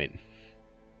excellent point.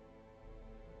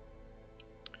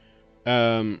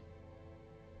 So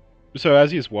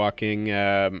as he's walking,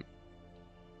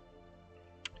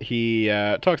 he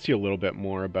talks to you a little bit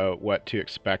more about what to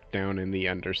expect down in the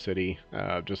Undercity,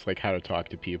 just like how to talk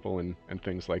to people and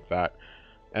things like that.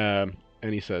 And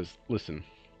he says, listen,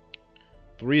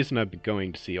 the reason I've been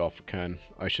going to see Alfrakan,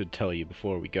 I should tell you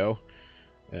before we go.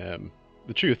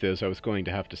 The truth is, I was going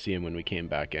to have to see him when we came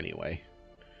back anyway.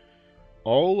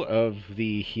 All of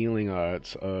the healing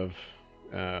arts of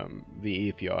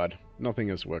the Aethiod, nothing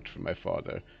has worked for my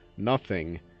father.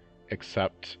 Nothing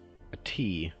except a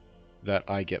tea that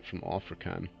I get from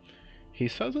Alfrakan. He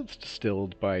says it's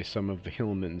distilled by some of the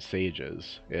Hillman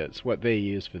sages. It's what they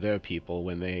use for their people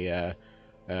when they are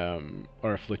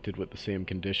afflicted with the same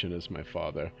condition as my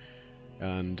father.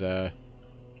 And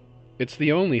it's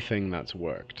the only thing that's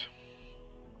worked.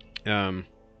 The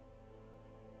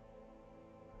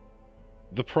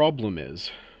problem is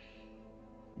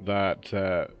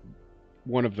that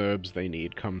one of the herbs they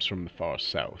need comes from the far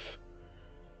south.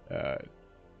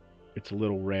 It's a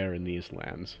little rare in these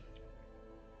lands.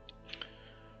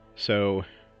 So,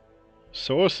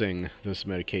 sourcing this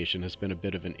medication has been a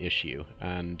bit of an issue,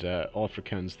 and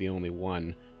Alfrakan's the only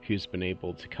one who's been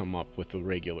able to come up with a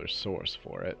regular source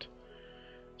for it.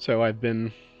 So I've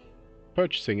been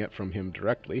purchasing it from him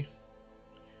directly,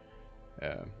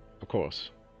 Of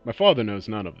course, my father knows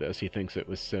none of this. He thinks it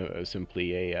was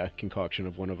simply a concoction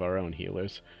of one of our own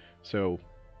healers. So,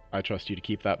 I trust you to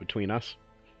keep that between us.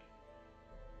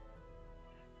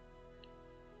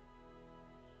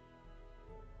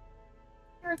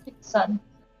 Perfect, son.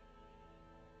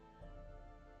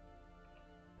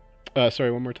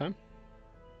 Sorry, one more time?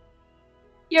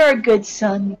 You're a good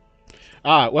son.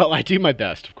 Well, I do my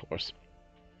best, of course.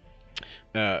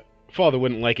 Father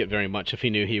wouldn't like it very much if he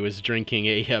knew he was drinking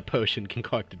a potion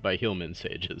concocted by Hillman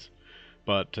sages.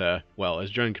 But, well,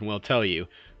 as Dren can well tell you,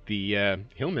 the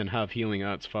Hillmen have healing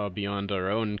arts far beyond our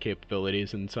own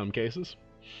capabilities in some cases.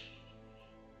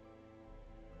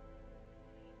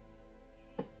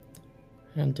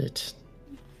 And it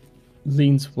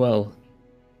leans well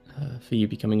for you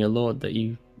becoming a lord that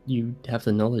you have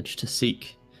the knowledge to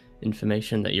seek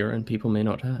information that your own people may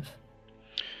not have.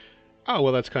 Oh,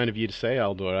 well, that's kind of you to say,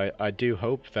 Aldor. I do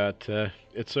hope that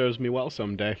it serves me well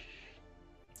someday.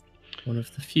 One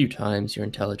of the few times your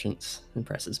intelligence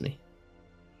impresses me.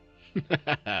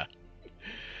 But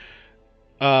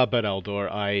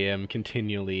Aldor, I am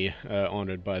continually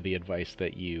honored by the advice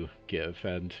that you give,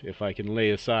 and if I can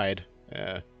lay aside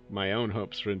my own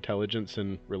hopes for intelligence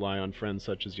and rely on friends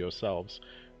such as yourselves,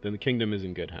 then the kingdom is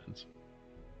in good hands.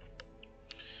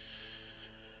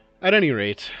 At any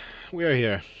rate, we are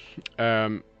here.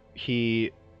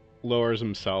 He lowers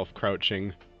himself,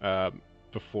 crouching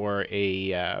before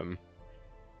a...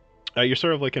 you're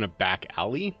sort of like in a back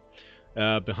alley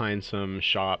behind some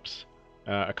shops,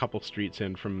 a couple streets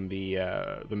in from the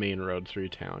main road through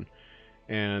town.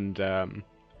 And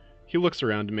he looks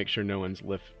around to make sure no one's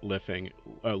looking,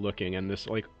 and this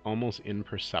like almost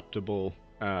imperceptible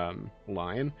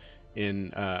line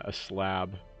in a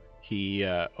slab he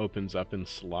opens up and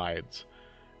slides,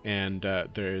 and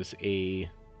there's a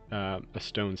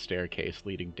stone staircase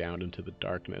leading down into the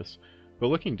darkness. But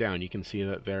looking down, you can see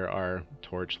that there are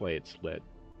torchlights lit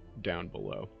down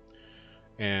below,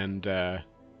 and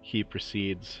he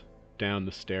proceeds down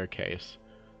the staircase,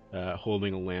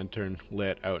 holding a lantern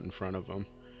lit out in front of him,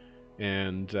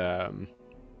 and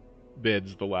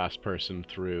bids the last person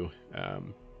through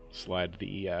slide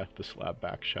the slab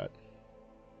back shut.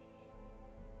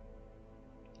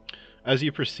 As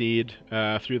you proceed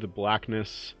through the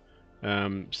blackness,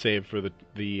 save for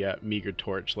the meager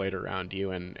torchlight around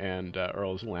you and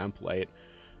Earl's lamplight,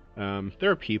 there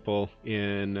are people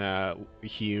in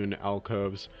hewn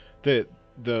alcoves. The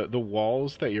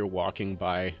walls that you're walking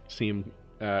by seem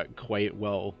quite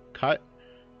well cut.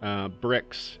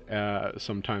 Bricks,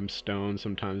 sometimes stone,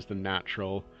 sometimes the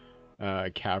natural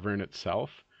cavern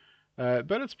itself.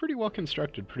 But it's pretty well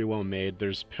constructed, pretty well made.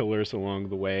 There's pillars along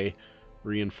the way,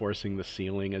 reinforcing the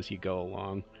ceiling as you go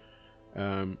along.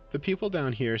 The people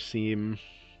down here seem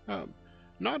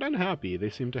not unhappy. They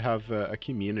seem to have a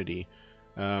community.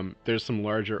 There's some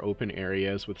larger open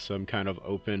areas with some kind of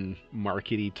open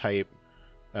markety type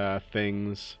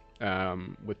things,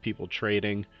 with people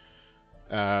trading,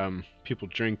 people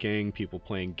drinking, people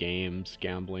playing games,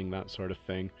 gambling, that sort of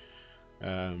thing.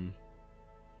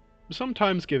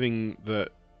 Sometimes giving a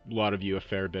lot of you a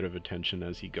fair bit of attention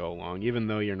as you go along. Even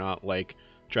though you're not like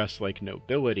dressed like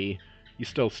nobility, you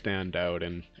still stand out,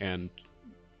 and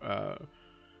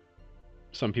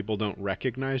some people don't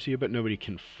recognize you, but nobody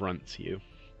confronts you.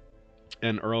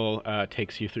 And Earl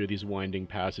takes you through these winding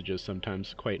passages,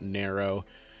 sometimes quite narrow.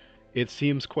 It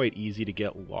seems quite easy to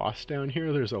get lost down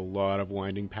here. There's a lot of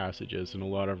winding passages and a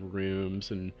lot of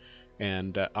rooms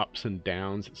and ups and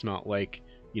downs. It's not like,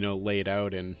 you know, laid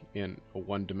out in a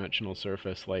one-dimensional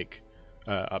surface like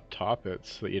up top.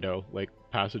 It's, you know, like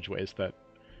passageways that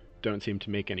don't seem to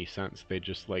make any sense. They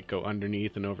just like go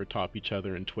underneath and over top each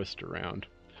other and twist around.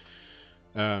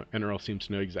 And Earl seems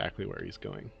to know exactly where he's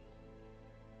going.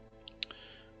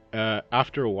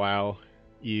 After a while,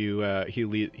 he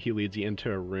leads you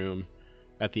into a room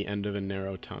at the end of a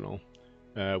narrow tunnel,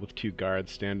 with two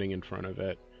guards standing in front of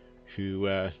it,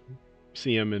 who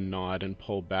see him and nod and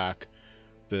pull back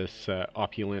this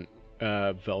opulent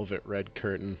velvet red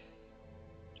curtain.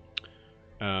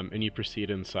 And you proceed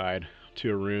inside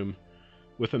to a room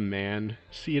with a man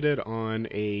seated on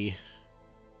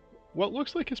what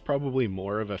looks like is probably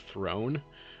more of a throne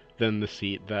than the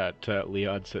seat that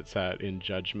Leod sits at in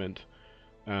Judgment.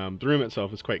 The room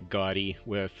itself is quite gaudy,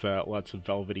 with lots of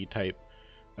velvety type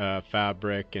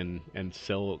fabric and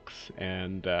silks,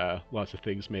 and lots of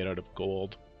things made out of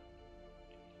gold.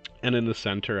 And in the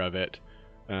center of it,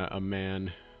 a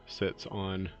man sits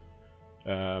on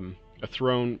a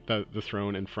throne, the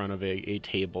throne in front of a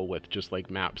table with just like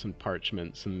maps and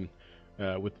parchments and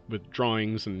with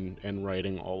drawings and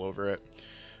writing all over it.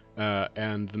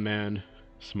 And the man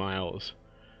smiles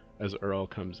as Earl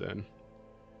comes in.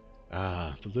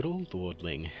 Ah, the little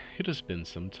lordling. It has been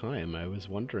some time. I was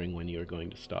wondering when you were going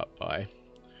to stop by.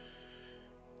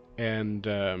 And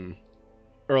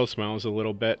Earl smiles a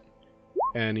little bit,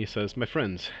 and he says, "My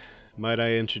friends, might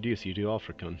I introduce you to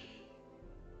Alfricon?"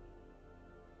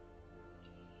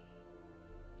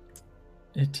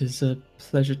 It is a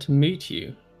pleasure to meet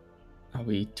you. Are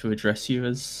we to address you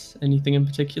as anything in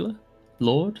particular?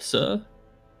 Lord, sir?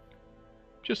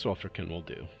 Just Alfricon will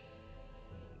do.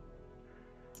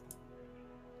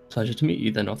 Pleasure to meet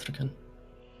you then, Othrican.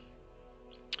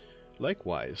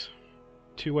 Likewise.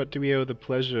 To what do we owe the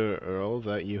pleasure, Earl,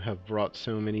 that you have brought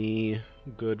so many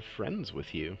good friends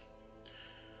with you?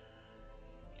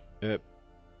 Well,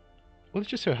 it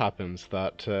just so happens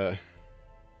that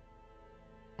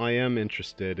I am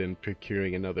interested in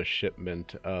procuring another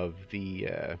shipment of the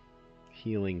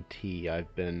healing tea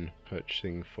I've been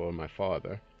purchasing for my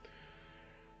father.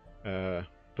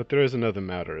 But there is another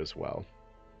matter as well.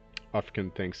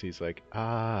 African thinks, he's like,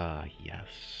 "Ah,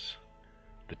 yes,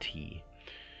 the tea.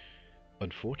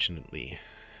 Unfortunately,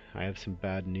 I have some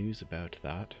bad news about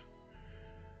that.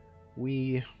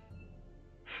 We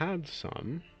had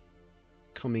some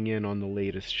coming in on the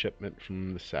latest shipment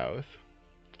from the south,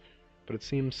 but it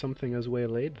seems something has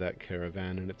waylaid that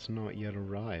caravan and it's not yet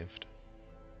arrived."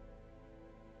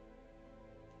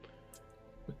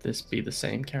 Would this be the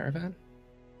same caravan?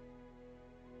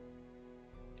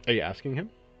 Are you asking him?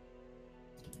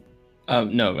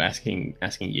 No, asking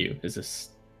you. Is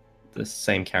this the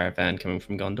same caravan coming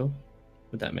from Gondor?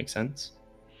 Would that make sense?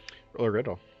 Roll a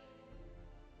riddle.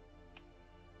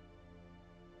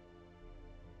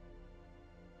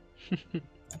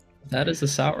 That is the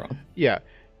Sauron. Yeah,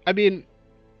 I mean,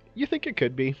 you think it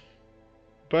could be,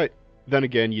 but then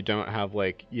again, you don't have,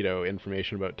 like,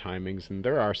 information about timings, and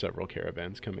there are several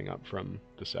caravans coming up from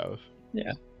the south.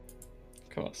 Yeah, of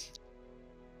course.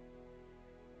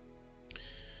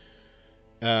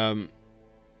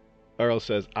 Earl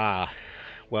says, "Ah,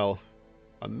 well,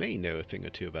 I may know a thing or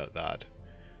two about that."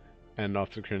 And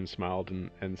Nothricon smiled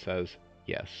and says,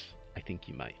 "Yes, I think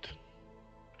you might.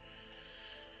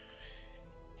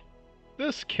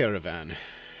 This caravan,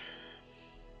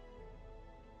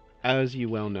 as you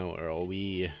well know, Earl,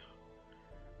 we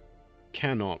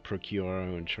cannot procure our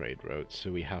own trade routes,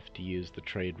 so we have to use the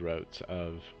trade routes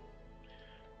of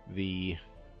the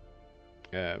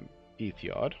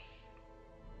Ethiod.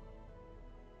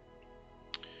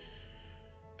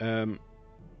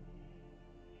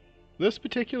 This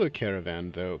particular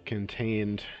caravan, though,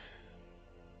 contained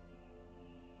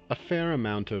a fair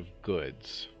amount of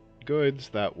goods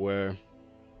that were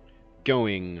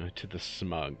going to the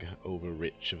smug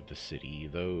over-rich of the city,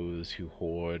 those who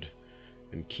hoard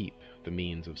and keep the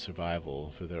means of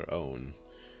survival for their own,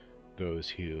 those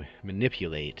who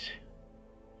manipulate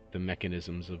the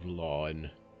mechanisms of law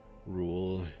and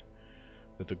rule,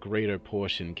 that the greater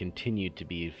portion continued to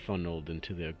be funneled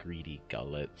into their greedy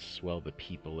gullets, while the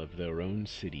people of their own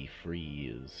city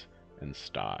freeze and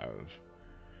starve,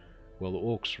 while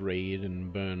orcs raid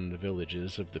and burn the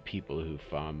villages of the people who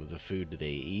farm the food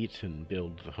they eat and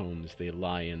build the homes they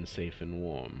lie in safe and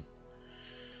warm.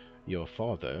 Your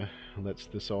father lets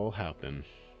this all happen.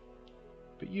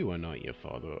 But you are not your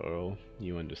father, Earl,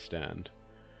 you understand.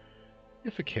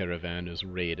 If a caravan is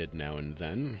raided now and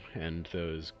then, and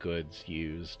those goods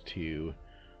used to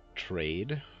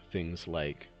trade, things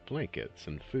like blankets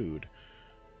and food,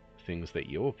 things that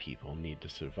your people need to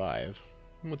survive,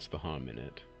 what's the harm in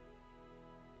it?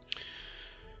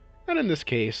 And in this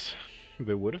case,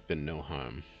 there would have been no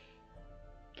harm.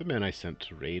 The men I sent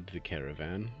to raid the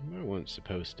caravan, there weren't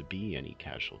supposed to be any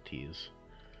casualties,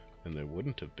 and there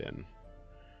wouldn't have been.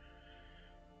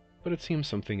 But it seems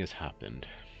something has happened,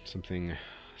 something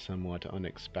somewhat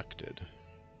unexpected.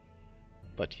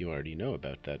 But you already know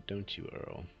about that, don't you,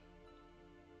 Earl?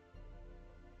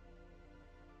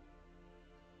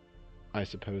 I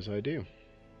suppose I do.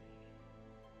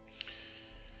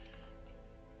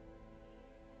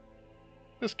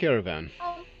 This caravan.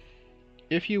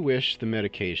 If you wish the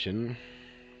medication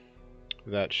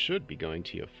that should be going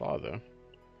to your father,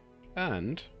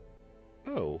 and,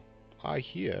 oh, I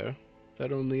hear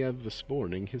that only of this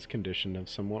morning his condition has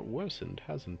somewhat worsened,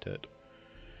 hasn't it?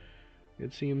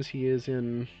 It seems he is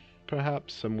in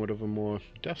perhaps somewhat of a more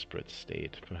desperate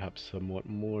state, perhaps somewhat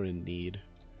more in need.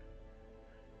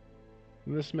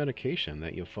 This medication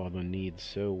that your father needs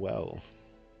so well,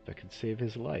 that could save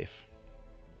his life.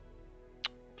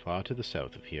 Far to the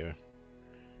south of here,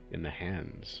 in the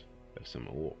hands of some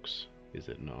orcs, is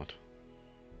it not?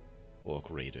 Orc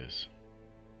raiders,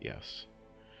 yes.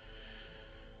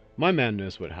 My man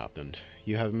knows what happened.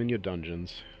 You have him in your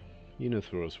dungeons. You know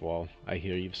Thorswall. I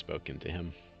hear you've spoken to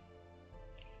him.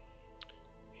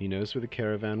 He knows where the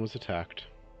caravan was attacked.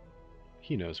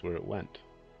 He knows where it went.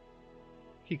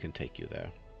 He can take you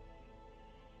there.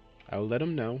 I will let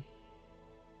him know.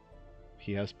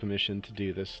 He has permission to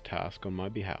do this task on my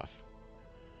behalf.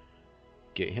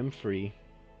 Get him free.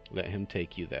 Let him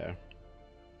take you there.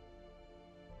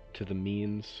 To the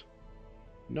means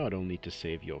not only to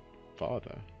save your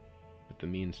father, but the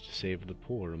means to save the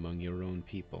poor among your own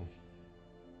people.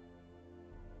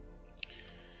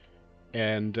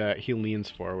 And he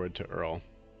leans forward to Eorl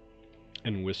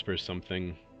and whispers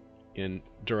something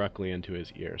directly into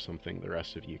his ear, something the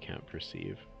rest of you can't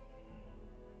perceive.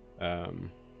 And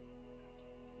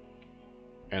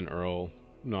Eorl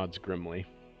nods grimly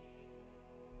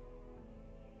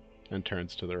and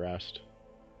turns to the rest.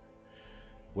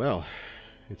 Well,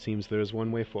 it seems there is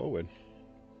one way forward.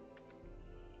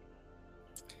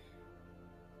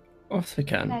 Off we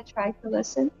Can I can. try to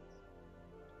listen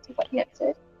to what he had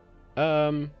said?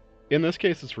 In this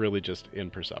case, it's really just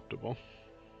imperceptible.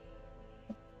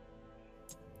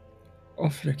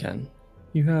 Off we can.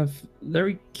 You have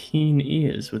very keen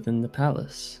ears within the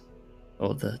palace,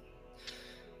 or the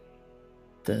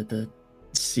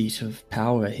seat of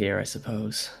power here, I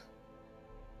suppose.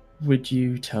 Would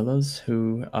you tell us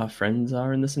who our friends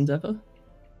are in this endeavor?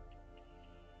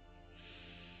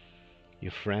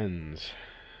 Your friends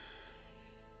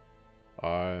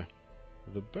are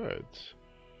the birds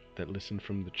that listen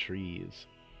from the trees,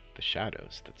 the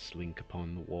shadows that slink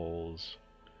upon the walls.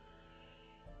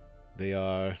 They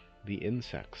are the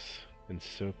insects and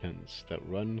serpents that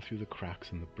run through the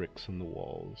cracks in the bricks on the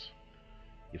walls.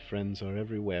 Your friends are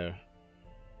everywhere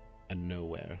and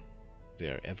nowhere. They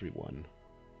are everyone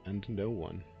and no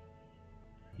one.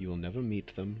 You will never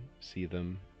meet them, see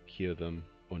them, hear them,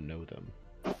 or know them,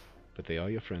 but they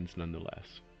are your friends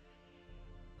nonetheless.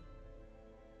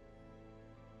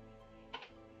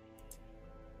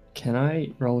 Can I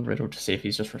roll a riddle to see if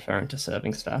he's just referring to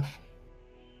serving staff?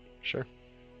 Sure.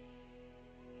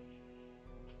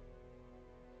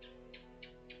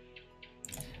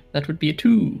 That would be a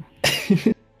 2.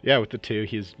 Yeah, with the 2,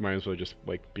 he's might as well just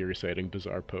like be reciting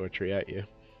bizarre poetry at you.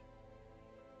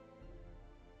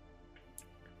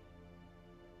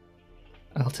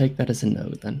 I'll take that as a no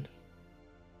then.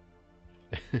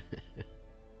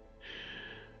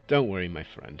 Don't worry, my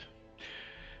friend.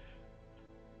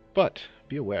 But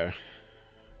be aware,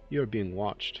 you are being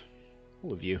watched,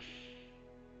 all of you.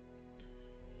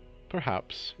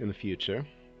 Perhaps in the future,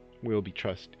 we'll be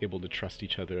able to trust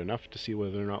each other enough to see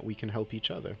whether or not we can help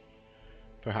each other.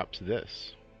 Perhaps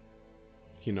this,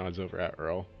 he nods over at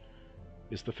Eorl,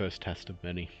 is the first test of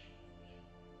many.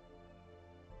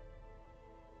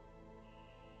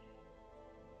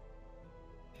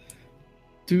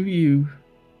 Do you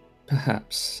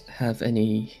perhaps have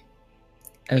any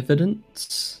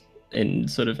evidence, in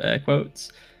sort of air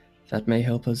quotes, that may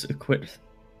help us acquit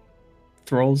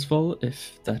Thrallsville,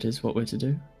 if that is what we're to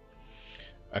do?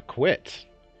 Acquit?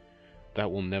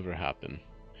 That will never happen.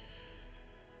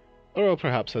 Eorl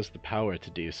perhaps has the power to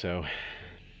do so,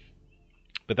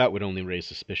 but that would only raise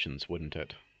suspicions, wouldn't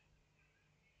it?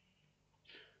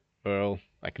 Eorl,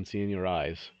 I can see in your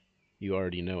eyes, you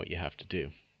already know what you have to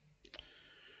do.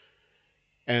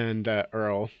 And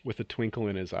Eorl, with a twinkle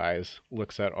in his eyes,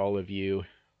 looks at all of you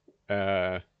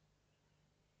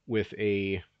with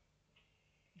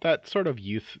that sort of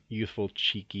youthful,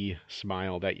 cheeky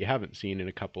smile that you haven't seen in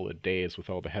a couple of days with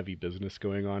all the heavy business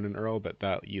going on in Eorl, but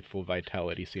that youthful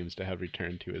vitality seems to have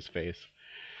returned to his face.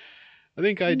 I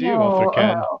think I do, No,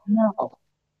 Ulfrican. Earl, no.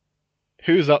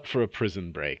 Who's up for a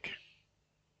prison break?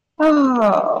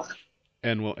 Oh,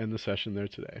 And we'll end the session there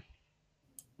today.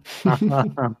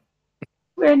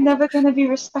 we're never going to be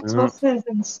respectable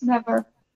citizens. Never.